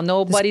older now.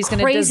 Nobody's going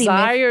to crazy myth-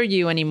 desire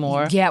you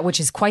anymore. Yeah, which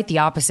is quite the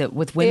opposite.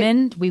 With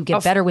women, we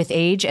get better with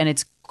age, and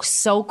it's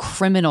so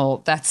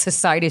criminal that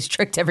society has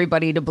tricked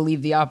everybody to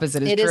believe the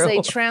opposite is It true.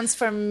 is a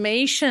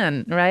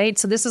transformation, right?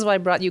 So this is why I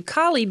brought you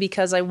Kali,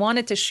 because I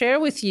wanted to share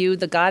with you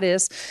the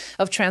goddess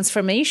of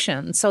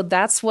transformation. So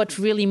that's what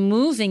really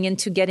moving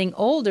into getting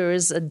older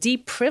is a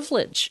deep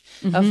privilege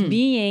of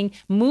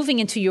moving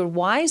into your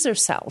wiser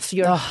self,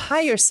 your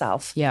higher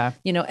self. Yeah.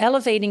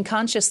 Elevating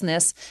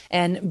consciousness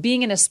and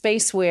being in a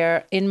space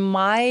where, in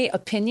my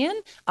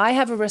opinion, I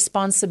have a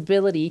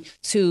responsibility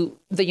to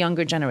the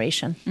younger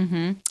generation.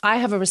 I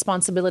have a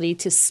responsibility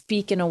to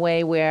speak in a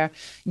way where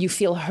you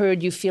feel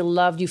heard, you feel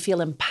loved, you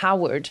feel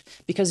empowered,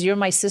 because you're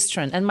my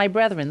sister and my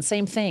brethren,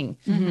 same thing.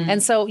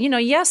 And so,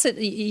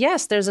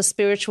 yes, there's a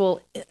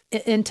spiritual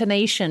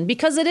intonation,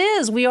 because it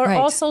is. We are Right.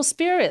 also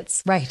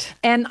spirits. Right.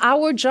 And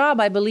our job,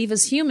 I believe,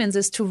 as humans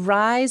is to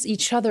rise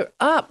each other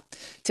up,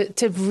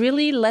 to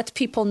really let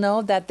people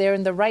know that they're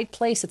in the right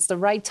place. It's the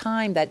right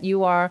time, that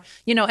you are,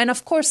 and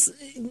of course,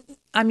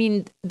 I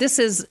mean, this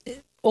is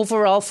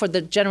overall for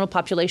the general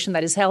population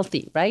that is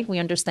healthy, right? We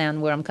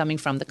understand where I'm coming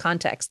from, the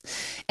context.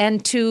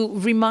 And to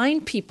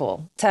remind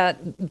people that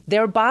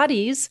their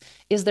bodies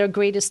is their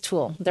greatest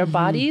tool. Their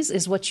bodies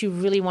is what you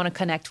really want to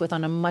connect with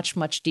on a much,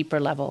 much deeper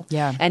level.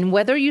 Yeah. And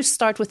whether you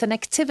start with an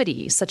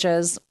activity such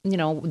as,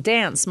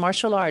 dance,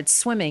 martial arts,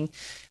 swimming,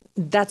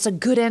 that's a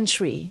good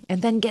entry.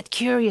 And then get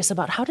curious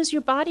about, how does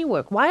your body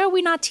work? Why are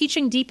we not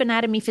teaching deep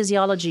anatomy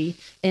physiology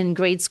in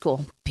grade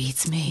school?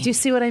 Beats me. Do you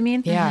see what I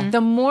mean? Yeah.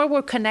 The more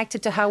we're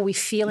connected to how we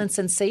feel and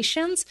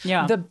sensations,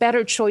 Yeah. the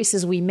better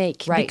choices we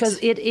make. Right. Because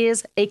it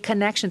is a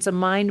connection. It's a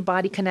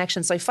mind-body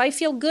connection. So if I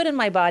feel good in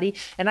my body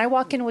and I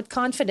walk in with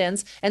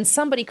confidence and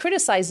somebody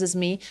criticizes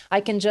me,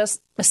 I can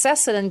just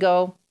assess it and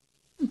go,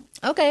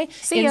 okay.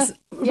 See ya.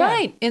 Yeah.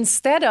 Right.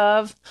 Instead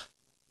of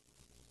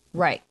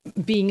Right.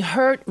 being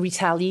hurt,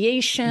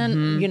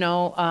 retaliation,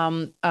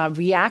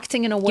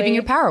 reacting in a way. Giving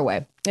your power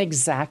away.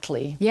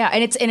 Exactly. Yeah,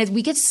 and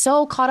we get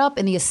so caught up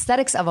in the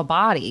aesthetics of a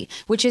body,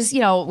 which is,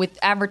 with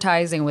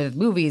advertising, with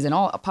movies and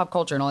all pop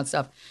culture and all that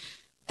stuff.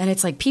 And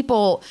it's like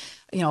people,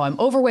 I'm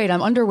overweight,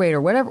 I'm underweight,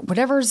 or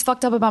whatever's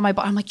fucked up about my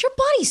body. I'm like, your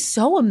body's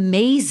so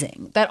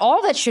amazing that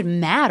all that should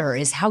matter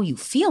is how you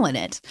feel in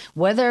it,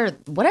 whatever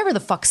the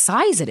fuck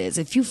size it is.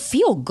 If you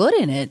feel good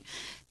in it,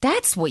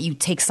 that's what you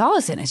take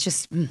solace in. It's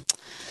just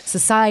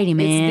society,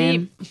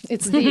 man.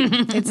 It's deep.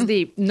 It's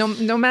deep. No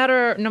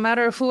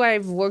matter who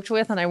I've worked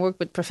with, and I work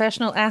with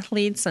professional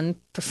athletes and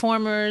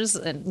performers,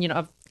 and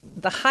of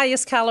the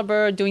highest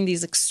caliber, doing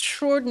these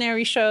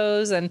extraordinary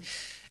shows, and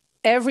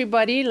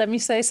everybody. Let me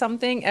say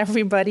something.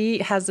 Everybody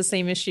has the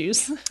same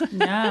issues.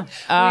 Yeah.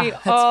 We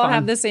all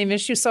have the same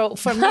issue. So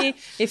for me,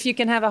 if you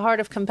can have a heart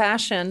of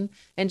compassion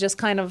and just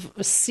kind of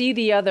see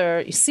the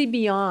other, see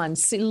beyond,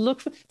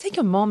 take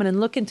a moment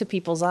and look into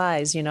people's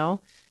eyes,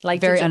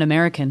 like Very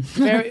un-American.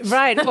 very,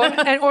 right.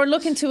 Or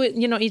look into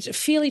it,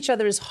 feel each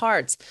other's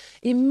hearts.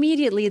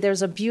 Immediately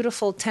there's a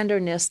beautiful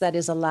tenderness that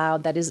is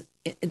allowed, that is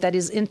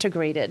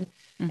integrated.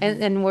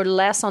 And we're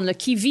less on le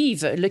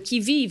qui-vive.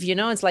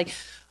 It's like,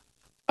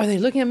 are they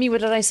looking at me?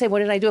 What did I say? What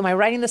did I do? Am I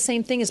writing the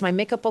same thing? Is my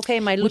makeup okay?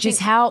 Am I looking? Which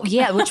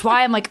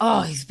why I'm like,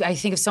 I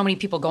think of so many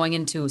people going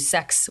into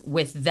sex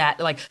with that,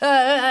 like,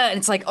 and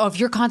it's like, if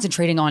you're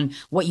concentrating on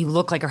what you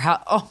look like or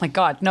how, oh my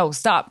God, no,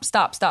 stop. It's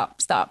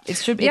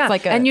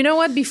like and you know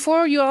what?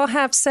 Before you all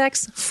have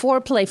sex,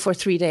 foreplay for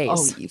 3 days.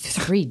 Oh,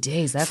 3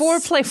 days. That's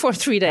Foreplay for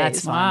 3 days.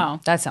 That's fun. Wow.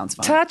 That sounds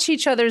fun. Touch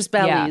each other's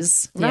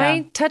bellies, Yeah.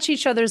 right? Yeah. Touch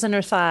each other's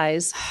inner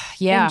thighs.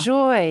 Yeah.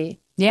 Enjoy.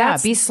 Yeah,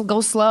 That's- go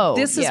slow.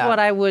 This is Yeah. what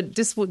I would.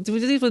 These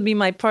would be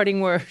my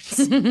parting words.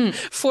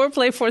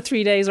 Foreplay for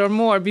 3 days or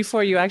more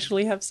before you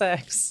actually have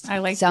sex. I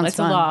like Sounds it's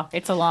fun. a law.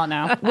 It's a law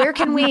now. Where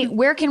can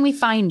we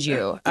find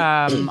you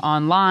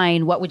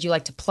online? What would you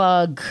like to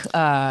plug?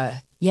 Yeah.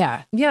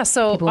 Yeah,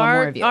 so People want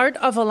more of you.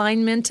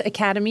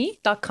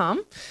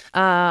 artofalignmentacademy.com.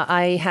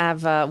 I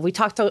have, we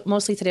talked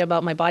mostly today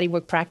about my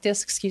bodywork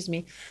practice, excuse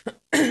me.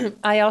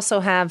 I also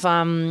have,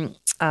 I'm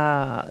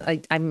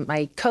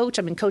my coach.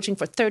 I've been coaching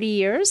for 30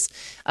 years.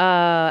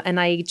 And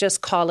I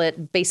just call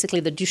it basically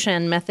the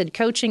DUCHêNE method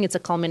coaching. It's a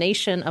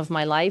culmination of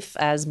my life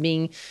as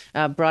being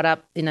brought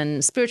up in a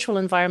spiritual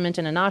environment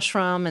in an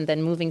ashram, and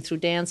then moving through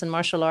dance and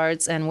martial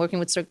arts and working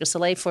with Cirque du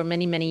Soleil for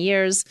many, many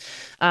years.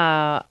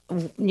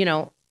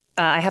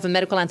 I have a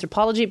medical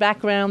anthropology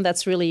background.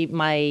 That's really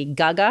my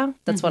gaga.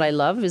 That's what I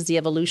love, is the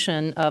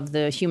evolution of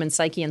the human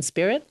psyche and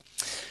spirit.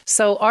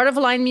 So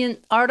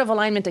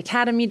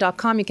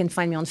artofalignmentacademy.com. You can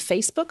find me on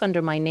Facebook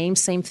under my name,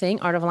 same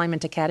thing, Art of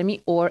Alignment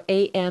Academy, or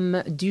AM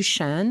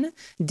DUCHêNE,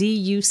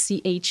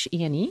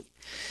 DUCHENE.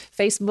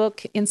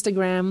 Facebook,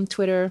 Instagram,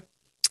 Twitter,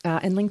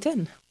 and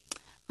LinkedIn.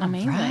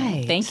 Amazing.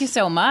 Right. Thank you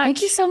so much.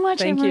 Thank you so much,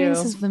 Thank Anne-Marie. you.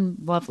 This has been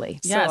lovely.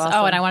 Yes. So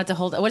awesome. Oh, and I wanted to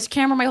hold. Which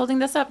camera am I holding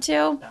this up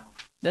to?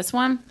 This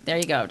one? There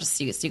you go. Just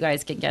so you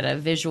guys can get a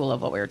visual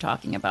of what we were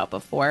talking about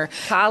before.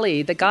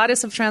 Kali, the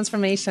goddess of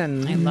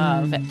transformation. I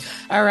love it.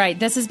 All right.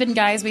 This has been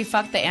Guys We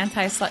Fucked, the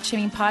anti-slut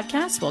shaming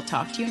podcast. We'll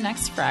talk to you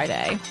next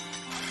Friday.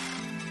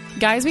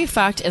 Guys We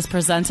Fucked is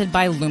presented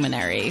by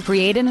Luminary.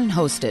 Created and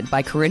hosted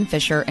by Corinne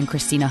Fisher and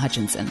Christina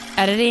Hutchinson.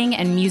 Editing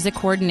and music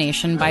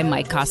coordination by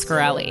Mike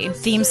Coscarelli.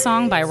 Theme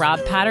song by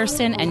Rob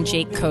Patterson and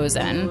Jake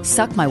Cozen.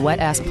 Suck my wet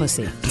ass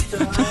pussy.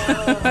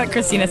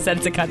 Christina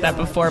said to cut that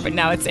before, but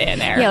now it's in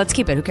there. Yeah, let's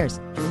keep it. Who cares?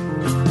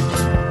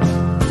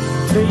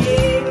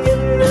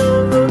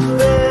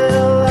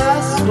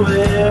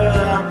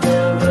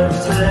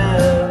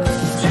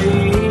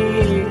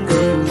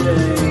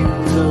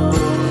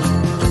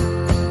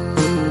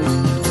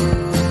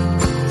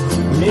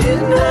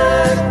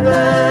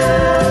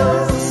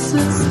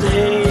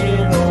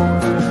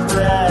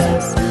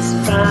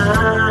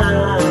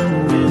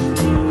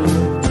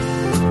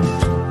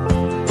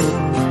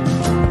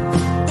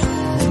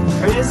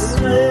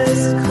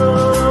 Christmas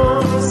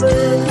comes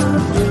and the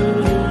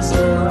blues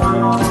are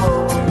on.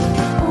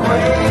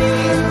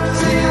 Wait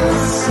till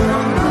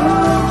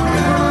summer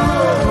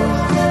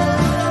comes.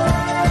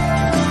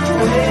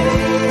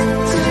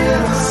 Wait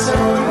till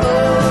summer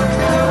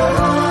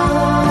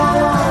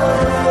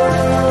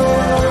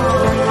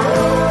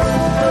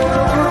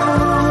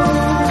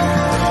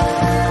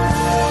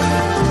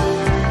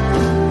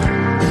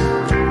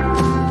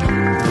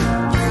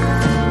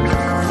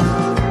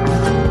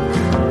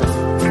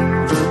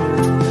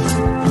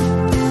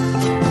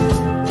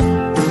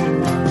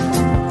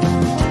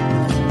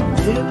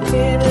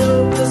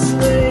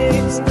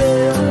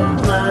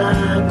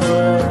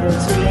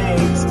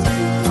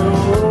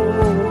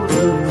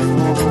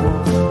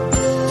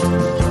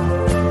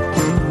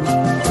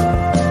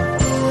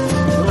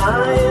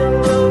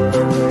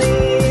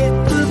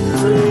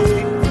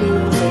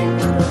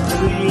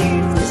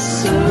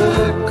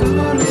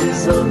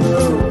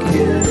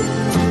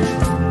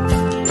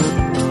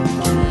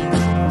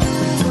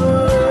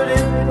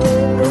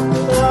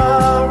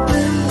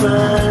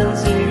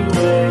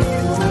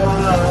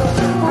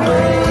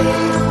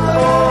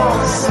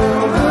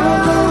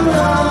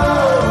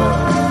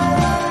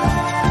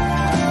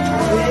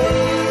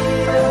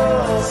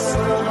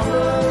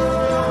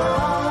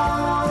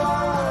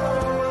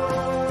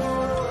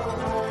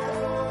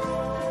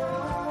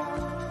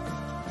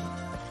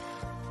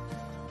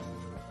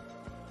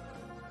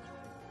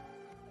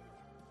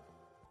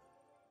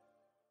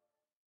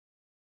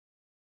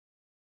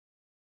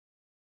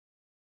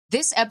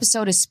This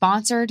episode is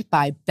sponsored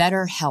by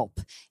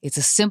BetterHelp. It's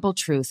a simple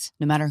truth.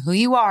 No matter who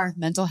you are,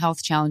 mental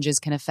health challenges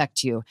can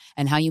affect you,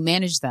 and how you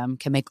manage them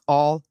can make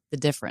all the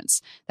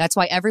difference. That's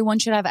why everyone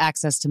should have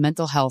access to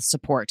mental health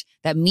support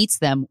that meets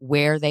them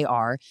where they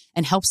are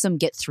and helps them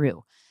get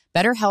through.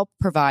 BetterHelp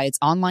provides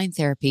online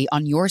therapy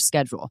on your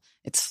schedule.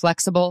 It's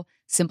flexible,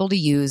 simple to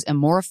use, and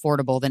more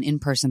affordable than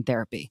in-person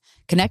therapy.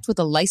 Connect with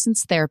a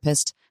licensed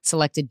therapist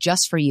selected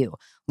just for you.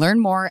 Learn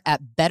more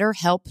at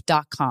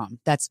BetterHelp.com.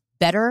 That's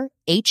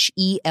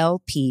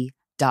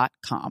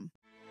BetterHelp.com.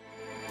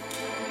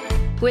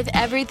 With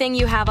everything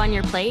you have on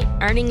your plate,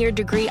 earning your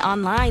degree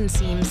online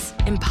seems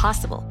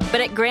impossible.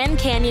 But at Grand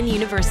Canyon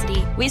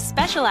University, we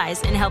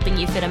specialize in helping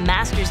you fit a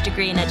master's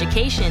degree in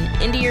education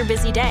into your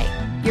busy day.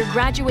 Your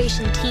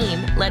graduation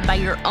team, led by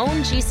your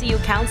own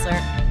GCU counselor,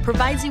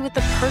 provides you with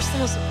the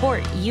personal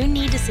support you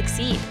need to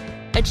succeed.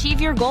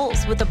 Achieve your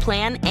goals with a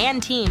plan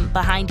and team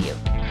behind you.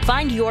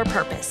 Find your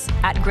purpose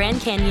at Grand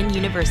Canyon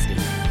University.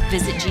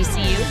 Visit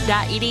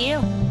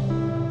gcu.edu.